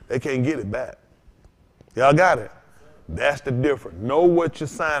down, they can't get it back. Y'all got it? That's the difference. Know what you're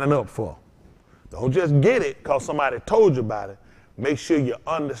signing up for. Don't just get it because somebody told you about it. Make sure you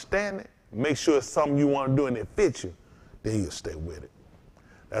understand it. Make sure it's something you want to do and it fits you. Then you stay with it.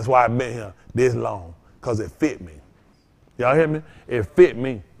 That's why I've been here this long, because it fit me. Y'all hear me? It fit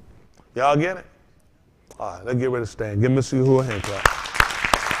me. Y'all get it? All right, let's get ready to stand. Give Mr. Yahuwah a hand clap.